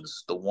great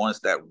ones, the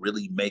ones that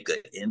really make an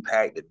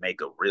impact and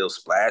make a real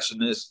splash in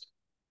this,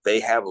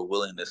 they have a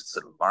willingness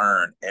to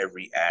learn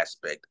every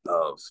aspect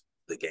of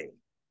the game,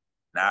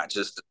 not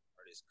just the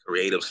artist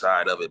creative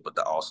side of it, but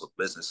the also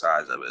business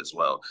side of it as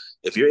well.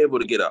 If you're able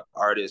to get an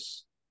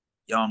artist,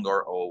 young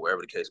or old,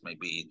 wherever the case may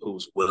be,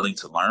 who's willing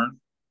to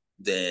learn,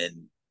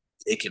 then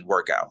it can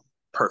work out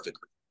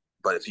perfectly.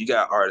 But if you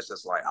got artists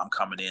that's like, I'm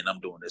coming in, I'm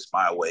doing this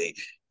my way,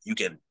 you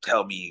can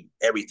tell me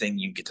everything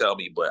you can tell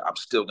me, but I'm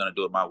still going to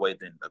do it my way,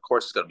 then of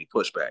course it's going to be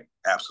pushback.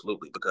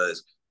 Absolutely.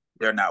 Because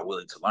they're not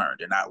willing to learn.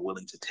 They're not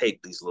willing to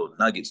take these little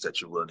nuggets that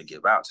you're willing to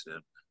give out to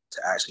them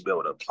to actually be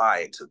able to apply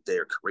it to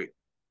their career.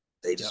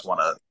 They Yep. just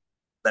want to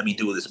let me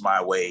do this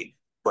my way,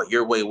 but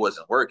your way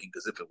wasn't working,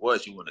 because if it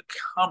was, you wouldn't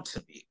come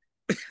to me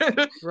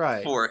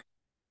Right. for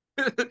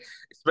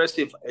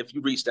especially if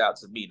you reached out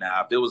to me.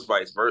 Now, if it was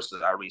vice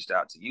versa, I reached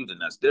out to you, then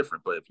that's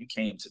different. But if you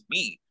came to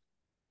me,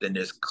 then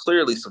there's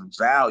clearly some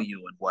value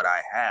in what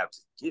I have to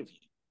give you.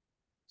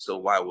 So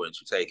why wouldn't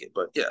you take it?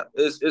 But yeah,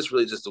 it's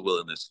really just a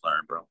willingness to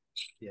learn, bro.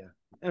 Yeah.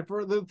 And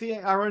for the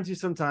thing I run into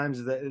sometimes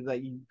is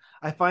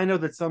I find out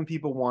that some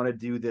people want to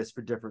do this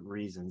for different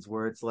reasons,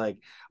 where it's like,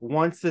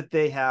 once that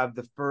they have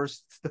the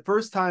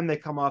first time they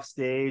come off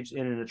stage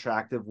and an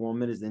attractive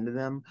woman is into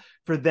them,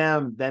 for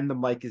them, then the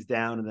mic is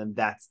down, and then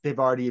they've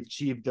already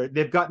achieved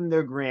they've gotten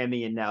their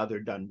Grammy, and now they're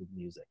done with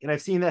music. And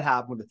I've seen that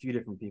happen with a few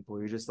different people.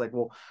 You're just like,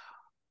 well,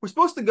 we're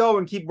supposed to go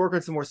and keep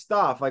working some more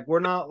stuff. Like, we're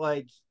not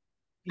like,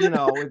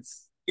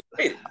 it's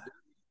Hey,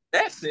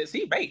 that sense,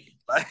 he made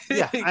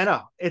yeah, it. I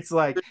know. It's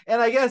like,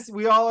 and I guess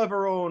we all have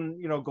our own,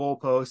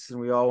 goalposts, and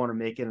we all want to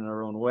make it in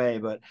our own way.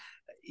 But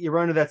you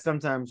run into that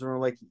sometimes when we're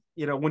like,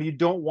 when you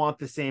don't want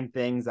the same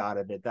things out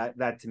of it,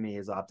 that to me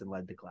has often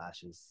led to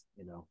clashes.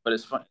 But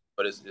it's fun.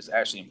 But it's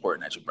actually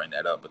important that you bring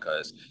that up,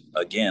 because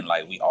again,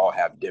 like, we all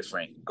have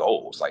different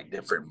goals, like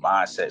different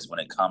mindsets when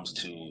it comes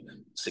to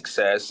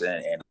success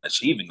and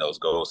achieving those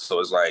goals. So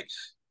it's like,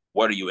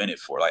 what are you in it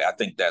for? Like, I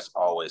think that's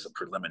always a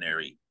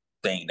preliminary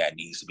thing that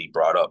needs to be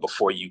brought up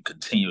before you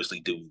continuously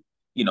do,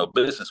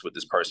 business with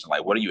this person.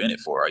 Like, what are you in it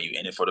for? Are you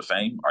in it for the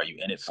fame? Are you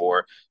in it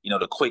for,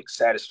 the quick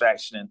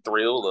satisfaction and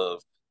thrill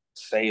of,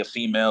 say, a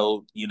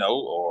female,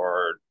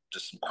 or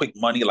just some quick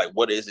money? Like,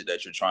 what is it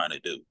that you're trying to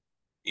do?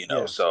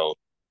 Yeah. So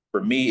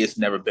for me, it's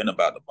never been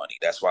about the money.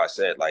 That's why I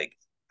said, like,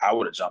 I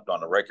would have jumped on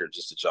the record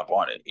just to jump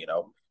on it,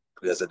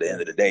 because at the Yeah. end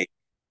of the day,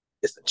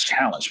 it's a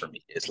challenge for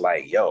me. It's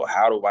like, yo,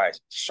 how do I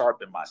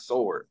sharpen my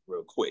sword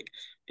real quick?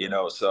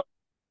 Right. So,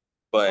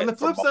 On the but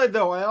flip from side,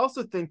 though, I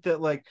also think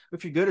that, like,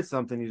 if you're good at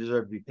something, you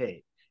deserve to be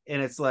paid.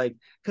 And it's like,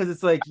 because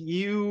it's like,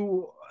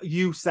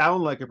 you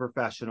sound like a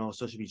professional,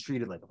 so should be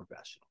treated like a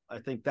professional. I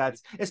think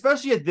that's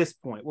especially at this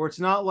point where it's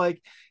not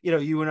like,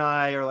 you and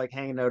I are like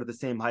hanging out at the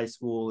same high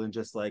school and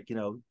just like,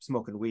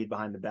 smoking weed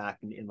behind the back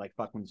and like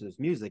fucking to his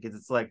music.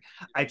 It's like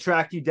I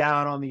tracked you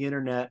down on the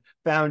internet,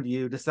 found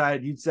you,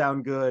 decided you'd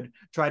sound good,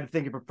 tried to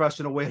think of a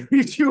professional way to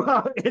reach you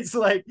out. It's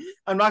like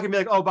I'm not gonna be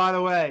like, oh, by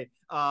the way,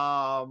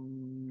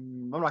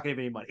 I'm not gonna give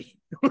any money.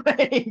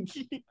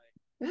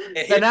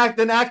 Like,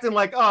 then acting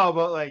like, oh,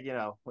 but like,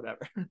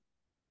 whatever.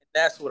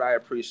 That's what I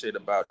appreciate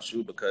about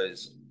you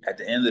because at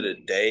the end of the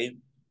day,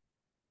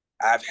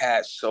 I've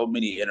had so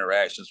many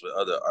interactions with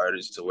other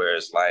artists to where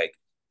it's like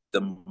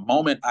the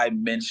moment I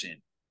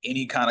mention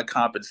any kind of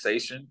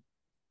compensation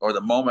or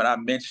the moment I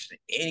mention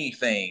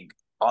anything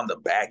on the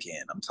back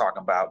end, I'm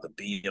talking about the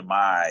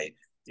BMI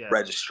Yeah.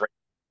 registration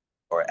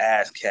or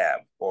ASCAP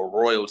or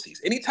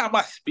royalties. Anytime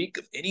I speak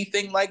of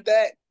anything like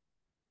that,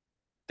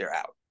 they're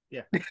out.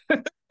 Yeah.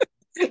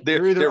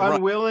 they're either they're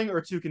unwilling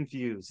or too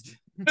confused.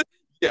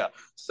 Yeah.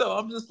 So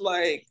I'm just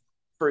like,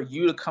 for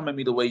you to come at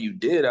me the way you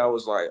did, I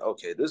was like,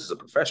 okay, this is a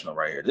professional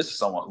right here. This is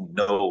someone who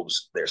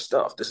knows their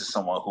stuff. This is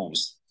someone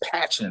who's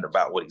passionate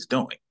about what he's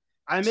doing.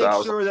 I So make I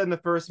was sure that in the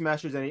first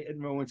message, any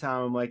moment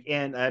time, I'm like,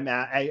 and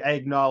I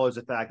acknowledge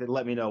the fact that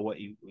let me know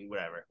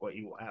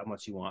how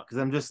much you want, because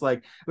I'm just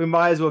like, we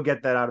might as well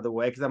get that out of the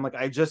way, because I'm like,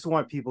 I just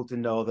want people to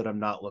know that I'm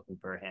not looking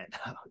for a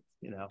handout.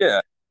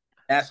 yeah,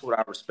 that's what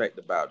I respect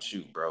about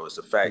you, bro. Is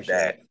the fact Appreciate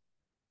that it. you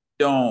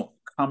don't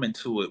come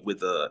into it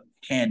with a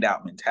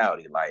handout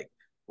mentality. Like,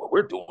 well,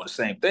 we're doing the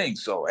same thing,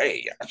 so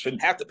hey, I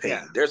shouldn't have to pay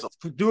Yeah, you. There's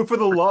a do it for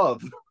the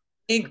love.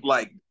 thing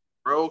like,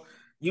 bro,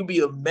 you be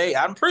amazed.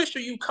 I'm pretty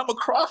sure you come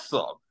across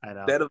some I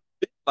know. that have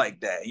been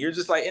like that. You're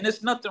just like, and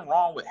there's nothing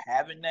wrong with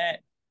having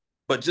that,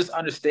 but just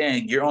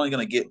understand you're only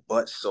gonna get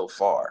but so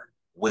far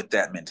with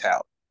that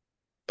mentality.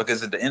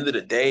 Because at the end of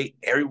the day,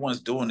 everyone's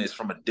doing this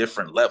from a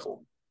different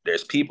level.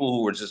 There's people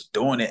who are just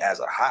doing it as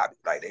a hobby.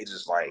 Like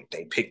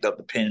they picked up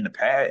the pen and the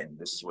pad and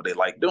this is what they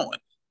like doing.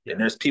 Yeah.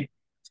 And there's people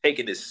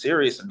taking this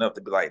serious enough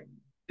to be like,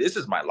 this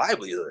is my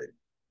livelihood.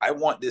 I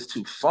want this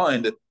to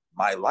fund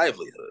my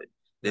livelihood.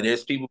 Then Right.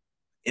 there's people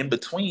in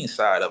between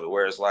side of it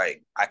where it's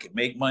like, I can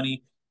make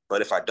money,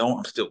 but if I don't,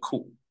 I'm still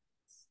cool.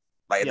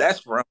 Like Yeah.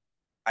 that's where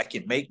I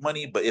can make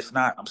money, but if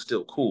not, I'm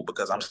still cool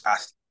because I still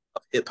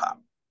love hip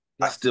hop.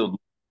 I Yeah. still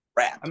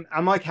rap.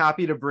 I'm like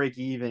happy to break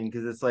even,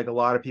 because it's like a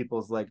lot of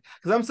people's like,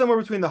 because I'm somewhere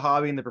between the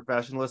hobby and the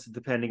professionalist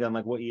depending on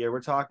like what year we're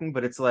talking,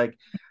 but it's like,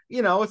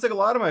 it's like a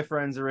lot of my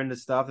friends are into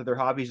stuff that their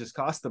hobbies just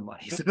cost them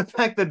money. So the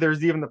fact that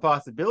there's even the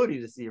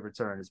possibility to see a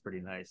return is pretty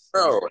nice.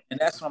 Bro, and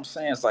that's what I'm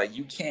saying. It's like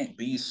you can't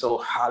be so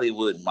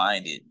Hollywood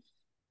minded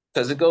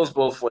because it Yeah. goes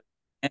both ways.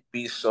 You can't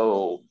be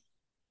so,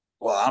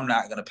 well, I'm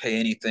not gonna pay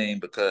anything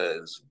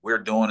because we're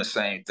doing the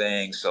same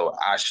thing, so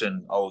I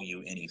shouldn't owe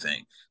you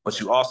anything. But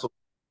Right. you also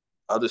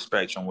other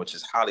spectrum, which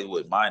is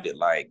Hollywood minded,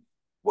 like,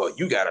 well,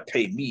 you gotta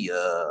pay me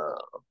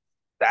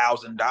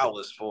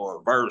 $1,000 for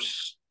a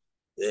verse.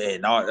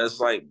 And all that's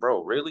like,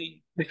 bro,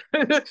 really?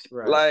 Right.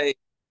 Like,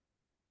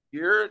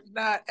 you're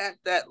not at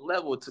that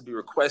level to be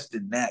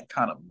requesting that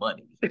kind of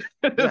money.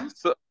 Yeah.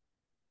 So Which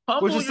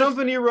humble is yourself.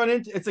 something you run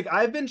into. It's like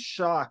I've been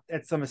shocked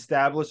at some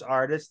established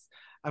artists.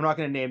 I'm not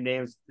going to name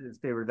names in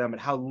favor of them, but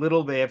how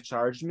little they have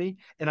charged me.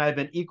 And I've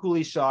been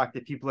equally shocked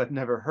at people I've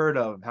never heard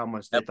of how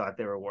much they thought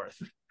they were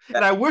worth.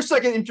 And I wish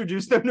I could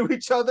introduce them to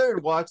each other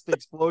and watch the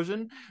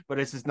explosion, but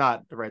it's just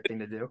not the right thing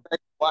to do.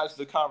 Watch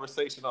the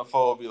conversation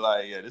unfold, be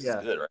like, yeah, this is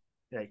Yeah. good, right?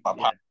 Yeah. My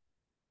Yeah. pop.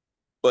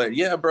 But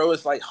yeah, bro,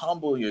 it's like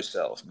humble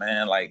yourself,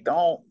 man. Like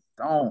don't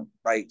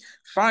like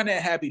find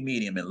that happy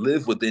medium and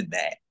live within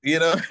that. You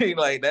know what I mean?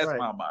 Like that's Right.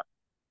 my motto.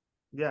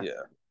 Yeah. Yeah.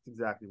 That's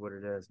exactly what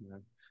it is,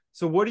 man.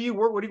 So what are you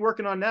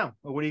working on now?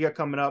 Or what do you got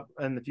coming up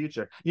in the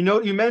future?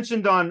 You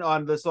mentioned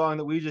on the song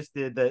that we just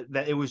did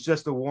that it was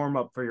just a warm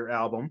up for your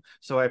album.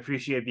 So I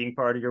appreciate being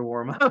part of your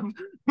warm up.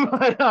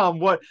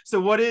 But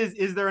what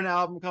is there an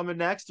album coming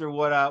next, or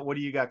what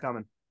do you got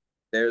coming?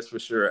 There's for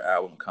sure an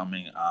album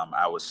coming.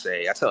 I would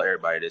say I tell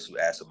everybody this who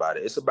asks about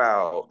it. It's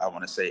about I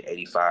want to say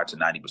 85 to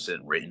 90%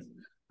 written.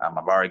 I've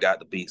already got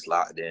the beats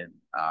locked in.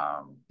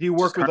 Do you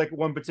Just work with like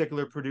one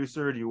particular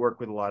producer, or do you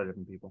work with a lot of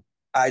different people?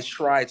 I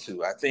try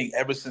to. I think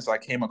ever since I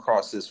came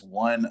across this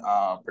one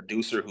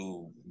producer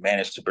who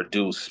managed to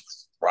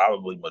produce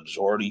probably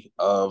majority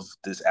of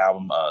this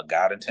album,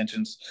 God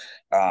Intentions,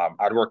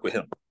 I'd work with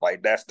him.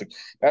 Like that's the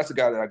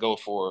guy that I go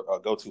to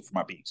for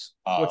my beats.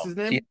 What's his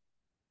name?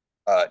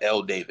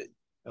 L David.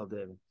 L.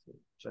 David.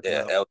 Check him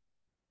Yeah, out. L.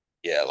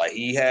 Yeah, like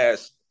he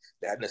has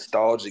that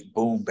nostalgic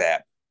boom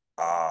bap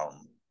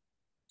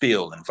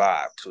feel and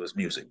vibe to his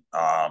music.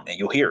 And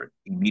you'll hear it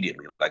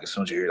immediately, like as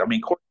soon as you hear it. I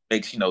mean, Corey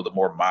makes, the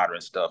more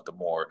modern stuff, the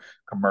more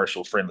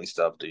commercial friendly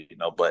stuff,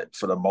 but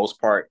for the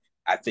most part,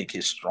 I think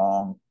his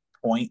strong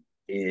point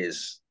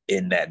is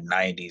in that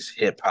 90s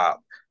hip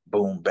hop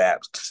boom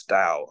bap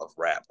style of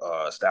rap,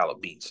 style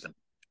of beats.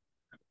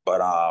 But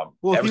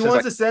Well, if ever he since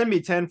wants to send me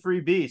 10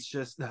 free beats,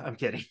 just I'm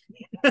kidding.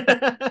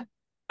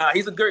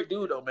 he's a great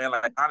dude though, man.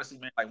 Like honestly,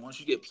 man, like once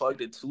you get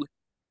plugged into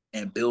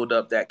and build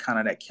up that kind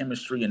of that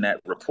chemistry and that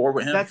rapport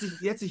with him. That's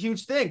a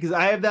huge thing, because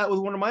I have that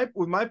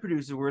with my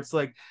producer, where it's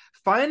like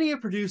finding a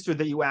producer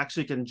that you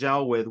actually can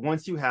gel with.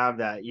 Once you have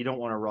that, you don't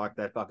want to rock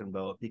that fucking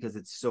boat because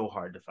it's so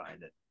hard to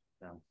find it.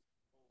 So.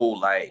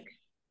 Like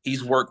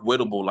he's work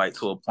wittable, like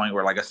to a point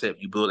where, like I said,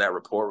 if you build that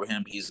rapport with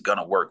him, he's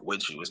gonna work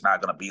with you. It's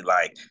not gonna be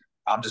like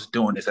I'm just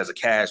doing this as a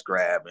cash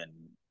grab and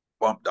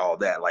bumped all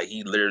that. Like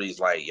he literally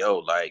is like, yo,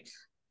 like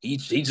he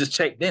just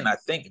checked in. I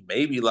think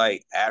maybe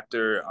like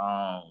after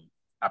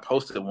I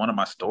posted one of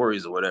my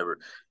stories or whatever,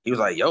 he was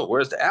like, yo,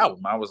 where's the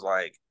album? I was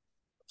like,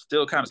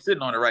 still kind of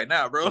sitting on it right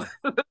now, bro.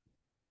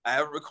 I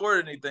haven't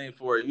recorded anything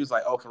for it. He was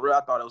like, "Oh, for real?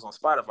 I thought it was on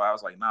Spotify." I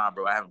was like, "Nah,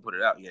 bro, I haven't put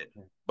it out yet."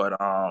 But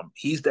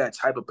he's that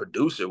type of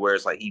producer where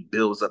it's like he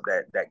builds up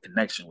that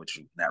connection with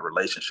you, that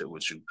relationship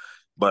with you.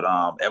 But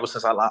ever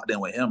since I locked in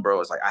with him,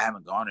 bro, it's like I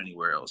haven't gone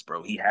anywhere else,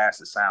 bro. He has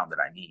the sound that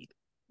I need.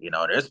 You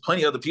know, there's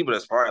plenty of other people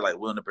that's probably like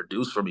willing to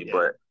produce for me,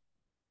 but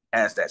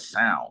has that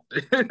sound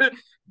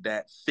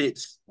that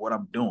fits what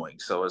I'm doing.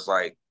 So it's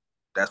like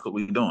that's what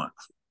we're doing.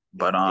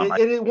 But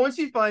once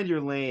you find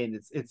your lane,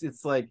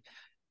 it's like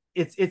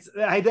it's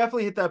I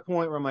definitely hit that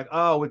point where I'm like,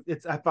 oh,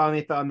 it's I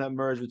finally found that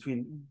merge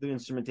between the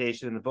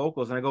instrumentation and the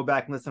vocals. And I go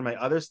back and listen to my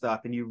other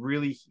stuff, and you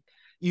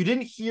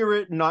didn't hear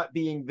it not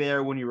being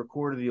there when you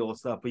recorded the old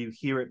stuff, but you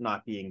hear it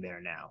not being there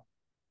now.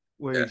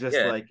 Where you're just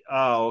like,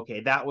 oh,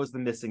 okay, that was the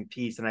missing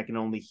piece, and I can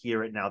only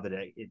hear it now that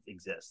it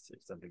exists to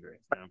some degree.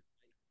 You know?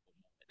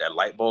 That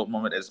light bulb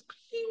moment is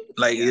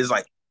like it's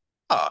like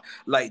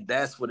like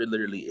that's what it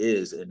literally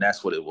is, and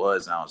that's what it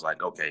was. And I was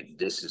like, okay,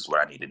 this is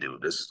what I need to do.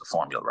 This is the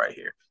formula right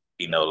here.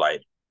 You know,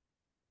 like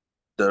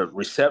the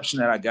reception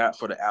that I got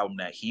for the album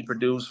that he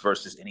produced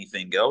versus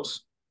anything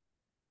else,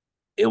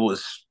 it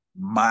was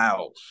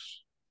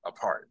miles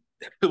apart.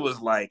 It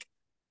was like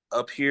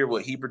up here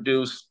what he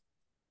produced,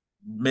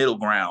 middle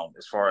ground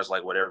as far as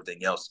like what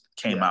everything else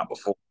came out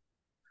before.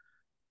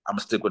 I'm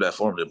gonna stick with that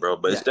formula, bro.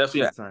 But it's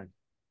definitely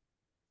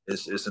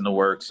it's in the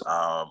works.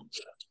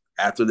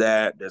 After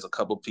that, there's a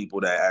couple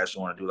people that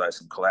actually want to do like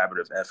some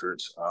collaborative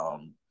efforts,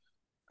 some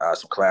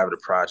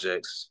collaborative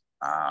projects.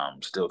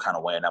 Still kind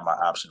of weighing out my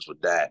options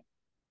with that.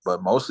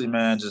 But mostly,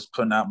 man, just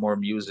putting out more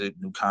music,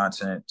 new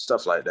content,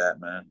 stuff like that,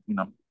 man. You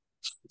know.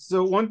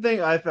 So one thing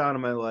I found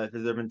in my life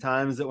is there have been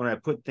times that when I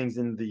put things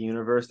into the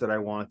universe that I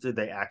wanted,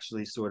 they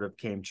actually sort of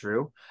came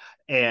true.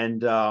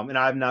 And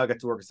I've now got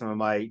to work with some of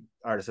my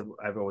artists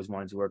I've always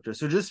wanted to work with.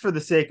 So just for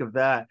the sake of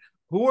that,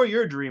 who are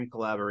your dream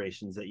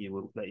collaborations that you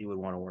would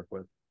want to work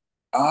with?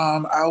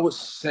 I would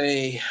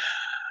say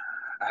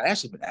I've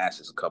actually been asked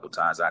this a couple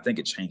times. And I think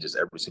it changes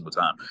every single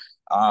time.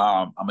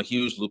 I'm a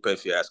huge Lupe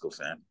Fiasco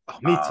fan. Oh,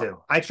 me too.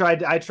 I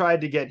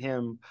tried to get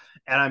him,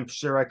 and I'm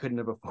sure I couldn't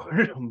have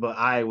afforded him, but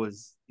I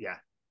was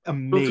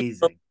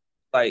amazing.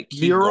 Like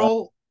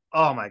Mural.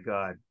 Oh my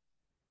god.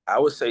 I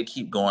would say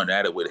keep going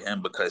at it with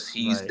him because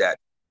he's that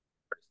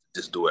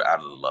just do it out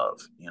of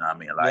love. You know what I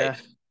mean? Like,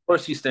 of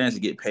course he stands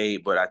to get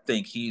paid, but I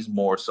think he's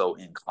more so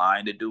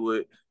inclined to do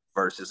it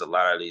versus a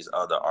lot of these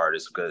other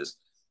artists because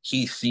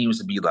he seems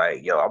to be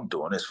like, yo, I'm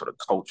doing this for the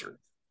culture.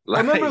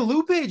 Like, I remember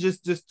Lupe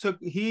just took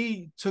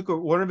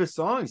one of his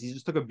songs. He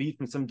just took a beat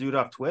from some dude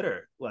off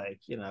Twitter, like,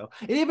 you know.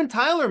 And even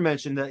Tyler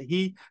mentioned that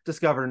he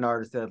discovered an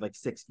artist that had like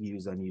 6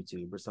 views on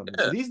YouTube or something.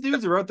 So these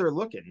dudes are out there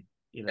looking,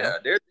 you know. Yeah,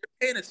 they're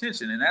paying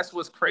attention, and that's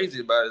what's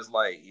crazy about it is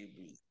like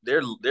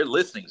they're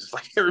listening just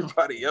like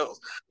everybody else.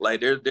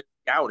 Like they're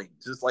scouting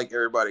just like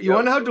everybody else. You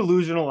want to know how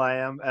delusional I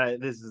am? I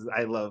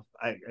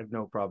have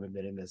no problem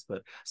admitting this,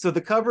 but so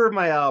the cover of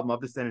my album, I'll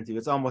just send it to you.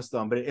 It's almost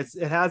done, but it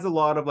has a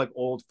lot of like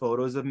old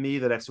photos of me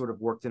that I've sort of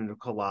worked into a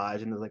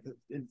collage, and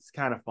it's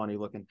kind of funny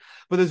looking.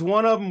 But there's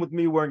one of them with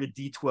me wearing a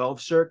D12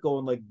 shirt,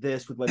 going like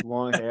this with like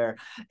long hair.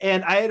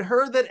 And I had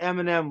heard that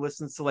Eminem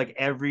listens to like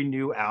every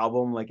new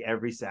album like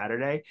every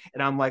Saturday,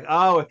 and I'm like,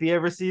 oh, if he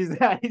ever sees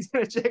that, he's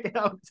gonna check it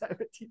out. I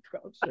have a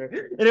D12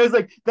 shirt, and it was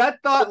like that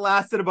thought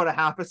lasted about a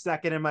half a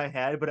second in my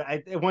head, but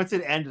once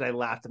it ended, I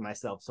laughed at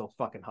myself so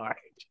fucking hard.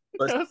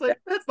 I was like,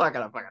 that's not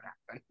gonna fucking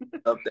happen.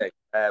 Stuff that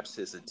grabs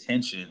his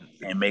attention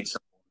and makes him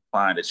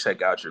inclined to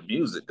check out your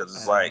music because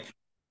it's like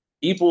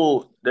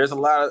people. There's a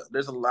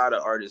lot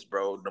of artists,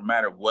 bro. No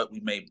matter what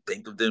we may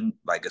think of them,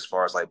 like as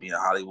far as like being in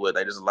Hollywood,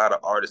 like there's a lot of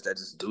artists that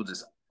just do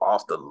this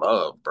off the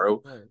love,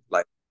 bro. Right.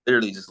 Like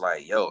literally, just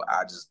like, yo,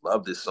 I just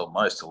love this so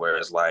much to where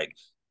it's like,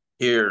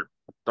 here,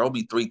 throw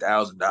me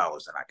 $3,000 and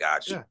I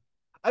got you. Yeah.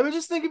 I mean,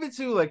 just think of it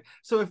too. Like,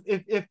 so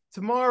if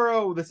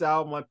tomorrow this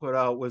album I put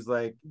out was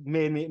like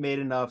made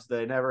enough so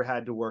that I never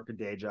had to work a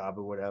day job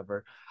or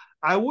whatever,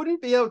 I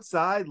wouldn't be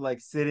outside like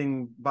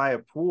sitting by a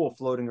pool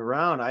floating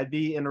around. I'd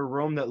be in a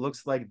room that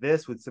looks like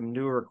this with some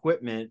newer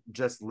equipment,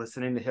 just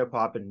listening to hip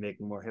hop and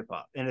making more hip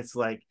hop. And it's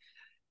like,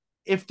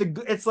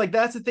 it's like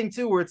that's the thing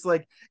too, where it's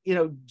like, you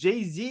know,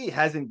 Jay-Z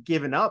hasn't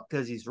given up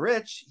because he's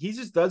rich. He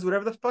just does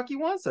whatever the fuck he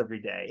wants every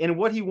day, and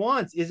what he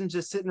wants isn't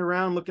just sitting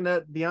around looking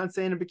at Beyonce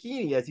in a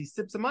bikini as he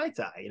sips a Mai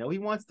Tai. You know, he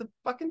wants to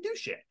fucking do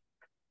shit.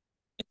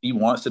 If he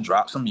wants to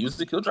drop some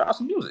music, he'll drop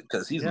some music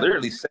because he's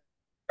literally said,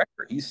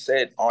 he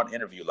said on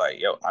interview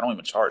like, yo, I don't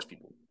even charge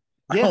people.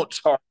 I don't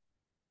charge.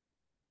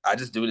 I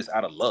just do this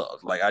out of love.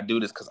 Like I do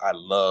this because I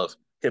love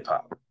hip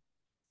hop.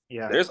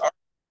 Yeah. There's art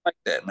like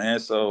that, man.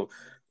 So,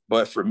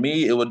 but for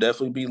me, it would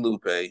definitely be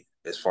Lupe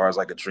as far as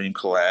like a dream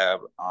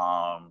collab.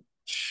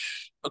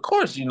 Of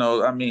course,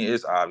 I mean,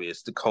 it's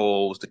obvious the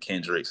Coles, the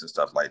Kendricks, and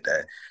stuff like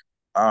that.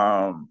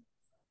 Um,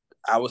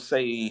 I would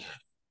say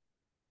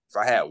if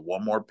I had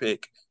one more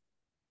pick,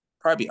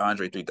 probably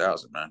Andre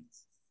 3000, man.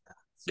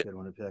 It's a Yeah, good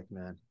one to pick,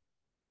 man.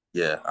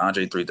 yeah,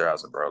 Andre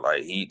 3000, bro.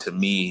 Like to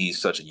me, he's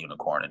such a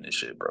unicorn in this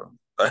shit, bro.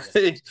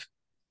 Yeah.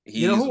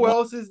 You know He's who one.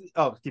 else is?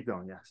 Oh, keep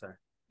going. Yeah, sorry.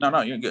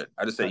 No, you're good.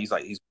 I just say Uh,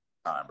 he's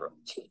time, bro.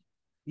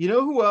 you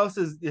know who else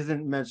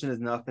isn't mentioned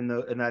enough in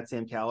that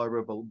same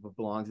caliber but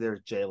belongs there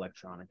is Jay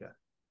Electronica.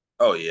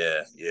 Oh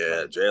yeah,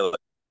 yeah. Like, Jay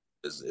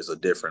is a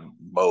different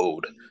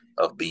mode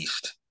of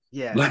beast.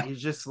 yeah,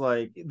 he's just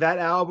like that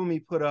album he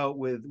put out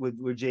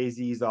with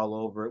Jay-Z's all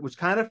over it, which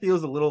kind of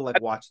feels a little like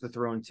Watch the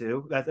Throne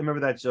too. That I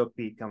remember that joke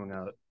beat coming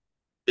out.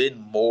 Been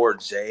more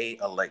Jay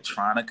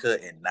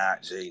Electronica and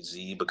not Jay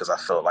Z because I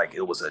felt like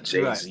it was a You're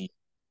Jay right. Z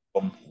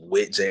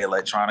with Jay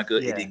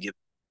Electronica. It Yeah. didn't get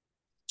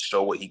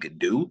show what he could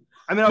do,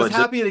 I mean, I was but just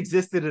happy it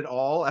existed at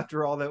all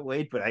after all that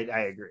wait, but I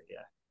agree.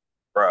 Yeah.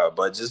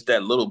 but just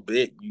that little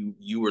bit,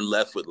 you were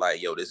left with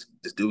like, yo, this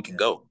dude can Yeah.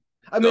 go,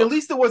 I mean, go. at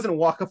least it wasn't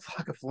Walk Up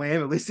Flock of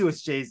Flame. At least it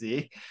was Jay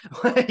Z.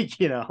 Like,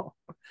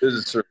 This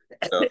is true.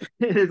 So,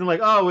 it isn't like,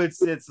 oh, it's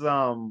Jay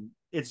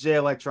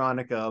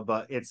Electronica,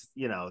 but it's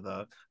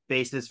the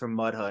bassist from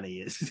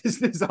Mudhoney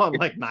is on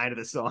like 9 of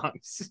the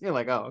songs. You're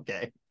like, oh,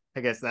 okay.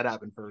 I guess that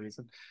happened for a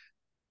reason.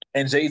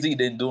 and Jay Z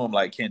didn't do him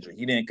like Kendrick.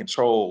 He didn't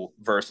control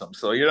verse him.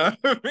 So you know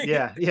what I mean?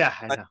 Yeah, yeah,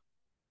 I Like, know.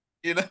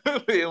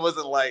 it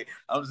wasn't like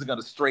I'm just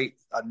gonna straight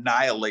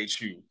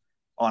annihilate you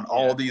on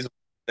all Yeah, these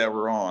that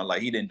were on.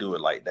 Like he didn't do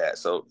it like that.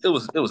 So it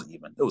was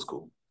even. It was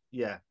cool.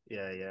 yeah,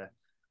 yeah, yeah.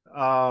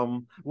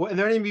 Is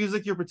there any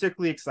music you're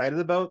particularly excited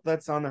about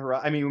that's on the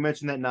horizon? I mean, we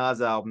mentioned that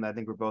Nas album. I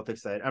think we're both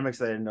excited. I'm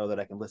excited to know that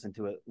I can listen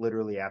to it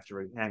literally after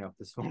we hang up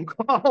this phone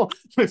call,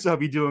 which I'll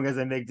be doing as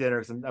I make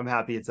dinner. So I'm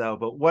happy it's out.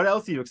 But what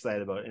else are you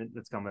excited about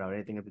that's coming out?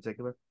 Anything in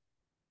particular?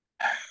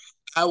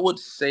 I would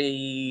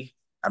say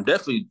I'm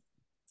definitely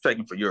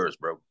checking for yours,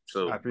 bro. I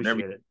So whenever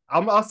you appreciate it.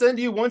 I'll send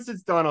you once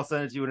it's done. I'll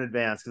send it to you in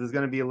advance because there's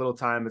going to be a little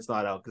time it's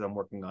not out because I'm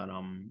working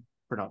on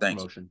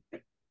thank you. promotion.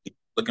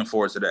 Looking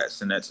forward to that.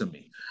 Send that to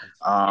me.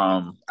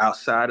 Thanks.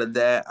 Outside of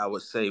that, I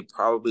would say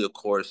probably, of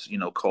course,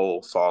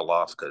 Cole fall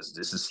off because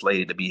this is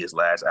slated to be his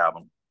last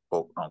album,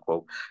 quote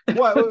unquote.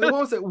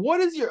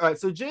 What is your all right?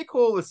 So J.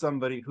 Cole is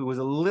somebody who was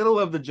a little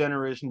of the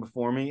generation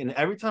before me, and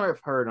every time I've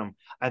heard him,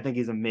 I think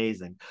he's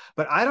amazing.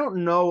 But I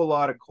don't know a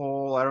lot of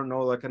Cole. I don't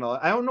know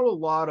I don't know a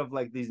lot of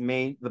like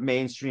the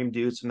mainstream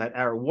dudes from that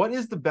era. What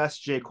is the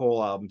best J.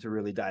 Cole album to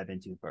really dive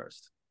into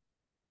first?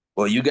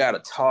 Well, you got a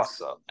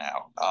toss up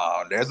now.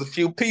 There's a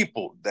few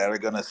people that are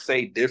gonna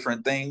say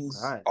different All things.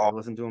 right, I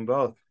listen to them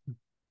both.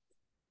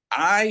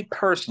 I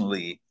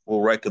personally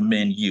will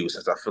recommend you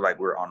since I feel like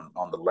we're on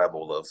the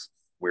level of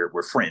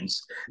we're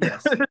friends.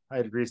 Yes,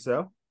 I'd agree.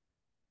 So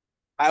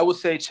I would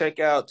say check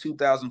out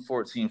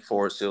 2014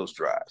 Forest Hills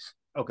Drive.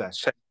 okay.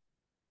 Check,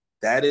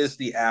 that is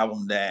the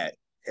album that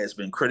has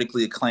been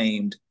critically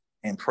acclaimed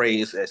and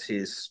praised as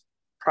his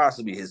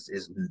possibly his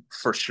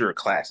for sure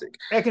classic.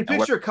 I can And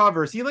what picture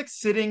cover. Is he like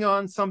sitting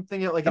on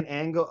something at like an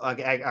angle?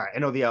 Okay, all right, I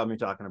know the album you're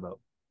talking about.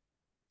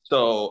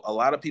 so a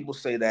lot of people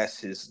say that's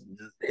his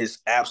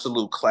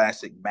absolute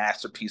classic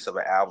masterpiece of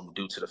an album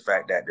due to the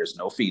fact that there's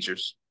no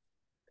features,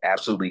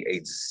 absolutely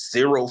a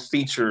zero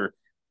feature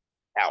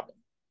album,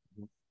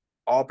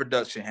 all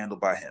production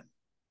handled by him.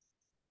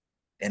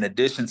 In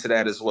addition to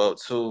that as well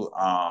too,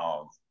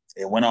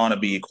 it went on to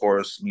be, of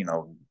course,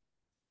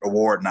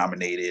 award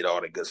nominated,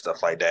 all the good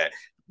stuff like that.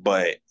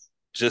 But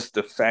just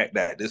the fact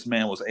that this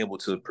man was able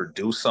to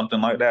produce something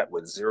like that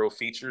with zero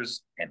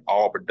features and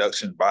all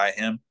production by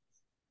him,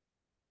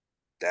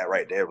 that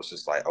right there was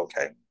just like,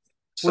 okay.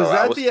 So Was I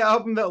that was the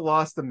album that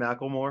lost to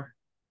Macklemore?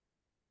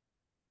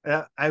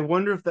 I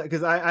wonder if that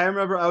because I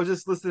remember I was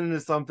just listening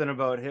to something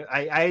about him.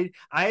 I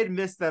had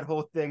missed that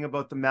whole thing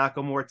about the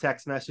Macklemore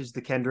text message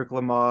to Kendrick oh,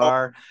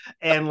 Lamar,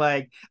 and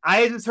like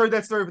I just heard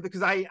that story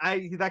because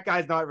I that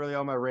guy's not really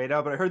on my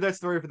radar, but I heard that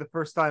story for the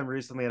first time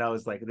recently, and I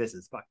was like, this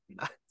is fucking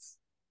nuts.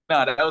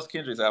 no, that was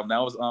Kendrick's album. That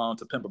was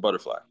To Pimp a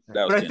Butterfly.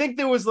 That was But I Kendrick. think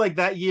there was like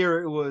that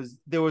year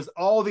there was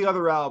all the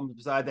other albums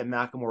beside that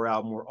Macklemore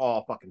album were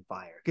all fucking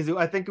fire because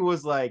I think it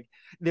was like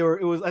there were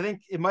it was I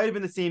think it might have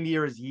been the same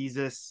year as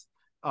Yeezus.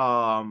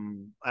 I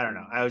don't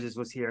know. I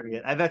was hearing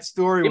it. That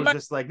story It was might,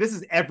 just like this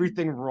is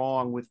everything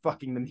wrong with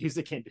fucking the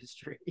music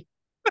industry.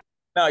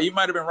 no, you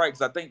might have been right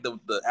because I think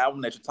the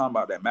album that you're talking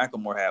about that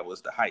Macklemore had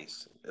was the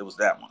Heist. It was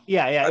that one.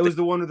 Yeah, yeah. I It think was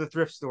the one with the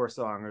thrift store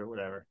song or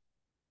whatever.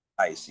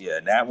 Heist. Yeah,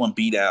 and that one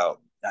beat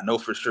out. I know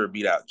for sure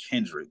beat out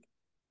Kendrick.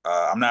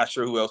 I'm not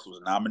sure who else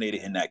was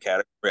nominated in that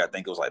category. I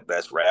think it was like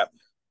best rap,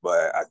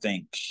 but I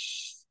think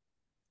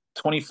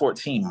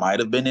 2014 might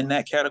have been in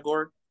that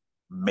category,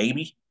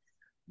 maybe.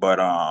 But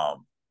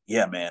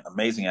yeah, man,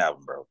 amazing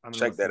album, bro. I'm gonna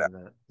Check that listen to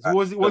out. that. So I,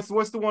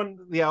 what's the one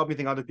the album you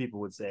think other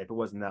people would say if it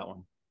wasn't that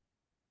one?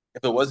 If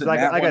it 'Cause wasn't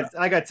that one,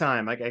 I got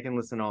time. I can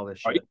listen to all this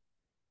shit.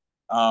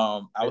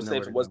 I I would know say where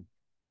if to it was go.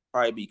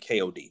 probably be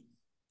KOD,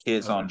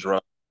 Kids Okay. on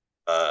Drugs,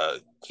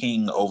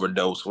 King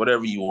Overdose,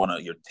 whatever you want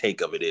to your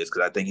take of it is,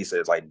 because I think he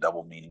says like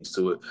double meanings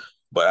to it.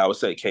 But I would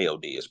say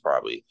KOD is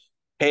probably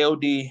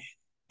KOD,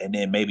 and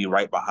then maybe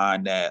right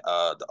behind that,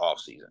 the off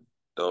season.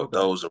 Okay.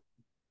 Those are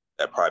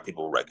that probably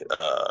people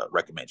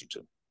recommend you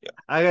to. Yeah,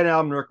 I got an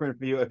album to recommend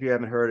for you if you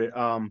haven't heard it.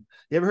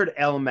 You ever heard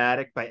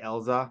Elmatic by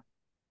Elza?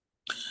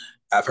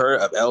 I've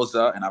heard of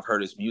Elza and I've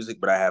heard his music,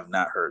 but I have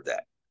not heard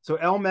that. So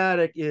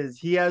Elmatic is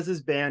he has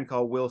this band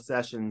called Will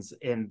Sessions,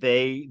 and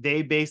they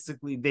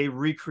basically they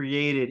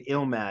recreated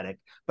Illmatic,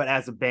 but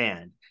as a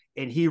band.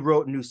 And he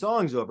wrote new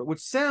songs over it, which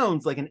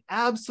sounds like an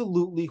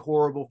absolutely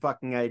horrible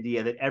fucking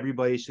idea that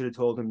everybody should have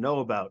told him no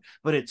about.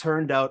 But it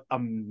turned out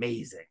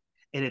amazing.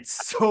 And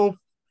it's so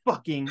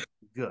fucking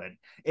good.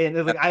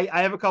 And like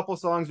I have a couple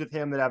songs with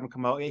him that haven't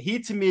come out. He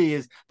to me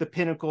is the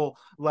pinnacle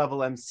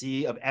level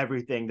MC of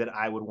everything that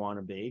I would want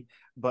to be.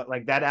 But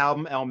like that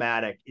album,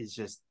 Elmatic, is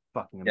just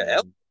fucking Yeah,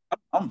 amazing.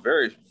 I'm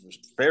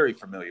very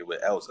familiar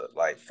with Elsa,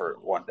 like for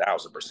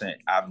 1,000%.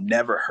 I've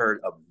never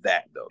heard of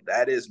that though.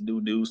 That is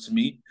new news to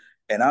me,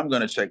 and I'm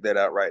gonna check that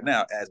out right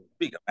now as we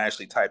speak. I'm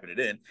actually typing it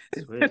in.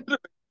 Sweet.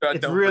 I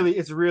don't forget.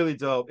 It's really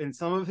dope. And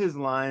some of his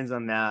lines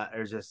on that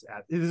are just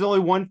there's only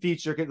one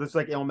feature. It looks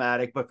like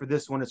Illmatic, but for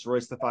this one it's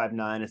Royce the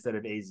 5'9" instead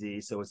of AZ,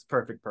 so it's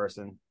perfect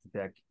person to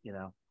pick, you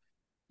know.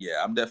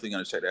 Yeah, I'm definitely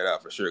gonna check that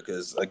out for sure.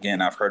 Because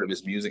again, I've heard of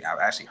his music. I've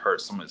actually heard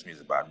some of his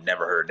music, but I've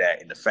never heard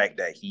that. And the fact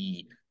that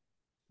he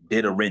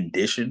did a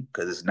rendition,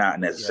 because it's not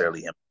Yeah.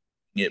 necessarily him,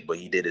 it, but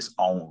he did his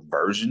own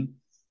version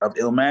of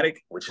Illmatic,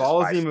 which is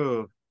Ballsy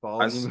move.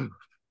 Ballsy my move.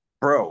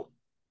 bro.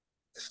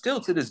 Still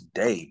to this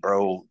day,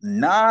 bro,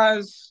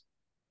 Nas,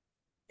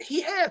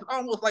 he has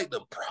almost like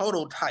the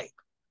prototype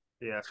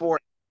Yeah. for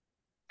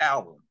an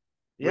album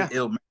with Yeah.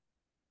 Illmatic.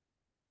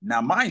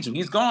 Now, mind you,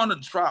 he's gone to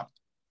drop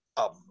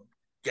a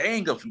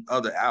gang of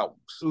other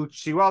albums.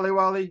 Uchi Wally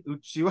Wally.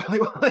 Uchi Wally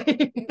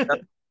Wally.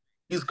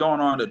 He's gone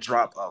on to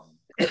drop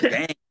a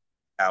gang of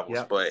albums,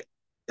 Yeah. but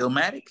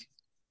Illmatic,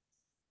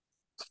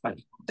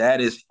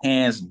 that is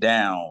hands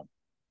down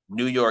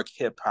New York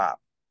hip hop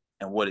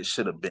and what it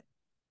should have been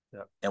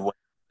Yeah. and what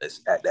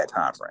it's at that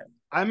time frame.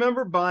 I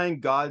remember buying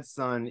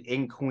Godson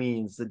in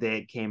Queens the day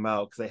it came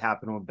out because I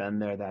happened to have been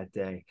there that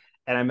day.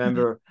 And I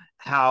remember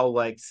how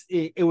like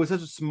it was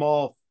such a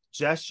small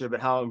gesture,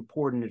 but how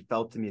important it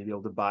felt to me to be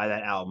able to buy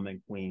that album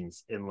in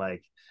Queens and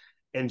like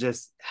and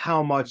just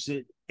how much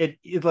it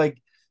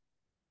like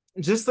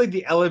just like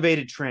the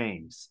elevated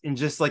trains and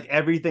just like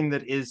everything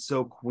that is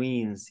so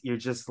Queens, you're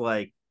just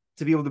like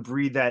to be able to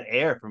breathe that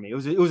air for me. It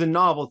was a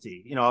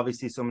novelty. You know,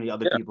 obviously so many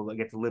other Yeah, people that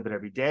get to live it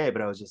every day,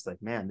 but I was just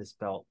like, man, this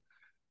felt,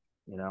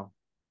 you know,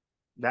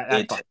 that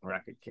it fucking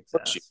record kicks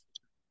puts you, ass.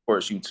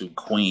 puts you to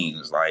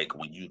Queens. Like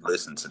when you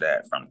listen to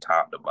that from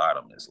top to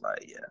bottom, it's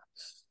like, yeah,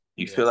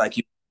 you Yeah. feel like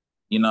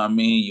you know what I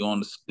mean? You on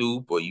the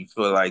stoop, or you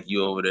feel like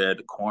you over there at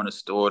the corner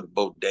store, the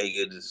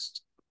bodega,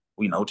 just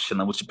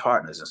chilling with your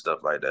partners and stuff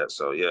like that.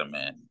 So yeah,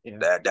 man, Yeah.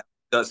 that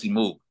gutsy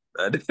move.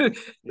 Yeah.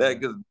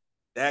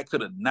 That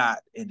could have not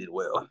ended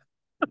well.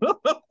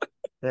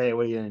 Hey,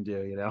 what are you gonna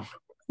do, you know?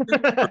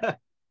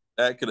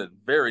 That could have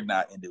very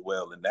not ended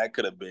well, and that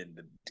could have been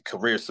the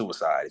career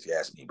suicide if you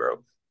ask me,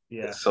 bro.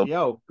 Yeah. So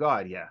Yo,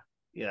 God, yeah.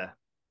 Yeah.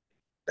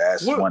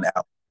 that's What one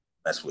album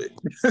that's with.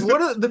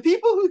 what are the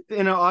people who,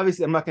 you know,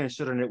 obviously I'm not gonna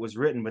shit on It Was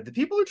Written, but the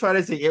people who try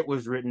to say It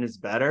Was Written is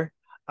better,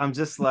 I'm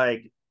just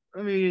like,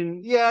 I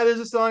mean, yeah, there's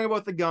a song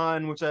about the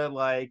gun, which I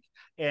like,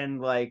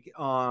 and like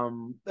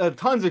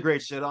tons of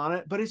great shit on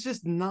it, but it's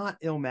just not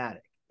Illmatic.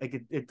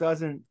 Like it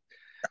doesn't,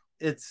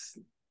 it's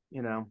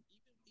you know,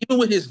 Even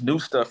with his new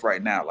stuff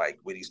right now, like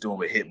what he's doing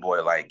with Hit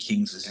Boy, like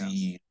King's yeah.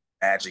 Disease,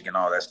 Magic, and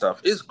all that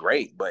stuff, is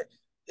great, but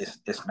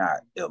it's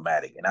not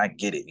Illmatic. And I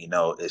get it,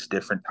 it's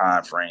different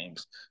time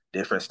frames,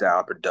 different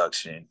style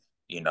production,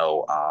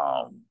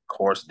 of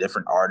course,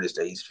 different artists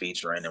that he's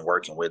featuring and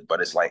working with,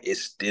 but it's like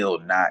it's still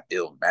not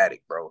Illmatic,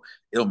 bro.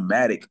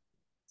 Illmatic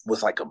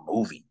was like a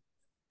movie.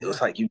 It Yeah.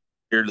 was like you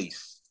clearly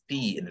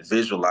see and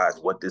visualize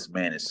what this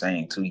man is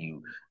saying to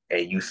you,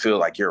 and you feel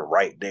like you're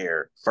right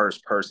there,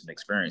 first person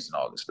experiencing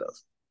all this stuff.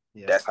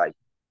 Yeah. That's how you,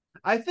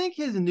 I think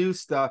his new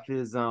stuff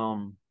is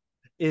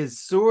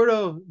sort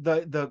of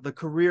the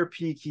career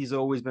peak he's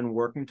always been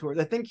working towards.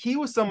 I think he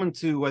was someone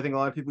too. I think a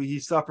lot of people he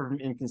suffered from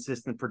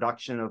inconsistent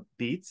production of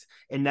beats,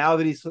 and now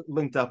that he's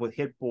linked up with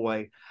Hit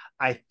Boy,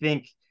 I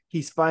think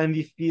he's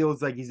finally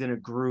feels like he's in a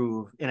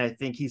groove, and I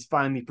think he's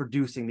finally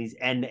producing these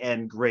end to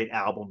end great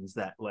albums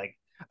that like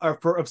are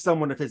for of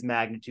someone of his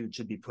magnitude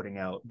should be putting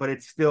out. But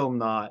it's still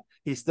not.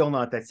 He's still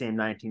not that same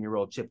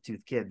 19-year-old chip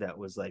tooth kid that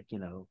was like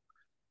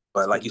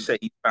but like you spitting.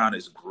 said, he found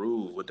his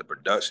groove with the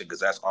production because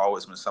that's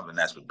always been something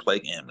that's been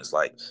plaguing him. It's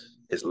like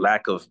his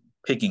lack of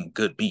picking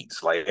good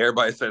beats. Like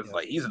everybody says, Yeah.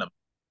 like he's a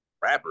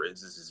rapper.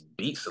 It's just his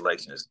beat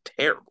selection is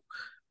terrible.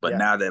 But Yeah.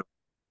 now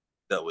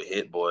that with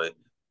Hit Boy,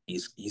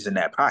 he's in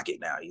that pocket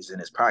now. He's in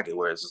his pocket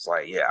where it's just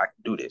like, yeah, I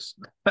can do this.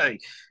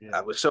 Like Yeah.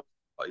 I would show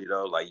You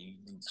know, like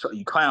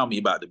you clown me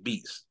about the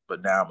beats,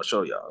 but now I'm gonna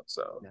show y'all.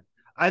 So Yeah.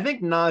 I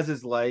think Nas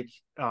is like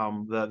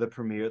the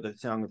premiere, the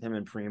song with him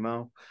and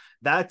Primo.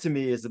 That to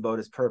me is about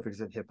as perfect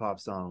as a hip hop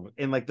song.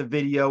 And like the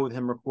video with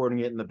him recording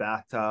it in the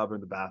bathtub or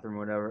the bathroom or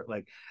whatever,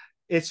 like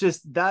it's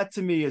just that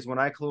to me is when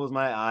I close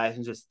my eyes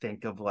and just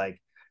think of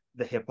like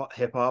the hip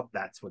hop,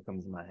 that's what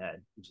comes in my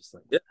head. It's just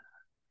like yeah,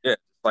 yeah,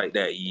 like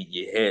that.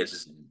 Your head's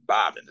just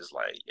bobbing. It's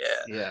like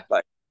yeah, yeah,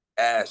 like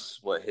that's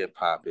what hip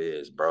hop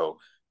is, bro.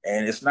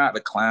 And it's not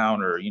the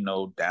clown or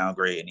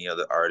downgrade any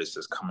other artist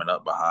that's coming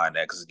up behind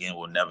that. Because again,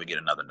 we'll never get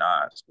another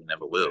Nas. We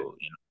never right. will.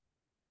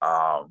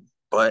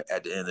 But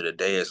at the end of the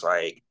day, it's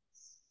like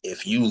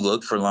if you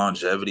look for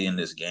longevity in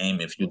this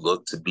game, if you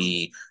look to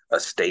be a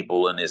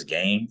staple in this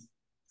game,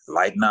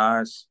 like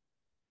Nas,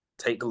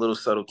 take the little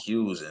subtle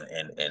cues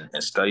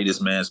and study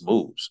this man's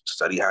moves,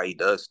 study how he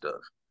does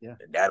stuff, Yeah.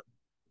 and that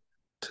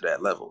to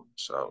that level.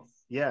 So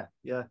Yeah,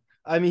 yeah.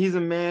 I mean, he's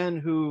a man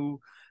who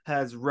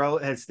has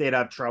stayed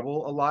out of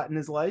trouble a lot in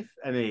his life.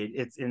 I mean,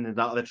 it's in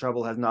the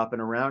trouble has not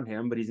been around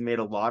him, but he's made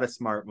a lot of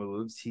smart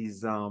moves.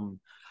 He's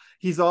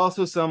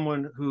also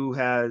someone who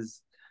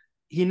has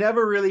he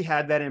never really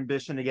had that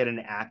ambition to get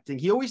into acting.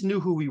 He always knew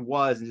who he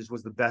was and just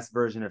was the best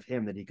version of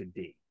him that he could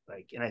be.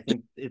 Like, and I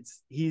think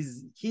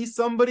he's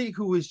somebody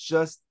who is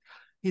just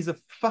he's a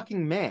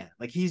fucking man.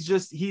 Like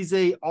he's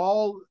a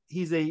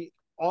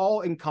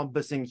all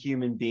encompassing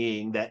human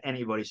being that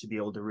anybody should be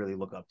able to really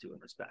look up to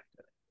and respect.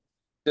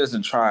 he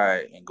doesn't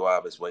try and go out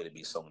of his way to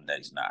be someone that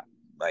he's not.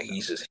 Like No.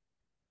 he's just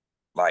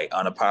like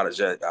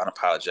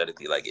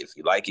unapologetically. Like if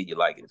you like it, you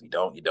like it. If you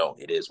don't, you don't.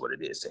 It is what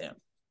it is to him.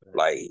 Right.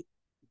 Like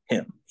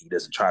him, he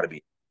doesn't try to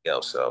be anything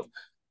else. So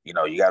you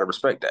got to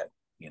respect that.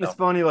 You It's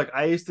know. funny, like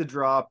I used to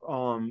drop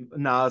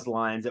Nas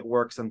lines at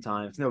work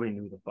sometimes. Nobody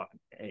knew the fuck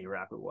any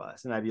rapper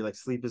was. And I'd be like,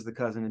 sleep is the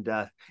cousin of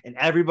death. And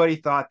everybody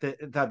thought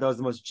that was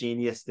the most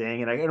genius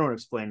thing. And I don't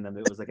explain to them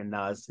it was like a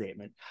Nas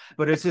statement.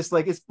 But it's just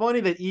like it's funny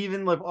that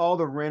even like all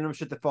the random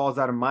shit that falls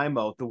out of my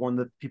mouth, the one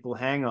that people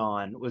hang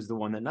on was the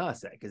one that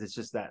Nas said. Cause it's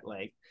just that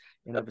like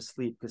never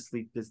sleep because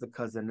sleep is the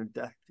cousin of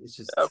death. It's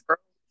Yeah, just bro.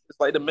 It's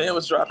like the man yeah.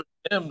 was dropping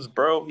gems,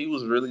 bro. He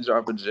was really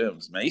dropping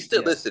gems, man. He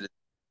still Yeah. listed it,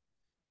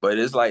 but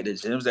it's like the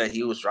gems that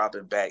he was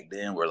dropping back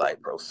then were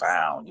like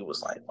profound. It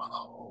was like,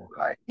 oh,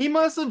 like He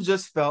must have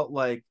just felt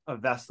like a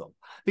vessel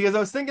because I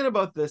was thinking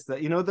about this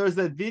that there's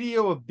that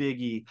video of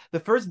Biggie, the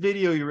first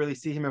video you really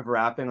see him of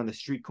rapping on the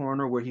street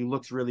corner where he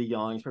looks really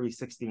young. He's probably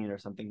 16 or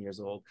something years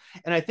old,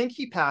 and I think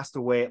he passed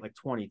away at like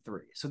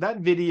 23. So that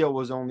video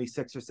was only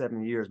 6 or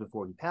 7 years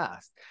before he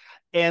passed.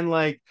 And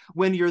like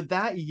when you're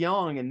that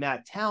young and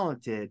that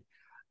talented,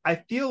 I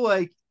feel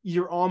like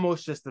you're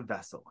almost just a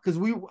vessel because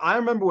I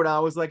remember what I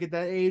was like at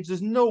that age.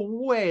 There's no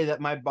way that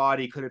my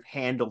body could have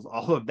handled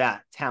all of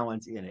that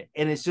talent in it.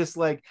 And it's just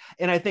like,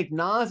 and I think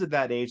Nas at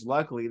that age,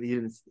 luckily he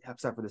didn't have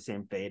suffer the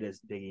same fate as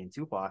Biggie and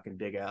Tupac and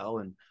Big L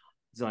and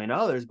zillion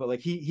others, but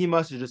like he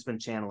must have just been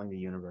channeling the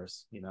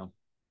universe.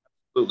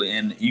 absolutely.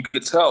 And you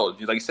could tell,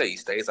 like you say, he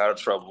stays out of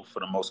trouble for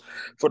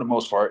the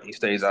most part. He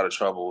stays out of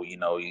trouble.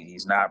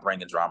 He's not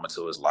bringing drama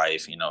to his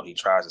life. He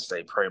tries to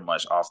stay pretty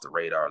much off the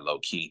radar, low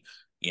key.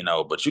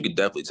 But you could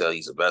definitely tell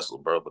he's a vessel,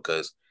 bro,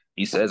 because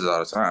he says it all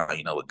the time.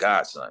 With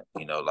Godson,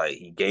 like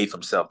he gave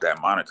himself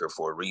that moniker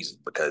for a reason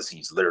because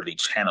he's literally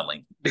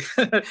channeling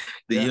the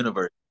Yeah.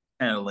 universe,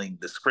 channeling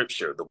the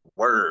scripture, the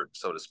word,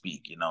 so to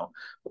speak.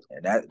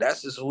 And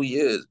that's just who he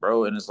is,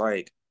 bro. And it's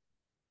like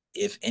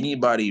if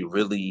anybody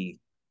really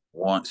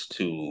wants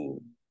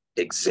to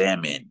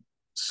examine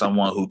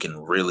someone who can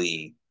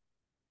really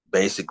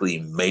basically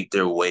make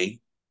their way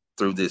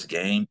through this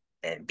game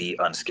and be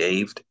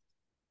unscathed,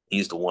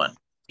 he's the one.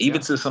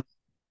 Even Yeah. to some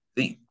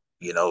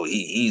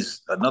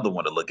he's another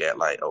one to look at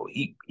like, oh,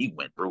 he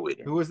went through it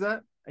Who and was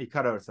that? You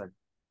cut out a second.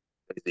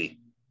 see.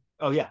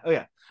 Oh yeah. Oh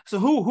yeah. So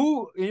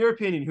who in your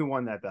opinion, who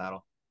won that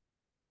battle?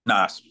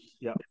 Nas.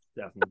 Yeah,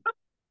 definitely.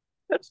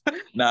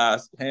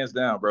 Nas, hands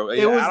down, bro. It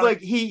Yeah, I was don't like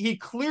he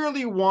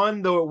clearly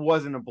won, though it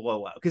wasn't a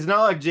blowout. Because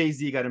not like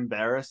Jay-Z got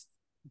embarrassed,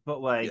 but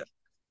yeah.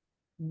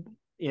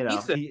 like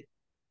He said he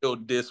real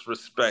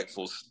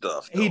disrespectful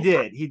stuff he though,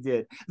 bro. did he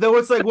did. Though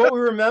it's like what we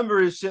remember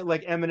is shit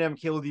like Eminem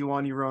killed you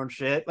on your own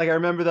shit. Like I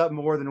remember that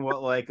more than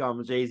what like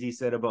Jay-Z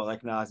said about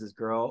like Nas's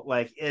girl.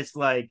 Like it's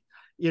like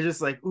you're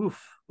just like oof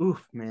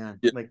man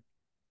Yeah, like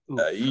oof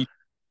he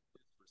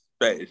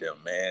respected him,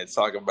 man.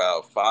 Talking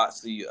about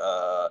Foxy,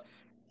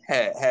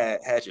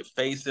 had your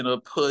face in a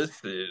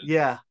pussy.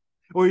 yeah.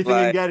 Or you think you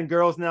can Like, get in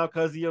girls now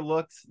because of your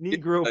looks?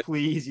 Negro,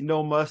 please.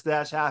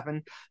 Mustache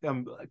happen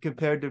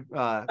compared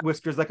to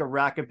whiskers like a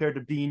rat compared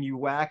to being you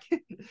whack.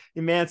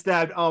 Your man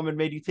stabbed and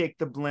made you take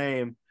the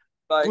blame.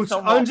 like, Which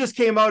come on. Un just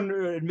came out and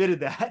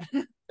admitted that.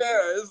 Yeah,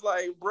 it's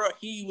like, bro,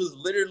 he was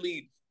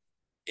literally.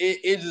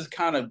 It just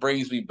kind of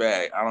brings me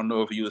back. I don't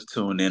know if he was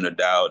tuned in or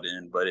dialed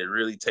in, but it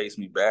really takes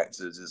me back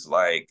to just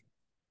like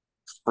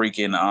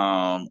freaking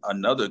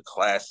another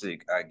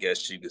classic, I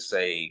guess you could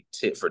say,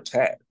 tit for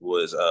tat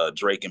was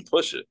Drake and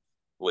Pusha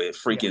with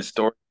Yeah, freaking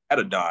Story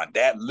Adidon.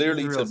 That this is a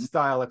literally real to me,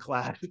 style of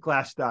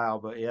clash style,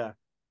 but yeah.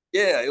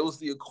 Yeah, it was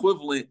the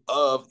equivalent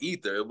of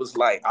ether. It was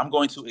like, I'm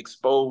going to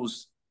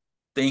expose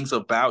things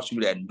about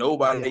you that Yeah.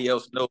 nobody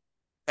else knows,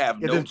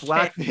 have Yeah, no this chance.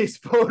 blackface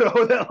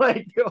photo that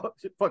like, yo,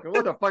 fucking,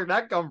 where the fuck did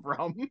that come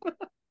from?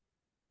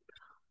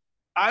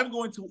 I'm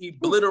going to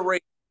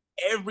obliterate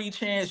every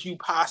chance you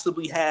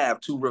possibly have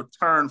to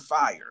return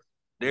fire.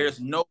 Yeah, There's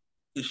no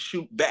to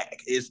shoot back.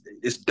 It's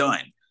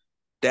done.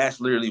 That's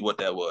literally what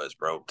that was,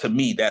 bro. To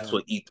me, that's yeah,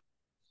 what ether.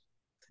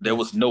 There yeah,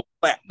 was no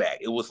clapback.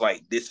 It was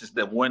like, this is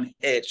the one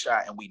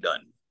headshot and we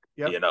done.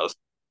 yep, You know?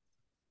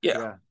 Yeah.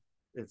 yeah.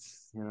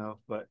 It's,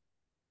 but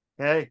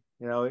hey,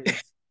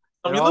 it's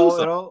Some you lose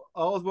some.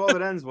 all is well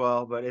that ends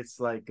well, but it's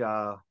like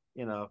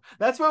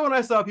that's why when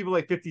I saw people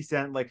like 50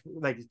 Cent like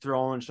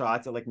throwing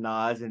shots at like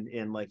Nas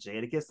and like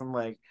Jadakiss, I'm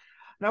like,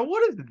 now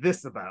what is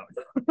this about?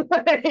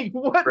 Like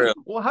what Real.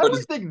 well, how do What we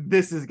is think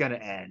this is gonna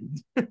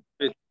end?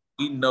 it?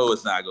 We know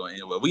it's not going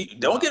anywhere. We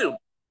don't No. get it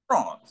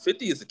wrong.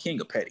 50 is the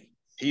king of petty.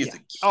 He is Yeah. the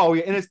king. Oh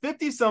yeah, and it's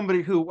 50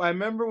 somebody who I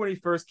remember when he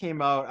first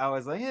came out, I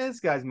was like, yeah, this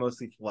guy's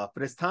mostly fluff.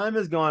 But as time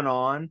has gone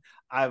on,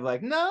 I've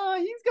like, nah,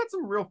 he's got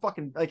some real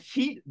fucking like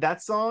Heat,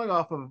 that song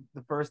off of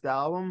the first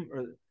album,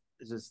 or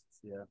it's just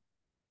yeah.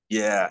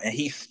 Yeah, and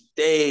he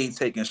stayed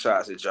taking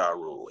shots at Ja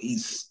Rule.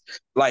 He's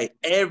like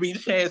every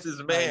chance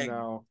his I man.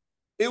 know.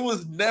 It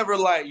was never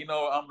like, I'm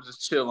gonna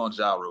just chill on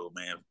Ja Rule,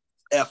 man.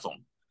 F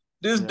him.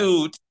 This Yeah,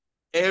 dude,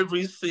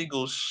 every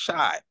single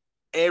shot,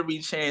 every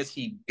chance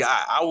he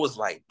got, I was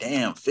like,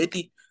 damn,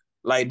 50.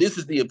 Like, this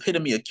is the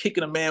epitome of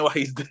kicking a man while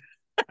he's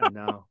I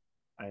know.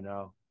 I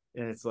know.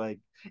 And it's like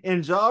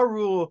in Ja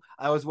Rule,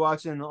 I was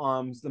watching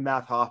the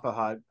Matt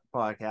Hoffa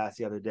podcast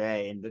the other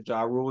day, and the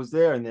Ja Rule was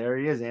there, and there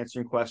he is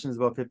answering questions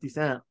about 50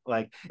 Cent.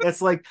 Like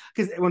it's like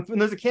because when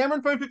there's a camera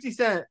in front of 50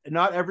 Cent,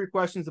 not every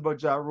question is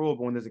about Ja Rule,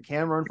 but when there's a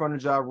camera in front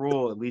of Ja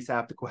Rule, at least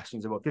half the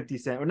questions about 50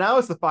 Cent. Well, now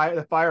it's the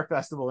Fire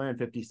Festival and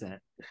 50 Cent.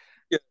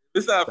 yeah,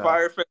 it's not So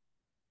Fire Fest.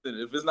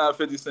 If it's not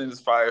 50 Cent, it's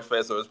Fire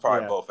Fest, or it's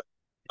probably yeah. both.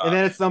 And Uh,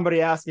 then it's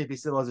somebody asking if he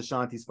still has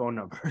Ashanti's phone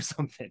number or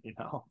something.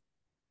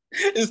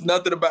 it's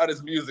nothing about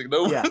his music.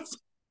 No, Yeah.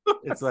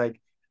 It's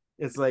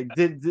like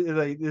did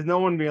like there's no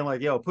one being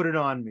like, yo, put it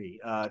on me,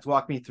 to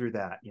walk me through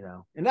that.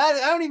 And I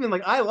don't even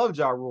like, I love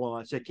Ja Rule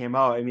when that shit came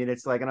out. I mean,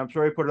 it's like, and I'm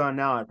sure he put it on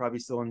now, I probably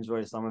still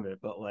enjoy some of it,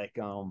 but like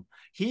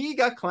he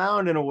got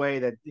clowned in a way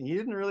that he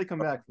didn't really come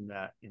back from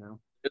that.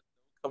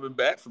 coming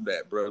back from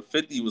that, bro.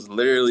 50 was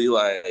literally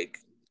like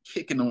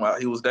kicking him while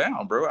he was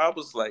down, bro. I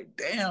was like,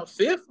 damn,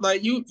 fifth,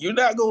 like you're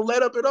not gonna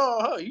let up at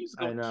all, huh? You just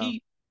I gonna know.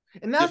 keep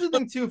And that's the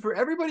defending. thing too, for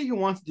everybody who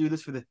wants to do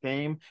this for the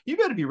fame, you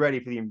got to be ready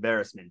for the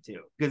embarrassment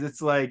too, because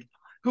it's like,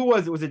 who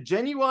was it? Was it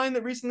Genuine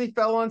that recently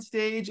fell on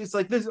stage? It's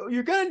like this: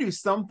 you're gonna do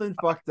something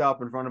fucked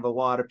up in front of a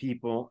lot of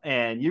people,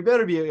 and you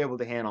better be able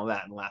to handle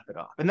that and laugh it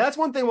off. And that's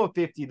one thing about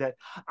 50 that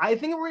I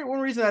think one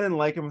reason I didn't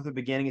like him from the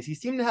beginning is he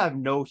seemed to have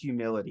no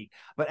humility.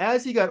 But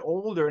as he got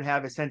older and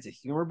have a sense of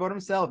humor about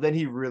himself, then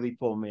he really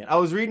pulled me in. I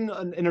was reading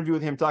an interview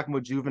with him talking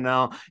about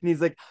Juvenile, and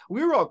he's like,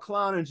 we were all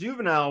clowning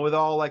Juvenile with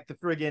all like the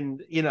friggin',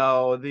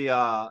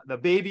 the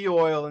baby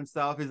oil and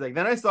stuff. He's like,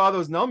 then I saw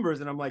those numbers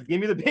and I'm like, give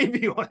me the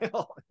baby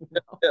oil.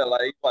 Yeah,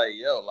 like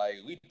yo, like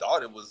we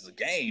thought it was a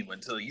game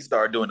until you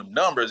started doing them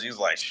numbers. He's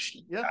like,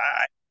 Yeah.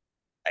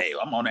 hey,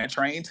 I'm on that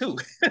train too.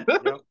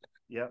 Yep.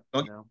 Yep.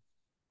 No.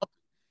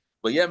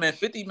 But yeah, man,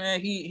 50, man,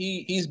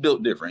 he's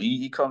built different.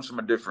 He comes from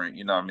a different,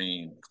 what I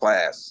mean,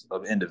 class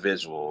of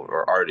individual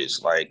or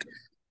artist. Like,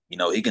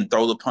 he can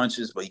throw the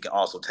punches, but he can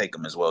also take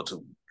them as well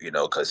too.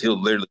 Because Yep.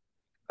 he'll literally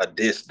a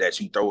disc that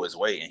you throw his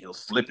way and he'll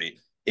flip it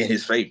in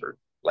his favor.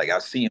 Like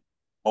I've seen him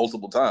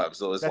multiple times.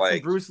 So it's That's some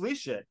like, Bruce Lee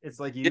shit. It's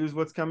like yeah, use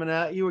what's coming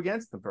at you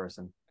against the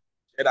person.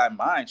 Jedi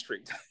mind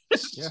trick.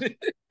 Yeah. I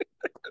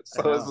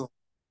So it's know.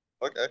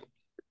 okay.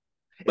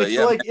 But It's yeah,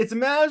 man, like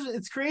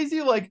it's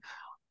crazy like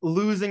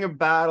losing a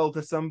battle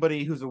to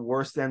somebody who's a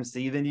worse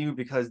MC than you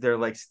because they're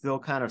like still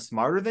kind of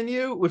smarter than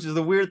you, which is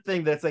the weird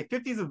thing that's like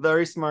 50's a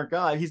very smart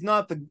guy. He's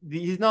not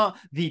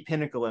the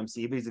pinnacle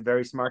MC, but he's a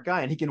very smart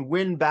guy and he can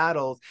win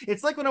battles.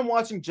 It's like when I'm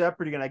watching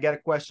Jeopardy and I get a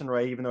question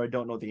right even though I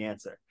don't know the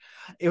answer.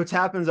 It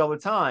happens all the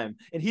time.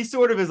 And he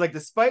sort of is like,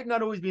 despite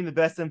not always being the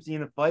best MC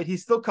in the fight,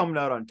 he's still coming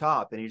out on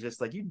top. And he's just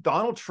like, you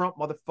Donald Trump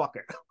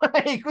motherfucker.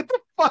 Like, what the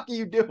fuck are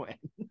you doing?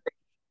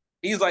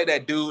 he's like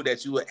that dude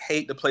that you would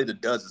hate to play the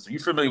dozens. You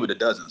familiar with the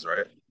dozens,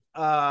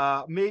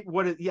 right? Maybe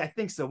what is, yeah, I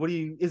think so. What do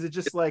you, is it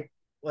just like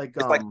It's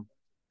like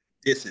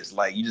disses,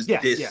 like you just yeah,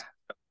 yeah, diss.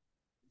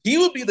 He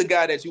would be the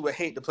guy that you would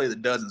hate to play the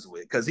dozens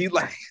with because he yeah,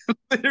 like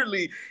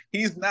literally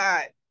he's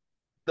not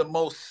the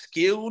most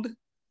skilled,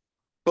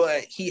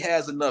 but he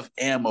has enough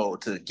ammo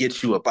to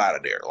get you up out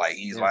of there. Like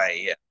he's yeah. like,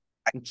 yeah,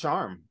 And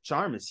charm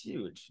is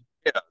huge.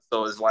 yeah.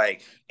 So it's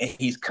like, and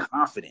he's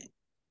confident.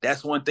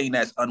 That's one thing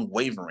that's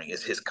unwavering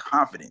is his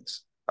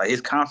confidence. Like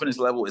his confidence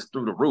level is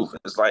through the roof.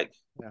 It's like,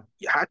 Yeah.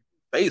 yeah, how do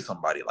you face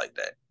somebody like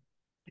that?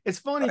 It's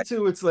funny Like,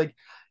 too. It's like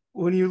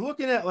when you're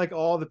looking at like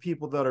all the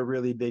people that are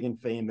really big and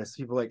famous,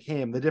 people like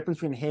him, the difference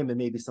between him and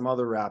maybe some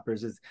other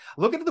rappers is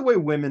look at the way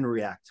women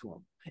react to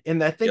him.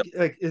 And I yep, think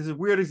like is a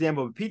weird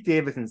example, but Pete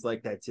Davidson's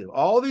like that too.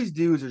 All these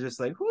dudes are just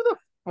like, who the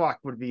fuck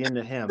would be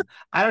into him.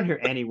 I don't hear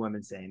any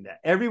women saying that.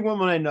 Every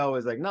woman I know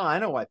is like, no, I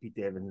know why Pete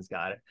Davidson's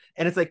got it.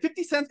 And it's like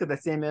 50 Cent's got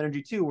that same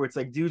energy too, where it's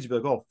like dudes be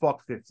like, oh,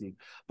 fuck 50.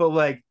 But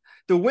like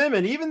the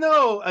women, even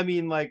though, I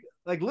mean, like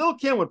Lil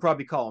Kim would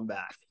probably call him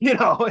back,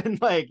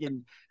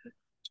 and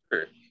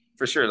Sure.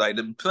 For sure. Like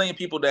the plenty of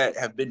people that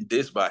have been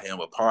dissed by him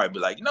will probably be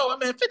like, you know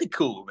what, man, 50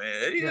 cool,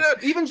 man. You yeah. know?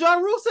 Even Ja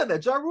Rule said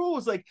that. Ja Rule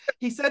was like,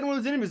 he said in one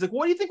of his interviews, like,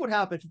 what do you think would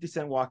happen if 50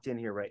 Cent walked in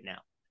here right now?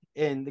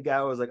 And the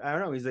guy was like, I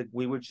don't know. He's like,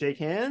 we would shake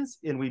hands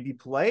and we'd be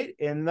polite,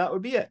 and that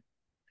would be it.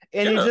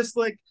 And he Yeah. just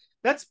like,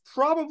 that's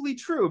probably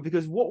true,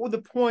 because what would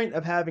the point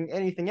of having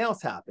anything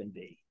else happen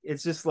be?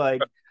 It's just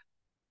like,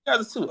 You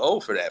guys are too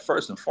old for that,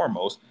 first and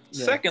foremost.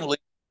 yeah, Secondly,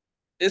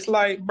 it's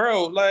like,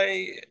 bro,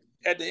 like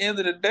at the end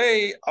of the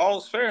day,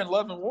 all's fair in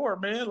love and war,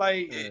 man.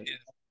 Like right.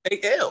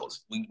 take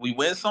L's. We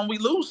win some, we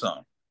lose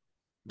some.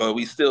 But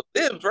we still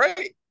live,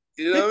 right?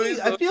 You know what I mean?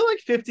 50, I So feel like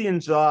 50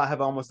 and Jaw have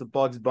almost a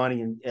Bugs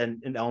Bunny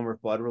and Elmer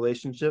Fudd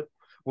relationship,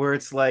 where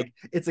it's like,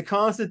 it's a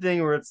constant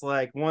thing where it's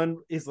like, one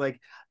is like,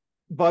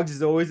 Bugs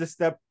is always a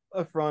step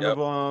in front of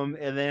yep, him,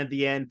 and then at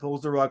the end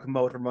pulls the rug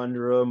out from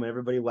under him, and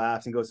everybody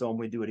laughs and goes home.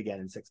 We do it again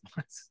in 6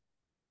 months.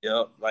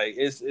 yep. Like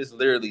it's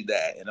literally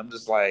that. And I'm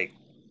just like,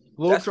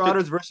 that's 50.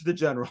 Globetrotters versus the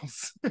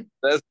Generals.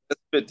 That's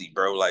 50,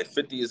 bro. Like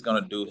 50 is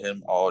gonna do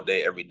him all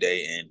day, every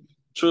day. And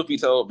truth be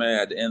told, man,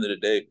 at the end of the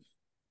day,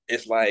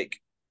 it's like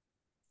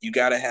you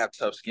gotta have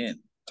tough skin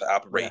to Yeah,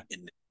 operate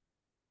in.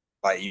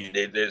 Like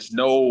there's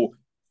no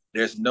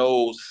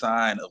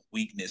sign of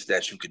weakness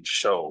that you can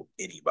show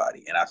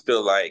anybody. And I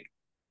feel like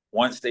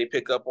once they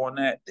pick up on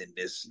that, then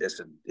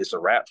it's a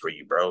wrap for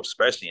you, bro.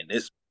 Especially in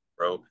this,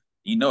 bro.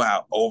 You know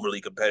how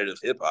overly competitive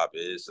hip hop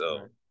is. So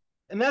right.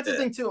 And that's the yeah,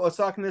 thing too. I was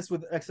talking this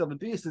with XL the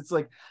Beast. It's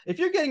like, if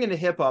you're getting into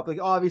hip hop,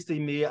 like obviously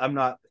me, I'm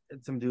not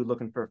some dude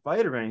looking for a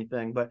fight or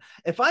anything, but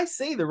if I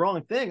say the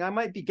wrong thing, I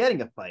might be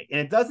getting a fight.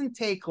 And it doesn't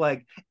take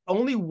like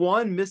only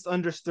one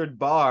misunderstood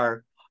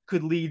bar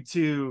could lead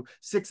to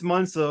 6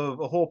 months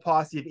of a whole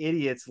posse of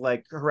idiots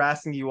like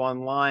harassing you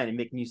online and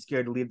making you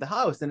scared to leave the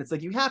house. And it's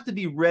like, you have to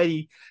be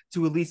ready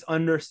to at least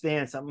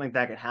understand something like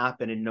that could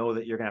happen and know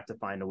that you're gonna have to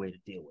find a way to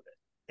deal with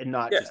it and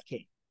not yeah, just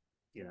cave.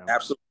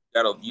 absolutely.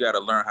 You gotta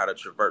learn how to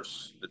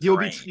traverse the You'll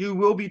be terrain. you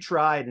will be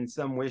tried in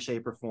some way,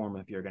 shape, or form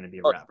if you're going to be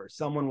a Oh, rapper.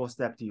 Someone will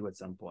step to you at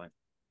some point.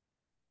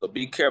 so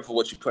be careful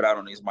what you put out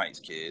on these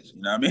mics, kids.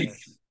 You know what I mean?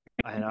 Yes,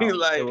 I know.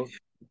 Like,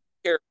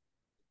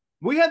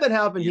 We had that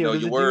happen here.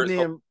 There's your a dude words.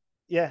 named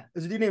Yeah,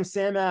 there's a dude named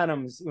Sam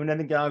Adams, who I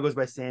think now goes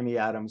by Sammy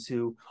Adams,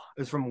 who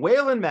is from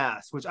Wayland,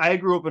 Mass, which I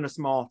grew up in a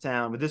small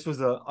town, but this was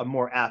a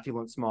more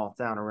affluent small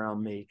town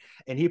around me.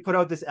 And he put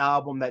out this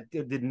album that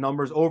did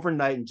numbers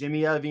overnight, and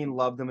Jimmy Iovine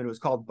loved them, and it was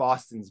called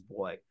Boston's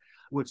Boy.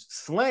 Which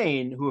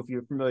Slain, who if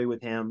you're familiar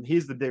with him,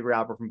 he's the big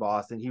rapper from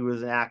Boston. He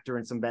was an actor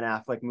in some Ben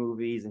Affleck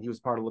movies, and he was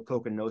part of La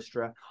Coca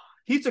Nostra.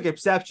 He took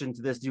exception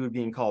to this dude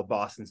being called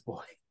Boston's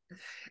Boy.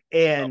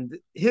 And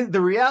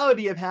the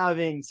reality of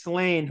having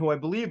Slain, who I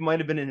believe might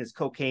have been in his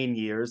cocaine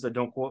years, so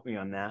don't quote me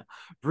on that,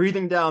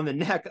 breathing down the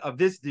neck of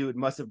this dude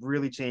must have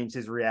really changed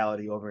his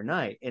reality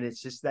overnight. And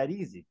it's just that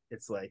easy.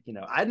 It's like,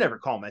 I'd never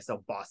call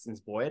myself Boston's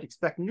Boy. I'd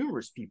expect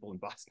numerous people in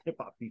Boston hip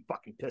hop to be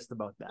fucking pissed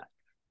about that.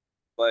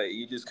 Like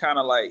you just kind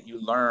of like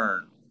you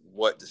learn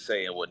what to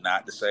say and what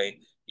not to say,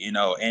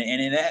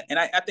 and in that, and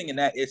I think in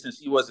that instance,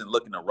 he wasn't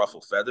looking to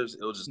ruffle feathers.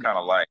 It was just No, kind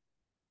of like,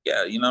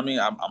 yeah, you know what I mean.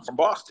 I'm from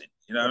Boston,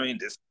 you know what I right. mean.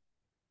 This is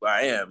who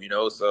I am,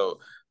 So,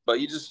 but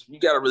you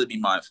got to really be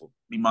mindful.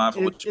 Be Yeah.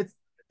 mindful It, what you.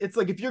 it's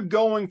like if you're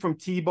going from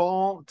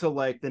T-ball to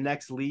like the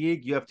next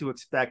league, you have to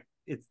expect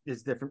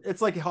it's different.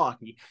 It's like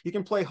hockey. You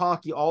can play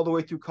hockey all the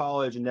way through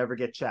college and never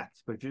get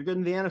checked. But if you're good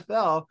in the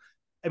NFL,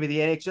 I mean the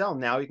NHL,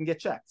 now you can get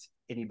checked.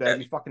 And you better Yeah,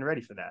 be fucking ready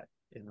for that.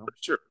 for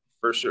sure,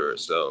 for sure.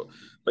 So,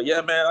 but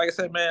yeah, man. Like I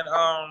said, man.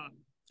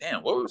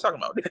 Damn, what were we talking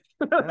about?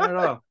 I don't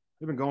know.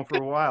 We've been going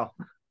for a while.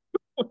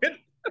 But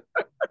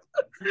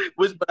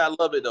I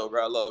love it though,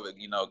 bro. I love it,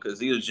 because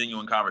these are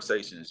genuine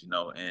conversations,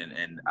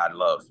 and I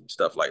love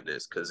stuff like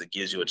this because it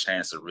gives you a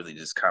chance to really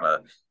just kind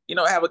of,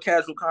 have a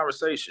casual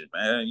conversation,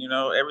 man.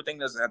 Everything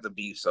doesn't have to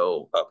be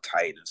so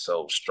uptight and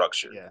so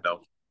structured.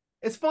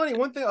 It's funny.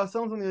 One thing I was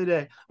telling something the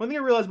other day. One thing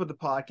I realized with the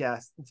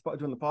podcast,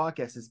 doing the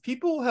podcast, is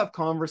people have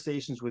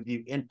conversations with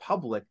you in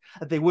public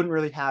that they wouldn't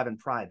really have in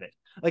private.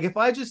 Like if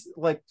I just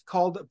like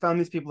found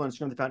these people on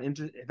Instagram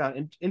they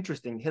found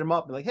interesting, hit them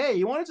up, be like, hey,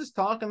 you want to just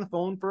talk on the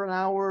phone for an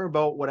hour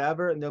about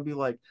whatever, and they'll be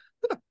like,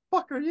 who the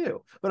fuck are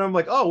you? But I'm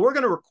like, oh, we're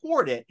gonna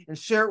record it and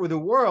share it with the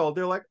world.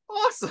 They're like,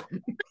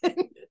 awesome.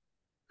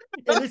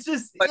 And it's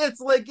just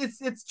Like,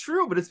 it's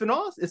true, but it's been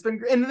awesome. It's been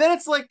great. And then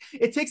it's like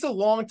it takes a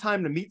long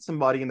time to meet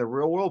somebody in the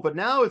real world, but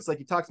now it's like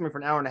you talk to me for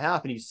an hour and a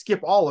half and you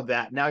skip all of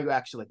that. Now you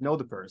actually like know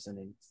the person,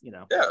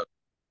 and. yeah,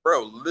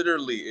 bro.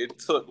 Literally, it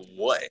took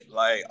what,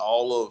 like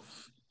all of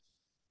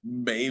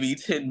maybe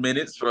 10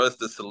 minutes for us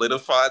to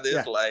solidify this,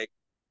 Yeah, like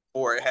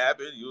before it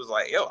happened. You was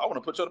like, yo, I want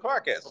to put you on the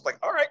podcast. I was like,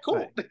 all right, right.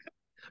 cool.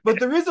 But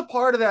there is a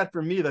part of that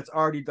for me that's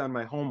already done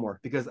my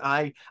homework because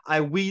I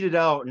weeded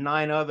out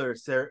 9 other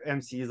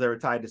MCs that were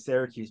tied to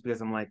Syracuse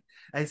because I'm like,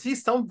 I see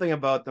something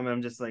about them and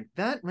I'm just like,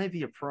 that might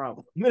be a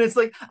problem. And it's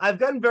like I've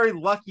gotten very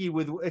lucky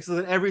with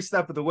so every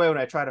step of the way when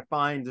I try to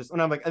find just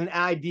when I'm like an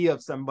idea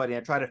of somebody, I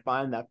try to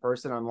find that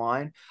person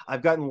online.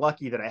 I've gotten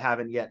lucky that I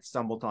haven't yet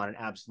stumbled on an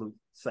absolute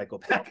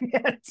psychopath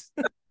yet.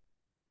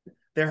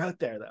 They're out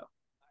there though.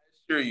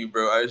 Assure you,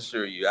 bro. I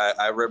assure you.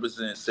 I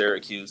represent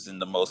Syracuse in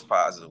the most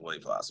positive way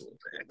possible,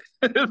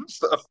 man.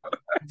 So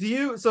Do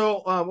you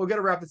so we're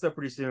gonna wrap this up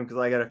pretty soon because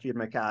I gotta feed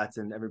my cats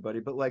and everybody.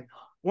 But like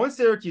one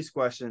Syracuse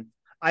question.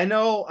 I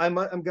know I'm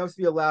going to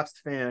be a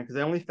lapsed fan because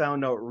I only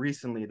found out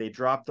recently they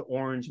dropped the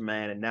Orange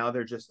Man and now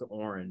they're just the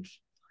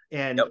Orange.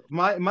 And yep.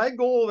 my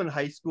goal in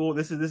high school,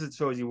 this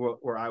shows you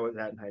where I was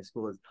at in high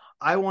school, is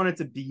I wanted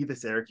to be the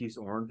Syracuse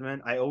Orange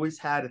Man. I always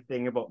had a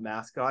thing about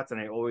mascots and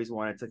I always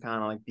wanted to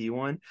kind of like be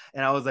one.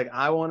 And I was like,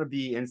 I want to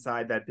be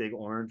inside that big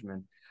Orange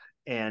Man.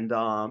 And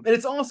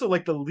it's also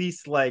like the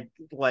least like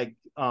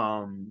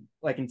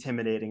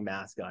intimidating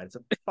mascot. It's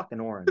a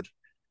fucking orange.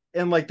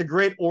 And like the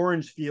great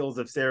orange fields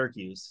of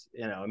Syracuse,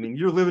 I mean,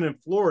 you're living in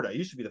Florida.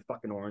 You should be the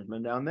fucking orange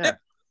man down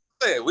there.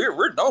 Yeah,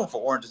 we're known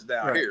for oranges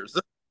down right. here. So.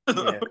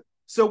 Yeah.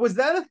 So was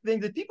that a thing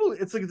that people?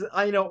 It's like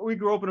I know we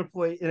grew up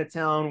in a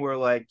town where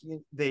like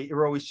they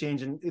were always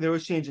changing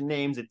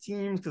names of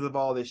teams because of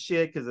all this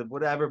shit, because of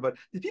whatever. But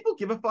did people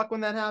give a fuck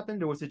when that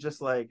happened, or was it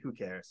just like who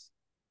cares?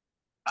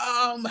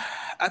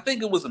 I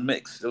think it was a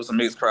mix. It was a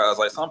mixed crowd.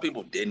 Like some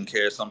people didn't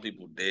care, some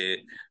people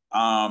did.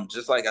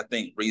 Just like I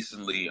think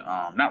recently,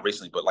 not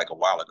recently, but like a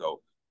while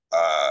ago,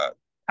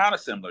 kind of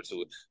similar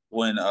to it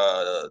when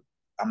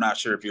I'm not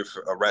sure if you're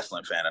a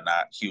wrestling fan or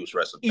not, huge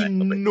wrestling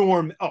fan.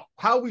 Enormous. Oh,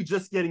 how are we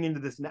just getting into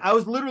this now? I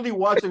was literally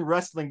watching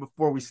wrestling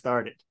before we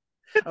started.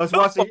 I was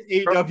watching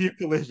AEW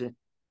Collision.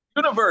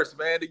 Universe,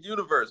 man, the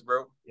universe,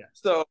 bro. Yeah.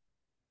 So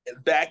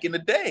back in the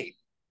day,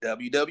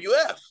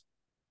 WWF,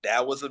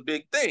 that was a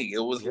big thing. It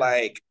was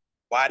like,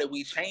 why did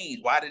we change?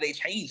 Why did they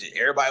change it?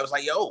 Everybody was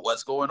like, yo,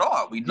 what's going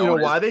on? You know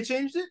why they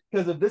changed it?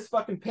 Because of this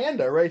fucking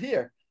panda right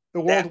here. The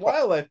World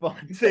Wildlife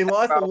Fund. They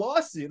lost the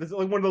lawsuit. This is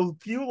like one of the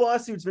few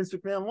lawsuits Vince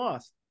McMahon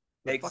lost.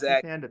 The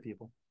fucking panda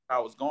people. I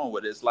was going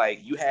with it. It's like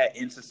you had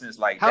instances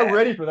like How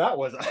ready for that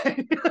was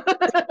I?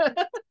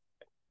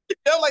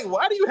 They're like,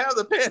 why do you have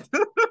the panda?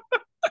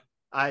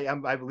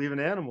 I believe in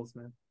animals,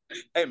 man.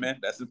 Hey man,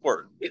 that's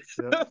important.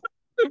 Yep.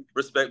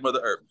 Respect Mother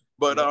Earth.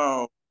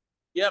 But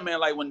yeah, man,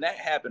 like when that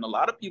happened, a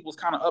lot of people's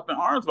kind of up in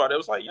arms about it. It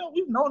was like, yo,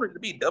 we've known it to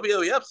be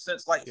WWF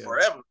since like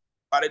forever.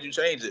 Why did you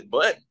change it?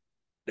 But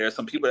there's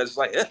some people that's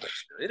like,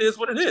 it is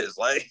what it is.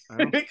 Like,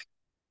 I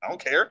don't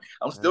care.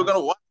 I'm still gonna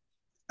watch.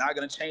 It's not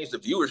gonna change the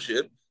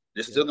viewership.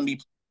 There's still gonna be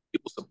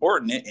people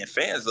supporting it and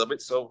fans of it.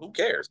 So who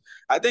cares?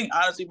 I think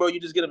honestly, bro, you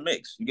just get a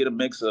mix. You get a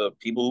mix of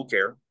people who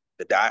care,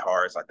 the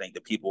diehards. I think the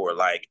people are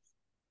like,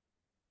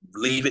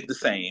 leave it the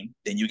same.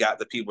 Then you got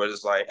the people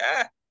that's like,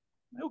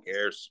 who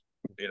cares?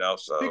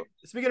 So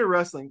speaking of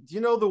wrestling, do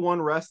you know the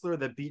one wrestler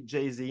that beat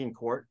Jay-Z in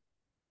court?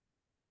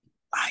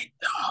 I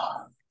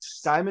know.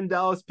 Diamond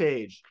Dallas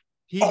Page.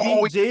 He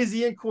beat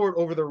Jay-Z in court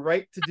over the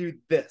right to do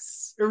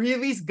this, or he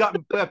at least got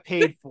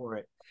paid for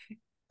it.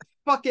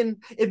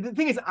 The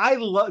thing is, I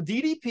love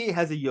DDP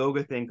has a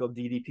yoga thing called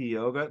DDP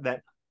yoga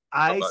that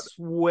I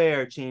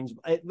swear changed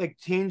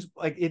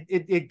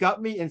it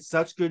got me in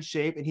such good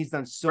shape, and he's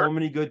done so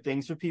many good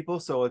things for people.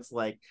 So it's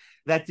like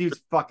that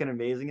dude's fucking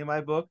amazing in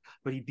my book,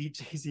 but he beat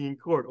Jay-Z in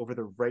court over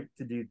the right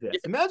to do this.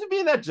 Imagine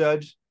being that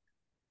judge.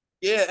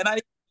 Yeah, and I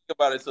didn't think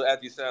about it. So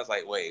after you said, I was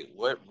like, wait,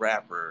 what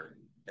rapper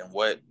and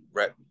what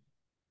rap?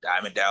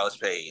 Diamond Dallas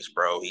Page,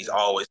 bro. He's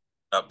always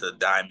up the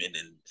diamond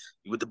and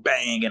with the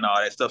bang and all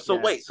that stuff. So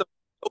wait, so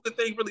the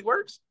thing really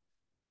works?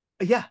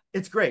 Yeah,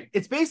 it's great.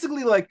 It's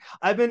basically like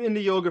I've been into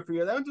yoga for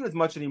years. I don't do it as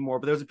much anymore,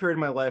 but there was a period in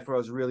my life where I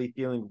was really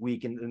feeling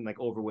weak and like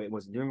overweight and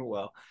wasn't doing it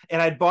well.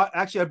 And I bought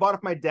it for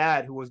my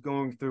dad who was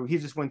he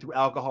just went through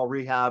alcohol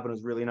rehab and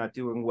was really not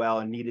doing well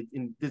and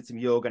did some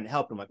yoga and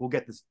helped him. Like, we'll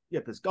get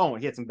this going.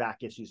 He had some back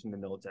issues from the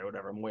military,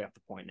 whatever. I'm way off the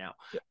point now.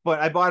 Yeah.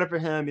 But I bought it for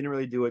him. He didn't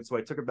really do it. So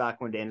I took it back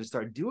one day and just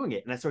started doing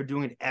it. And I started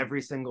doing it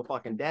every single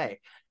fucking day.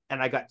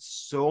 And I got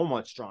so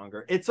much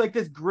stronger. It's like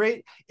this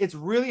great, it's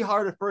really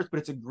hard at first, but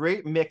it's a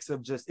great mix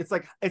of just, it's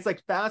like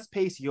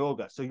fast-paced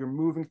yoga. So you're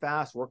moving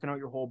fast, working out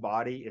your whole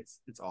body.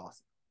 It's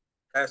awesome.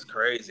 That's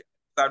crazy.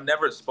 I've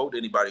never spoke to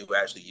anybody who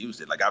actually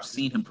used it. Like I've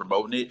seen him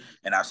promoting it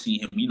and I've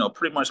seen him,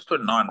 pretty much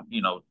putting on,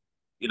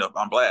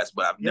 on blast,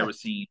 but I've never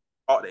seen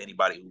talk to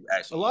anybody who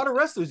actually. A lot of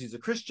wrestlers use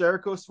it. Chris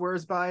Jericho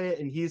swears by it,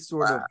 and he's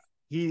sort of,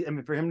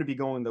 for him to be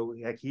going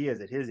the heck he is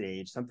at his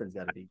age, something's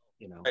got to be,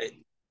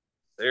 Hey.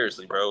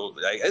 Seriously, bro,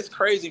 like it's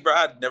crazy, bro.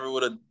 I never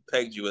would have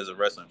pegged you as a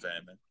wrestling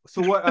fan, man.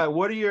 So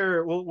what are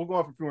your? We'll go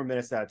on for a few more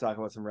minutes now to talk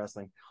about some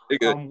wrestling.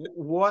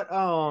 What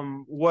are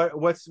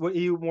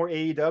you more,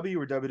 AEW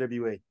or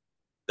WWE?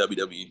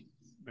 WWE.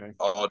 Right.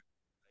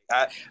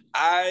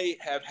 I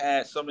have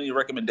had so many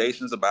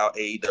recommendations about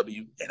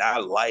AEW, and I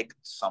like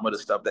some of the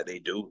stuff that they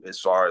do as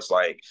far as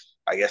like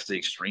I guess the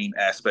extreme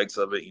aspects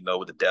of it,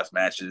 with the death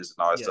matches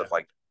and all that stuff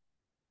like that.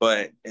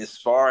 But as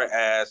far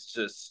as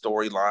just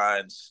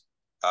storylines,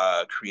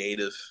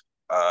 creative,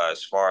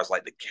 as far as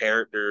like the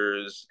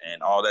characters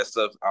and all that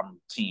stuff, I'm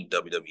team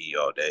WWE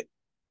all day.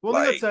 One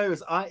thing I'll Like, tell you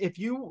is, if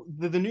you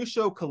the new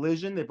show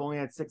Collision, they've only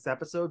had 6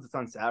 episodes. It's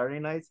on Saturday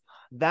nights.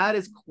 That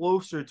is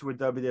closer to a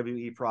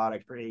WWE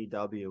product for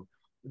AEW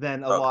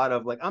than a okay, lot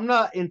of like. I'm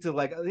not into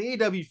like the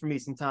AEW for me.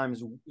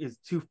 Sometimes is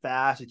too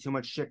fast. There's too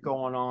much shit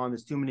going on.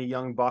 There's too many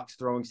young bucks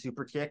throwing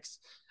super kicks,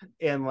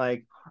 and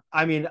like,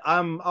 I mean,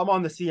 I'm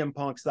on the CM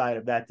Punk side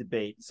of that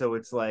debate. So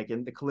it's like,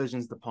 and the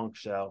Collision's the Punk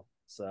show.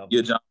 So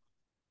you're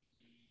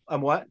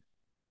I'm what?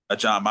 a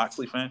John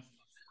Moxley fan?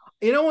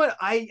 You know what?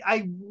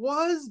 I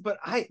was, but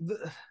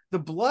the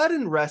blood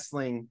in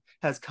wrestling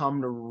has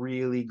come to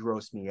really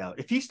gross me out.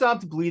 If he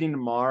stopped bleeding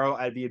tomorrow,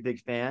 I'd be a big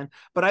fan.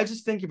 But I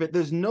just think of it,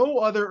 there's no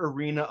other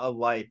arena of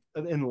life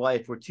in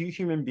life where two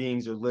human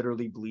beings are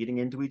literally bleeding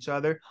into each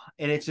other,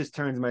 and it just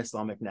turns my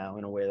stomach now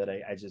in a way that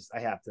I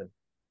have to,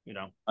 you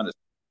know, I'm a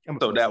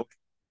So pussy.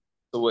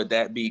 would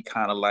that be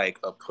kind of like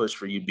a push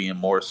for you being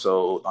more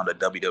so on the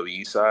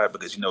WWE side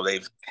because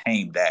they've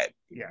tamed that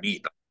Yeah.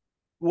 meat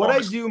What I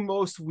enormously. do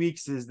most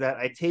weeks is that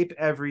I tape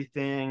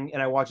everything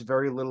and I watch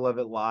very little of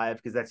it live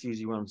because that's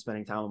usually when I'm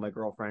spending time with my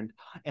girlfriend.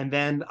 And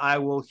then I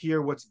will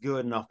hear what's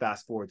good and I'll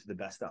fast forward to the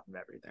best stuff of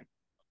everything.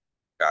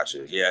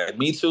 Gotcha. Yeah,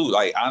 me too.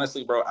 Like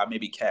honestly, bro, I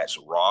maybe catch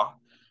Raw,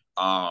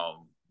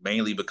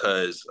 mainly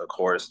because of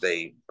course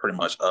they pretty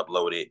much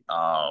upload it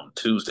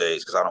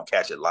Tuesdays because I don't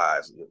catch it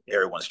live. Yeah.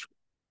 Everyone's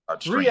 3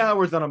 streaming.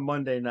 hours on a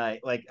Monday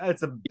night. Like,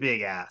 it's a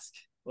big ask.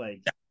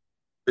 Like,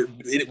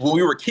 When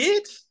we were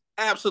kids,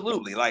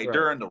 absolutely. Like right.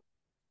 during the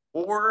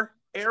war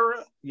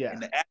era Yeah.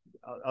 and the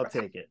I'll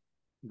take it.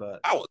 But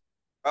I was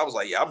I was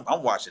like, yeah,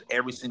 I'm watching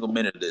every single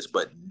minute of this.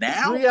 But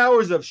now, 3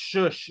 hours of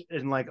shush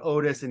and like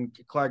Otis and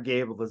Clark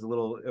Gable is a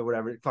little or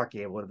whatever. Clark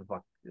Gable, what the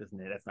fuck, isn't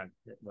it? That's not,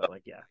 but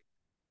like, yeah.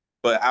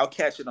 but I'll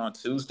catch it on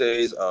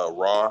Tuesdays,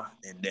 Raw,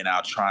 and then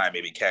I'll try and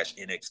maybe catch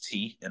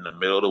NXT in the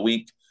middle of the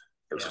week.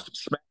 Yeah.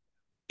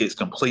 It's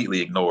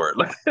completely ignored.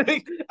 Like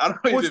I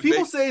don't Which even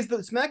people make. say is the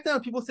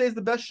SmackDown, people say is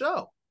the best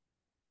show.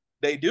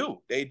 They do,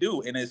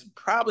 and it's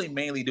probably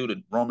mainly due to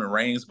Roman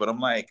Reigns. But I'm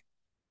like,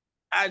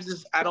 I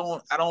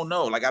don't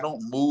know. Like I don't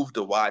move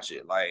to watch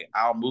it. Like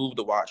I'll move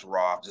to watch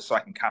Raw just so I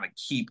can kind of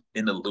keep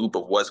in the loop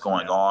of what's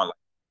going Yeah. on, like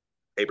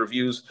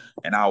pay-per-views,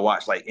 and I'll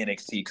watch like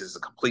NXT because it's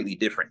a completely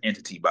different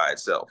entity by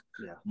itself.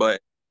 Yeah. But when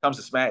it comes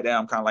to SmackDown,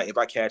 I'm kind of like, if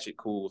I catch it,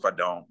 cool. If I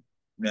don't,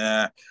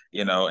 nah,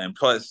 And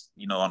plus,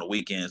 on the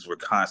weekends we're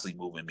constantly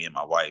moving, me and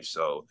my wife,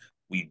 so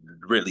we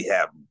really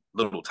have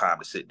little time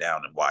to sit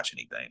down and watch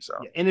anything. So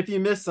Yeah. And if you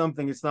miss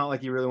something, it's not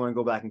like you really want to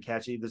go back and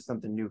catch it. There's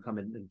something new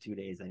coming in 2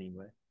 days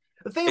anyway.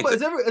 The thing about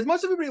exactly. as much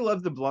as everybody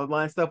loves the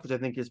bloodline stuff, which I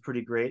think is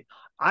pretty great,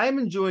 I'm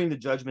enjoying the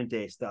Judgment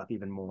Day stuff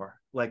even more.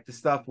 Like the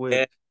stuff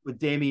Yeah, with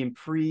Damian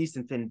Priest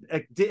and Finn,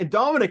 and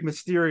Dominic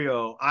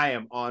Mysterio. I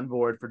am on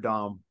board for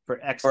Dom, for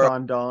bro.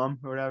 ex-con Dom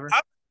or whatever.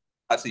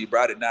 I see,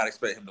 bro. I did not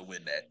expect him to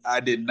win that. I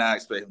did not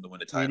expect him to win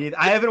the Me title. neither.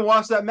 I haven't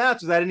watched that match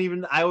because I didn't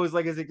even. I was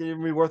like, is it going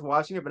to be worth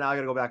watching it? But now I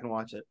got to go back and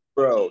watch it.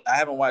 Bro, I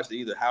haven't watched it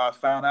either. How I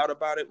found out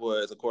about it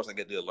was, of course, I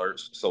get the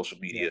alerts, social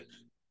Yeah, media.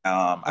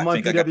 I I'm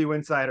on think PW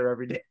Insider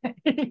every day.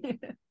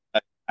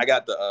 I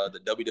got the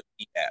WWE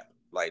app,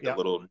 like the Yeah.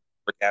 little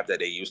app that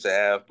they used to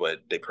have, but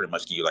they pretty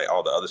much give you like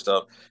all the other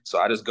stuff. So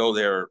I just go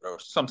there or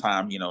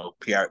sometime,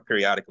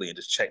 periodically and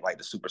just check like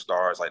the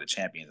superstars, like the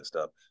champions and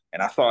stuff.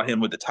 And I saw him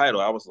with the title.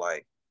 I was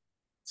like,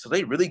 so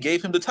they really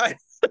gave him the title?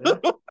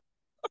 Yeah.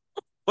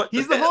 What the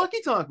He's the hell?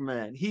 honky tonk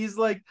man. He's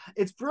like,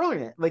 it's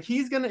brilliant. Like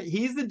he's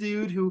the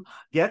dude who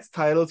gets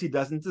titles he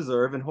doesn't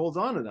deserve and holds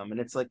on to them. And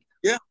it's like,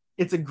 Yeah, yeah.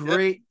 it's a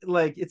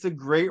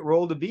great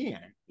role to be in,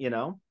 you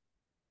know?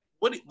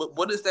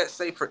 What does that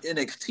say for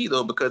NXT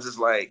though? Because it's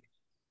like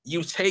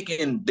you've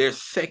taken their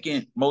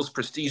second most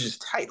prestigious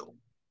title.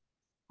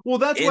 Well,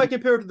 that's why I And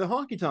compare it to the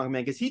honky tonk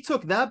man, because he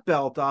took that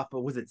belt off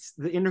of, was it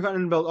the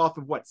Intercontinental belt off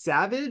of what,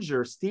 Savage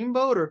or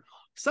Steamboat or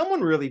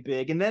someone really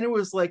big. And then it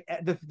was like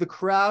the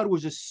crowd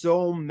was just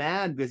so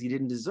mad because he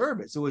didn't deserve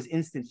it. So it was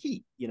instant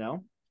heat, you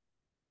know?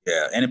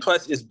 yeah, and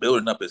plus it's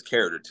building up his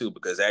character too,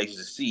 because as you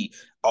see,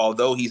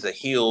 although he's a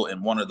heel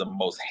and one of the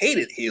most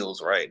hated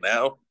heels right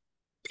now,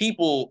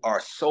 people are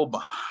so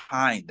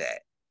behind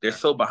that. They're Yeah.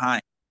 so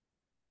behind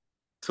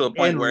to a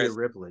point And where Rhea it's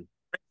Ripley.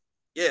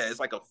 yeah, it's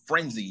like a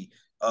frenzy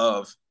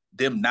of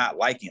them not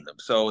liking them.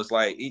 So it's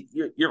like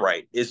you're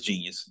right. It's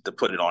genius to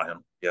put it on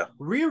him. Yeah.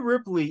 Rhea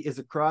Ripley is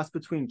a cross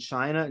between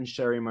China and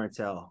Sherry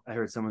Martel. I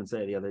heard someone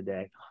say the other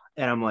day,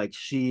 and I'm like,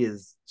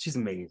 she's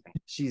amazing.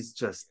 She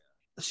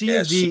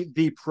Yeah, is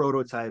the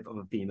prototype of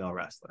a female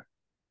wrestler.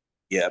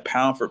 yeah,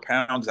 pound for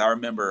pound. 'Cause I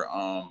remember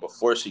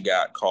before she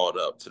got called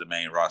up to the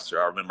main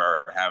roster, I remember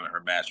her having her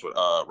match with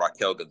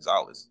Raquel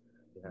Gonzalez.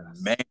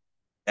 Yes, Man,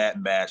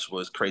 that match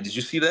was crazy. Did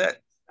you see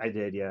that? I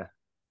did. Yeah,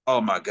 Oh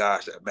my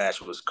gosh, that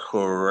match was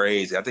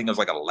crazy. I think it was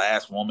like a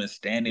last woman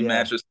standing yeah.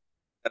 match.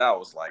 And I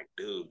was like,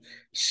 dude,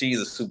 she's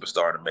a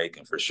superstar in the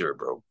making for sure,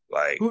 bro.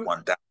 Like Who?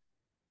 1,000.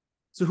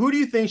 So who do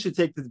you think should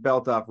take this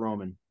belt off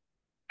Roman?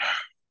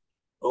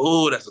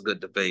 Oh, that's a good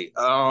debate.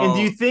 And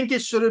do you think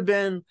it should have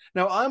been?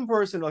 Now, I'm a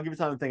person. I'll give you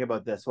time to think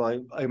about this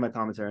while I give my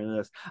commentary on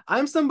this.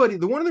 I'm somebody.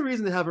 The one of the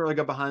reasons I haven't really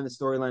got behind the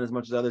storyline as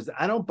much as others.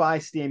 I don't buy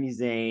Sami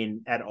Zayn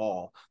at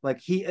all. I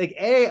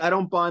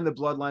don't buy the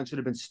bloodline should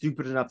have been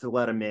stupid enough to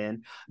let him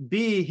in.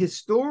 B, his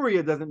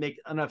story doesn't make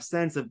enough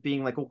sense of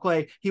being like,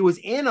 okay, he was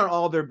in on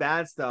all their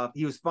bad stuff.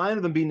 He was fine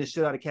with them beating the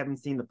shit out of Kevin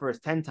Steen the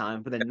first 10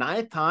 times, but the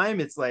ninth time,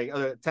 it's like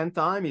 10th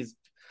time.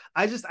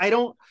 I just, I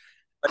don't,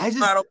 But I he's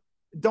just not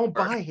don't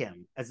over. buy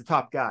him as a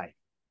top guy.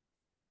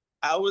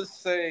 I would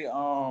say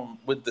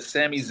with the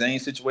Sami Zayn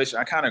situation,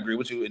 I kind of agree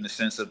with you in the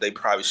sense that they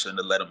probably shouldn't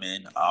have let him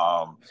in.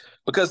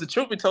 Because the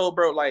truth be told,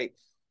 bro, like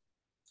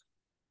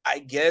I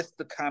guess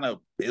the kind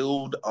of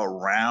build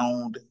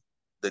around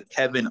the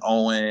Kevin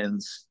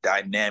Owens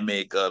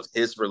dynamic of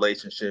his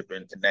relationship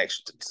and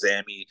connection to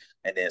Sami,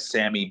 and then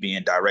Sami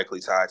being directly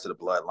tied to the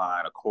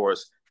bloodline. Of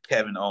course,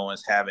 Kevin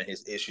Owens having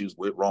his issues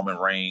with Roman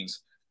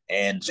Reigns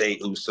and Jey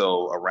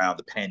Uso around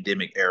the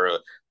pandemic era.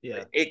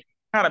 Yeah. It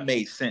kind of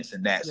made sense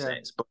in that Yeah.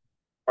 sense. But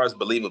as far as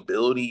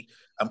believability,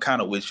 I'm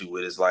kind of with you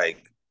with it's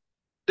like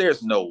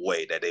there's no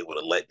way that they would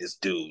have let this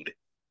dude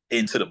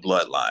into the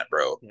bloodline,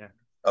 bro. Yeah.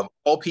 Of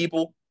all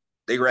people,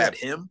 they Yeah. grabbed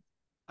him.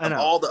 I Of know.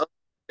 all the others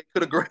they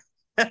could have grabbed.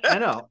 I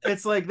know.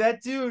 It's like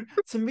that dude,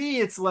 to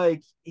me, it's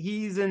like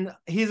he's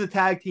a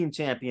tag team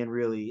champion,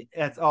 really.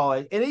 That's all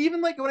and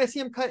even like when I see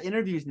him cut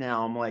interviews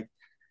now, I'm like,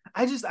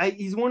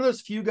 he's one of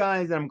those few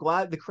guys that I'm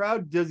glad the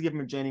crowd does give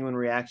him a genuine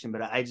reaction,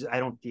 but I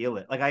don't feel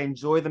it. Like I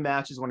enjoy the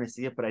matches when I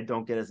see it, but I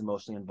don't get as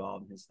emotionally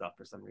involved in his stuff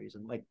for some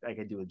reason. Like I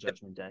do with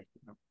Judgment Day.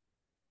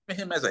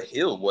 Him as a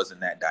heel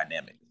wasn't that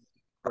dynamic.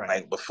 Right.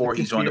 Like The before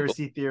he joined the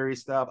conspiracy theory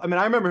stuff. I mean,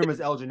 I remember him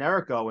as El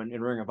Generico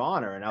in Ring of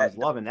Honor, and I was it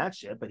loving that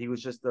shit, but he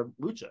was just a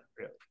lucha,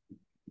 really.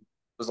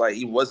 was like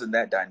he wasn't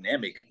that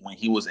dynamic when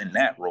he was in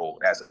that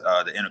role as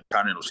the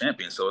Intercontinental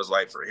Champion. So it's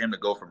like for him to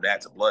go from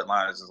that to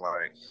Bloodlines is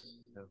like,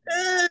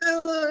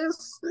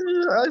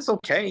 it's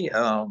okay.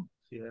 Yeah.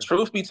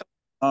 Truth be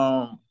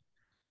told,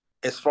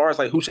 as far as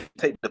like who should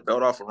take the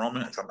belt off of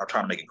Roman, I'm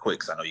trying to make it quick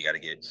because I know you got to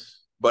get.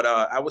 But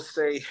I would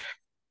say,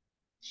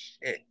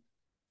 shit,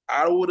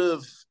 I would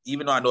have,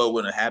 even though I know it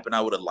wouldn't happen,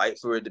 I would have liked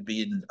for it to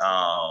be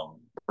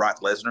Brock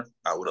Lesnar.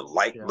 I would have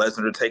liked Yeah.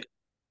 Lesnar to take.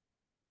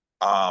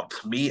 To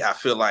me, I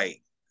feel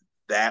like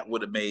that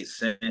would have made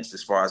sense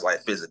as far as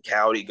like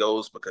physicality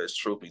goes, because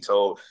truth be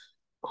told,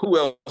 who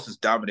else is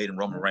dominating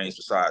Roman Reigns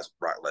besides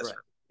Brock Right. Lesnar?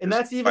 And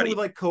There's that's even nobody. with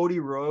like Cody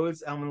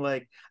Rhodes. I'm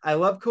like, I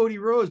love Cody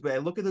Rhodes, but I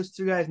look at those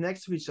two guys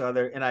next to each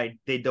other and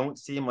they don't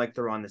seem like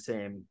they're on the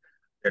same.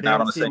 They're They not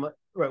don't on the same. seem like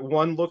right.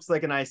 One looks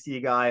like an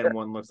IC guy and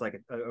one looks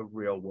like a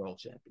real world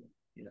champion,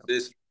 you know.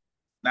 It's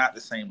not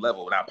the same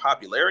level. Now,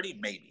 popularity,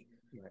 maybe,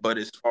 Right. but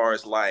as far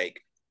as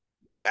like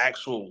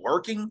actual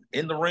working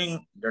in the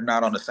ring, they're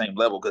not on the same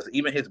level because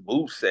even his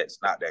move set's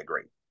not that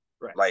great.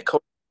 Right. Like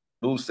Cody's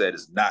move set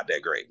is not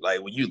that great.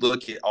 Like when you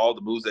look at all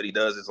the moves that he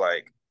does, it's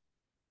like,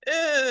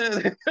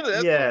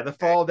 that's Yeah, the okay.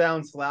 fall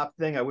down slap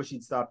thing. I wish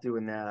he'd stop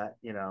doing that.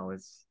 You know,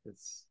 it's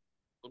It's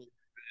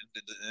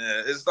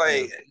yeah.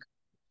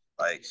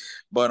 like,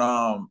 but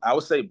I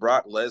would say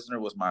Brock Lesnar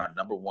was my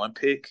number one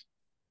pick.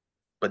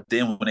 But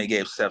then when they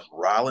gave Seth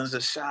Rollins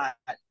a shot,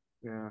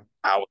 Yeah.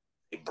 I was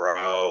like,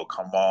 bro,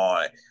 come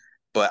on.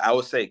 But I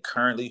would say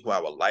currently who I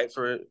would like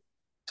for it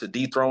to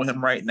dethrone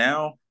him right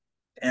now.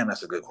 Damn,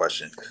 that's a good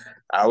question.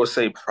 I would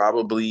say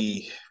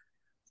probably,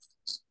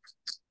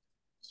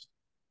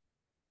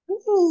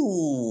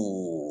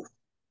 ooh,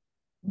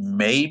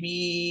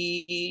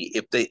 maybe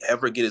if they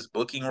ever get his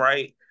booking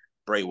right,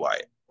 Bray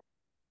Wyatt.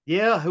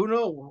 Yeah, who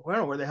knows? I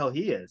don't know where the hell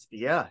he is. But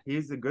yeah,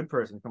 he's a good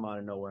person to come out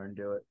of nowhere and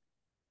do it.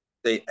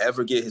 They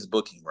ever get his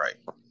booking right,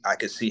 I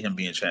could see him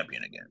being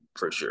champion again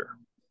for sure.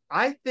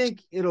 I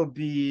think it'll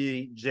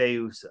be Jey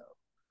Uso.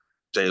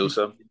 Jey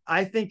Uso.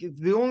 I think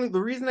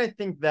the reason I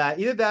think that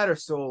either that or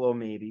Solo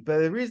maybe, but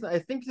the reason I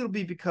think it'll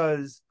be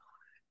because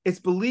it's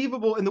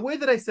believable in the way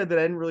that I said that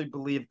I didn't really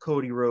believe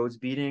Cody Rhodes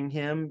beating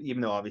him,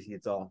 even though obviously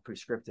it's all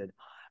pre-scripted.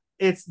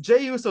 It's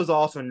Jey Uso's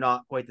also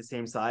not quite the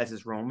same size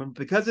as Roman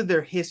because of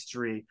their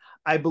history.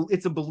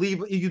 It's a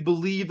believe you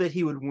believe that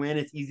he would win.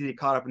 It's easy to get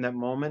caught up in that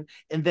moment,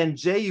 and then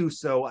Jey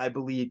Uso, I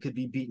believe, could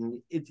be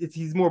beaten.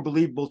 He's more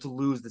believable to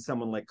lose to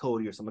someone like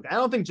Cody or something. I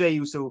don't think Jey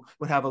Uso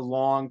would have a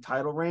long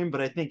title reign, but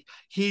I think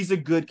he's a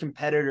good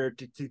competitor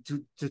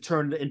to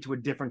turn into a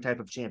different type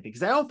of champion.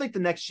 Because I don't think the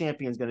next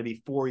champion is going to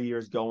be 4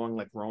 years going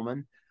like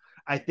Roman.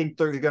 I think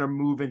they're going to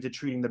move into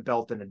treating the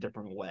belt in a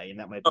different way,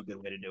 and that might be a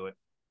good way to do it.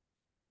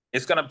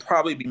 It's gonna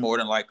probably be more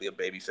than likely a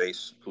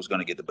babyface who's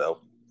gonna get the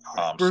belt.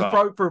 Right.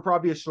 So For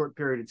probably a short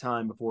period of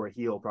time before a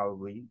heel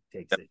probably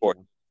takes of it. You course,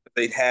 know?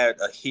 they had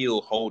a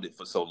heel hold it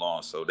for so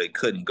long, so they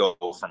couldn't go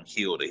from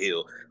heel to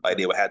heel. Like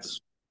they Right. would have to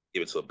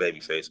give it to a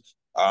babyface.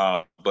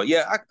 But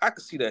yeah, I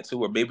could see that too,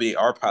 where maybe they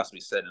are possibly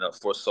setting up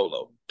for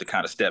Solo to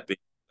kind of step in.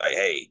 Like,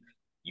 hey,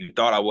 you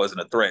thought I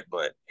wasn't a threat,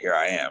 but here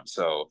I am.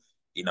 So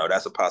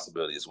that's a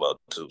possibility as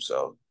well too.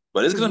 So,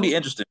 but it's Because gonna be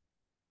interesting.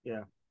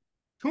 yeah,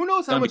 Who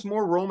knows how gonna be. much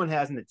more Roman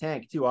has in the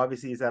tank, too?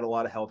 Obviously, he's had a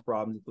lot of health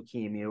problems with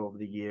leukemia over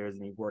the years,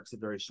 and he works a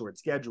very short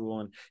schedule.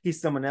 And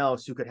he's someone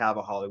else who could have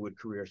a Hollywood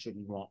career should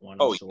he want one,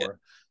 I'm Oh yeah. sure.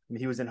 I mean,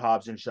 he was in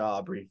Hobbs and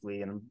Shaw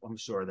briefly, and I'm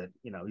sure that,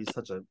 he's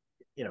such a,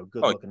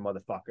 good Oh, looking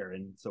motherfucker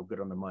and so good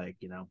on the mic.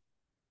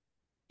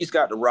 he's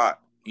got the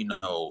rock. Yeah, he's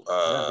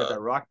got that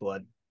rock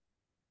blood.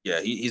 Yeah,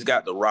 he's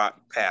got the rock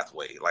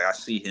pathway. Like I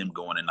see him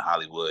going into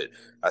Hollywood.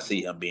 I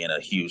see him being a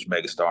huge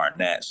megastar in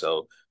that.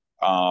 So,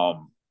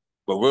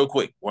 but real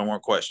quick, one more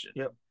question.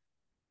 Yep.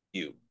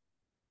 You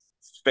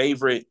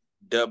favorite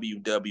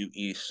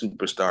WWE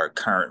superstar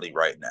currently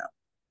right now?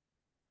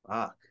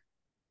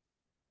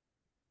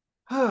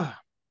 Fuck.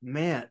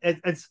 Man,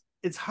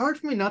 it's hard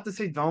for me not to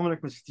say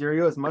Dominic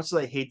Mysterio as much as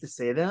I hate to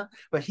say that,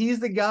 but he's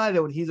the guy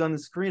that when he's on the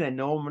screen, I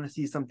know I'm going to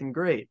see something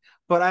great.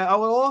 But I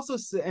will also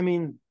say, I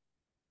mean,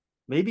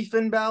 maybe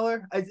Finn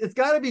Balor. It's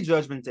got to be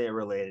Judgment Day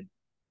related.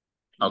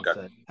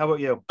 Okay, How about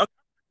you? okay,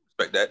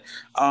 respect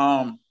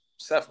that.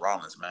 Seth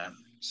Rollins, man.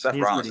 Seth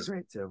He's Rollins pretty is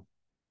great too.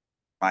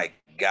 my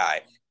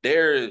guy.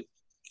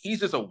 He's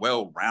just a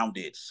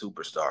well-rounded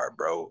superstar,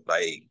 bro.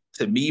 Like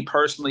to me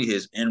personally,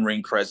 his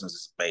in-ring presence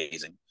is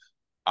amazing.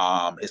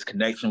 His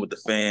connection with the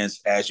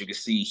fans, as you can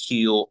see,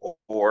 heel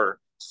or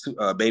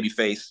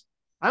babyface.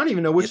 I don't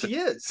even know which It's a, he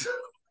is.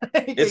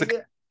 it's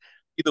a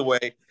either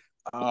way.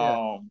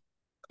 Yeah.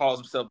 Calls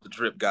himself the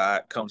Drip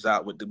God. Comes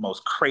out with the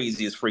most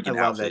craziest I freaking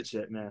love that outfits.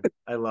 shit, man.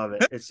 I love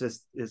it. It's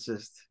just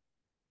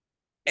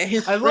And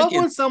his I love freaking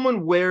when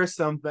someone wears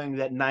something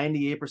that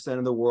 98%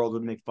 of the world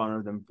would make fun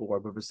of them for,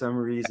 but for some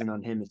reason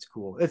on him it's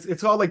cool.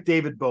 It's all like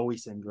David Bowie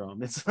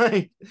syndrome. It's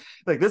like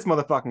this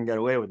motherfucker can get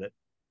away with it.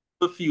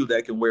 a few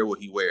that can wear what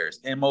he wears,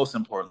 and most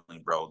importantly,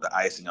 bro, the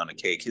icing on the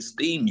cake, his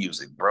theme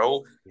music,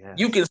 bro.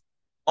 You Yes. can sing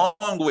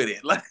along with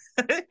it. Like,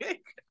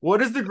 What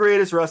is the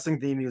greatest wrestling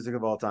theme music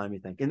of all time, you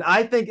think? And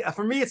I think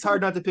for me, it's hard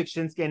not to pick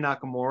Shinsuke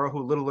Nakamura,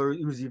 who Little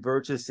Uzi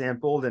Vert just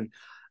sampled, and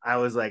I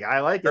was like,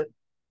 I like it.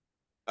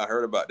 I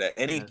heard about that,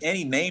 and Yeah.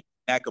 he named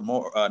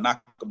Nakamura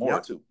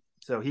Yep. too.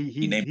 So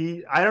He named.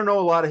 he I don't know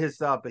a lot of his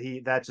stuff, but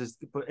that just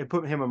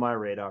put him on my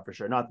radar for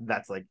sure. Not that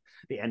that's like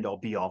the end all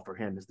be all for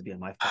him is to be on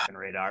my fucking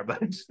radar,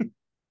 but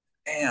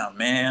Damn,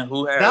 man,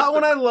 who has that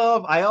one the I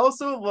love. I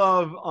also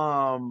love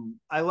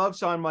I love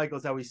Shawn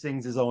Michaels how he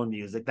sings his own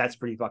music. That's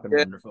pretty fucking yeah,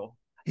 wonderful.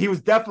 He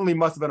was definitely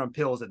must have been on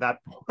pills at that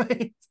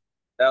point.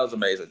 that was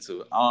amazing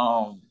too.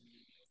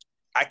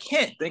 I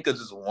can't think of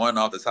just one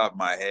off the top of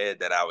my head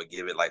that I would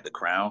give it like the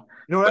crown,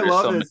 You know what but I there's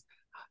love so many. is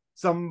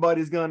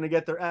somebody's gonna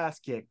get their ass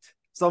kicked.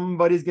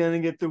 Somebody's gonna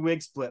get the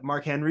wig split.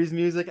 Mark Henry's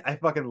music, I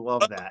fucking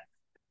love that.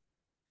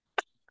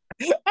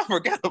 I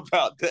forgot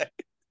about that.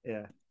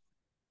 Yeah.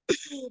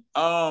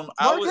 I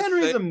Mark would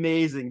Henry's say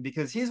amazing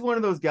because he's one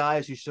of those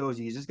guys who shows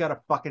you just got to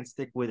fucking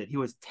stick with it. He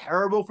was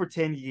terrible for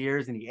 10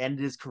 years and he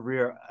ended his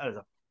career as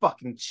a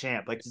fucking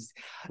champ. Like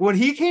when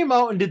he came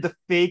out and did the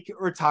fake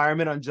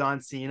retirement on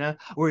John Cena,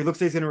 where he looks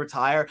like he's going to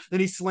retire, then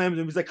he slams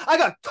him. He's like, I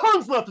got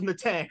tons left in the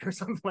tank or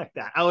something like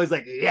that. I was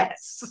like,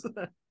 yes,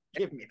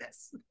 give me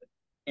this.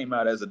 came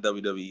out as a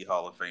WWE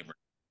Hall of Famer,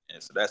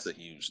 and so that's a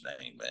huge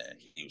thing, man.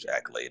 Huge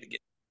accolade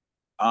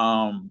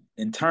again.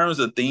 In terms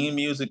of theme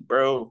music,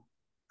 bro,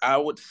 I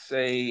would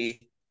say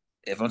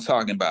if I'm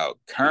talking about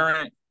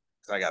current,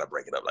 because I gotta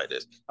break it up like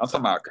this. I'm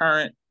talking about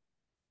current,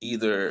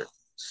 either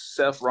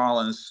Seth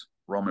Rollins,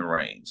 Roman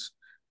Reigns.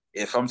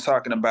 If I'm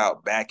talking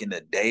about back in the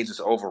day, just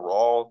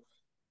overall,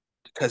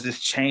 because it's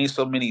changed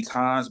so many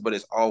times, but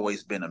it's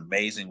always been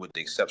amazing with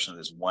the exception of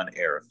this one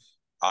era.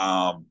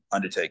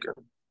 Undertaker.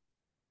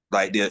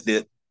 Like Yes.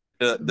 the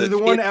The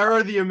one kid era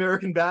of the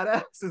American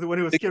Badass is when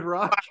it was the Kid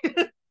Rock.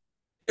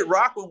 Kid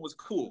Rock one was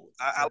cool.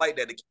 I Yeah. like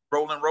that. The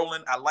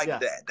rolling. I like Yeah.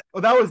 that. Oh,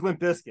 that was Limp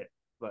Bizkit.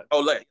 But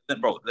Oh,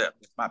 bro,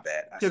 my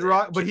bad. I Kid said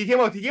Rock, but he came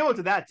out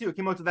to that too. He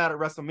came out to that at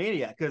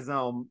WrestleMania because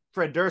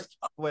Fred Durst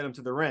played him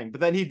to the ring. But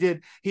then he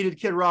did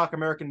Kid Rock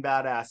American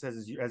Badass as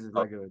his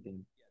oh, regular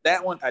theme.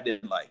 that one I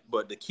didn't like,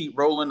 but the Keep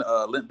Rolling,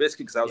 Limp Bizkit,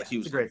 because I was Yeah, a it's a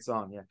huge great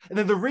song. Yeah, and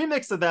then the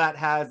remix of that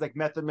has like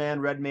Method Man,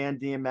 Redman,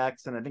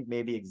 DMX, and I think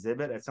maybe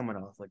Exhibit and someone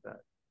else like that.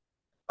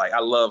 like I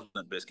love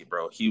Limp Bizkit,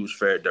 bro. Huge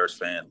Fred Durst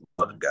fan,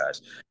 love them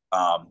guys.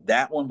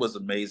 That one was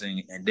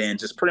amazing, and then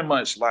just pretty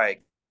much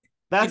like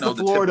That's the the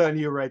typical Florida in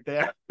you right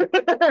there.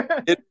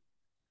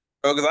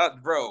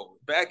 bro,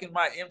 back in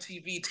my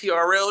MTV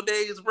TRL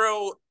days,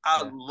 bro,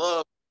 I Yeah.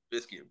 love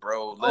Biscuit,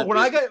 bro. Oh, Limp when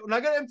I Bizkit. got when I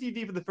got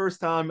MTV for the first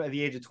time at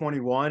the age of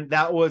 21,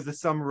 that was the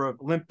summer of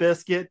Limp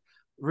Bizkit,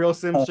 Real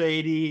Sim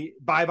Shady,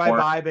 Bye Bye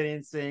Bye, but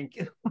in sync,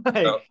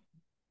 like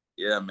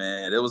Yeah,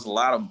 man. There was a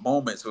lot of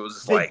moments where it was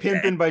just Big like, dang.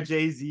 Pimpin' by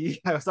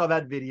Jay-Z. I saw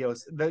that video.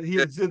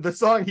 The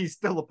song he's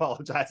still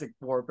apologizing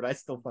for, but I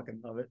still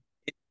fucking love it.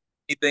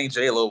 Anything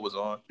J Lo was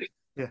on.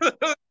 Yeah.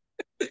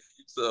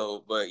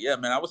 So, but yeah,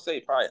 man, I would say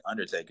probably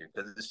Undertaker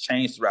because it's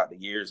changed throughout the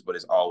years, but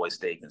it's always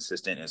stayed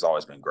consistent. And it's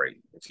always been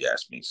great, if you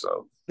ask me.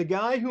 So, The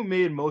guy who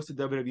made most of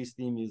WWE's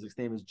theme music, his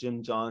name is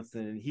Jim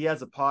Johnson, and he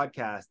has a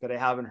podcast that I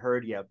haven't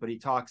heard yet, but he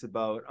talks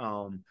about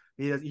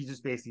he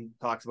just basically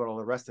talks about all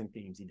the wrestling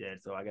themes he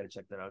did. So I got to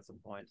check that out at some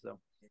point. So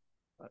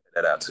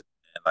that out too.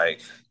 And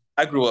like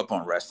I grew up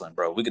on wrestling,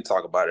 bro. We could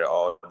talk about it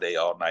all day,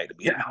 all night. To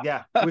be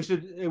Yeah, we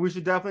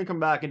should definitely come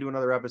back and do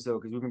another episode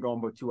because we've been going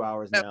about 2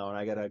 hours now, and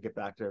I gotta get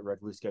back to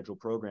regularly scheduled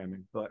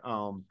programming. But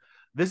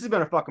this has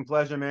been a fucking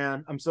pleasure,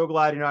 man. I'm so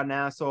glad you're not an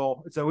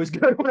asshole. It's always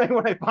good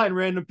when I find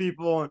random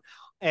people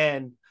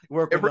and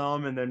work with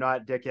them and they're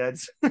not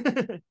dickheads.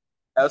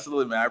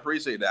 Absolutely, man. I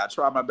appreciate that. I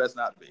try my best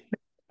not to be.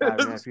 All right,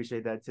 man. I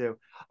appreciate that too.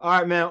 All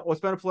right, man. Well, it's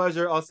been a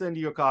pleasure. I'll send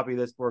you a copy of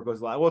this before it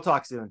goes live. We'll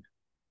talk soon.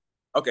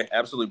 Okay,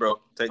 absolutely, bro.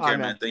 Take All right, care,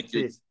 man. man. Thank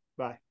you. Peace.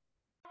 Bye.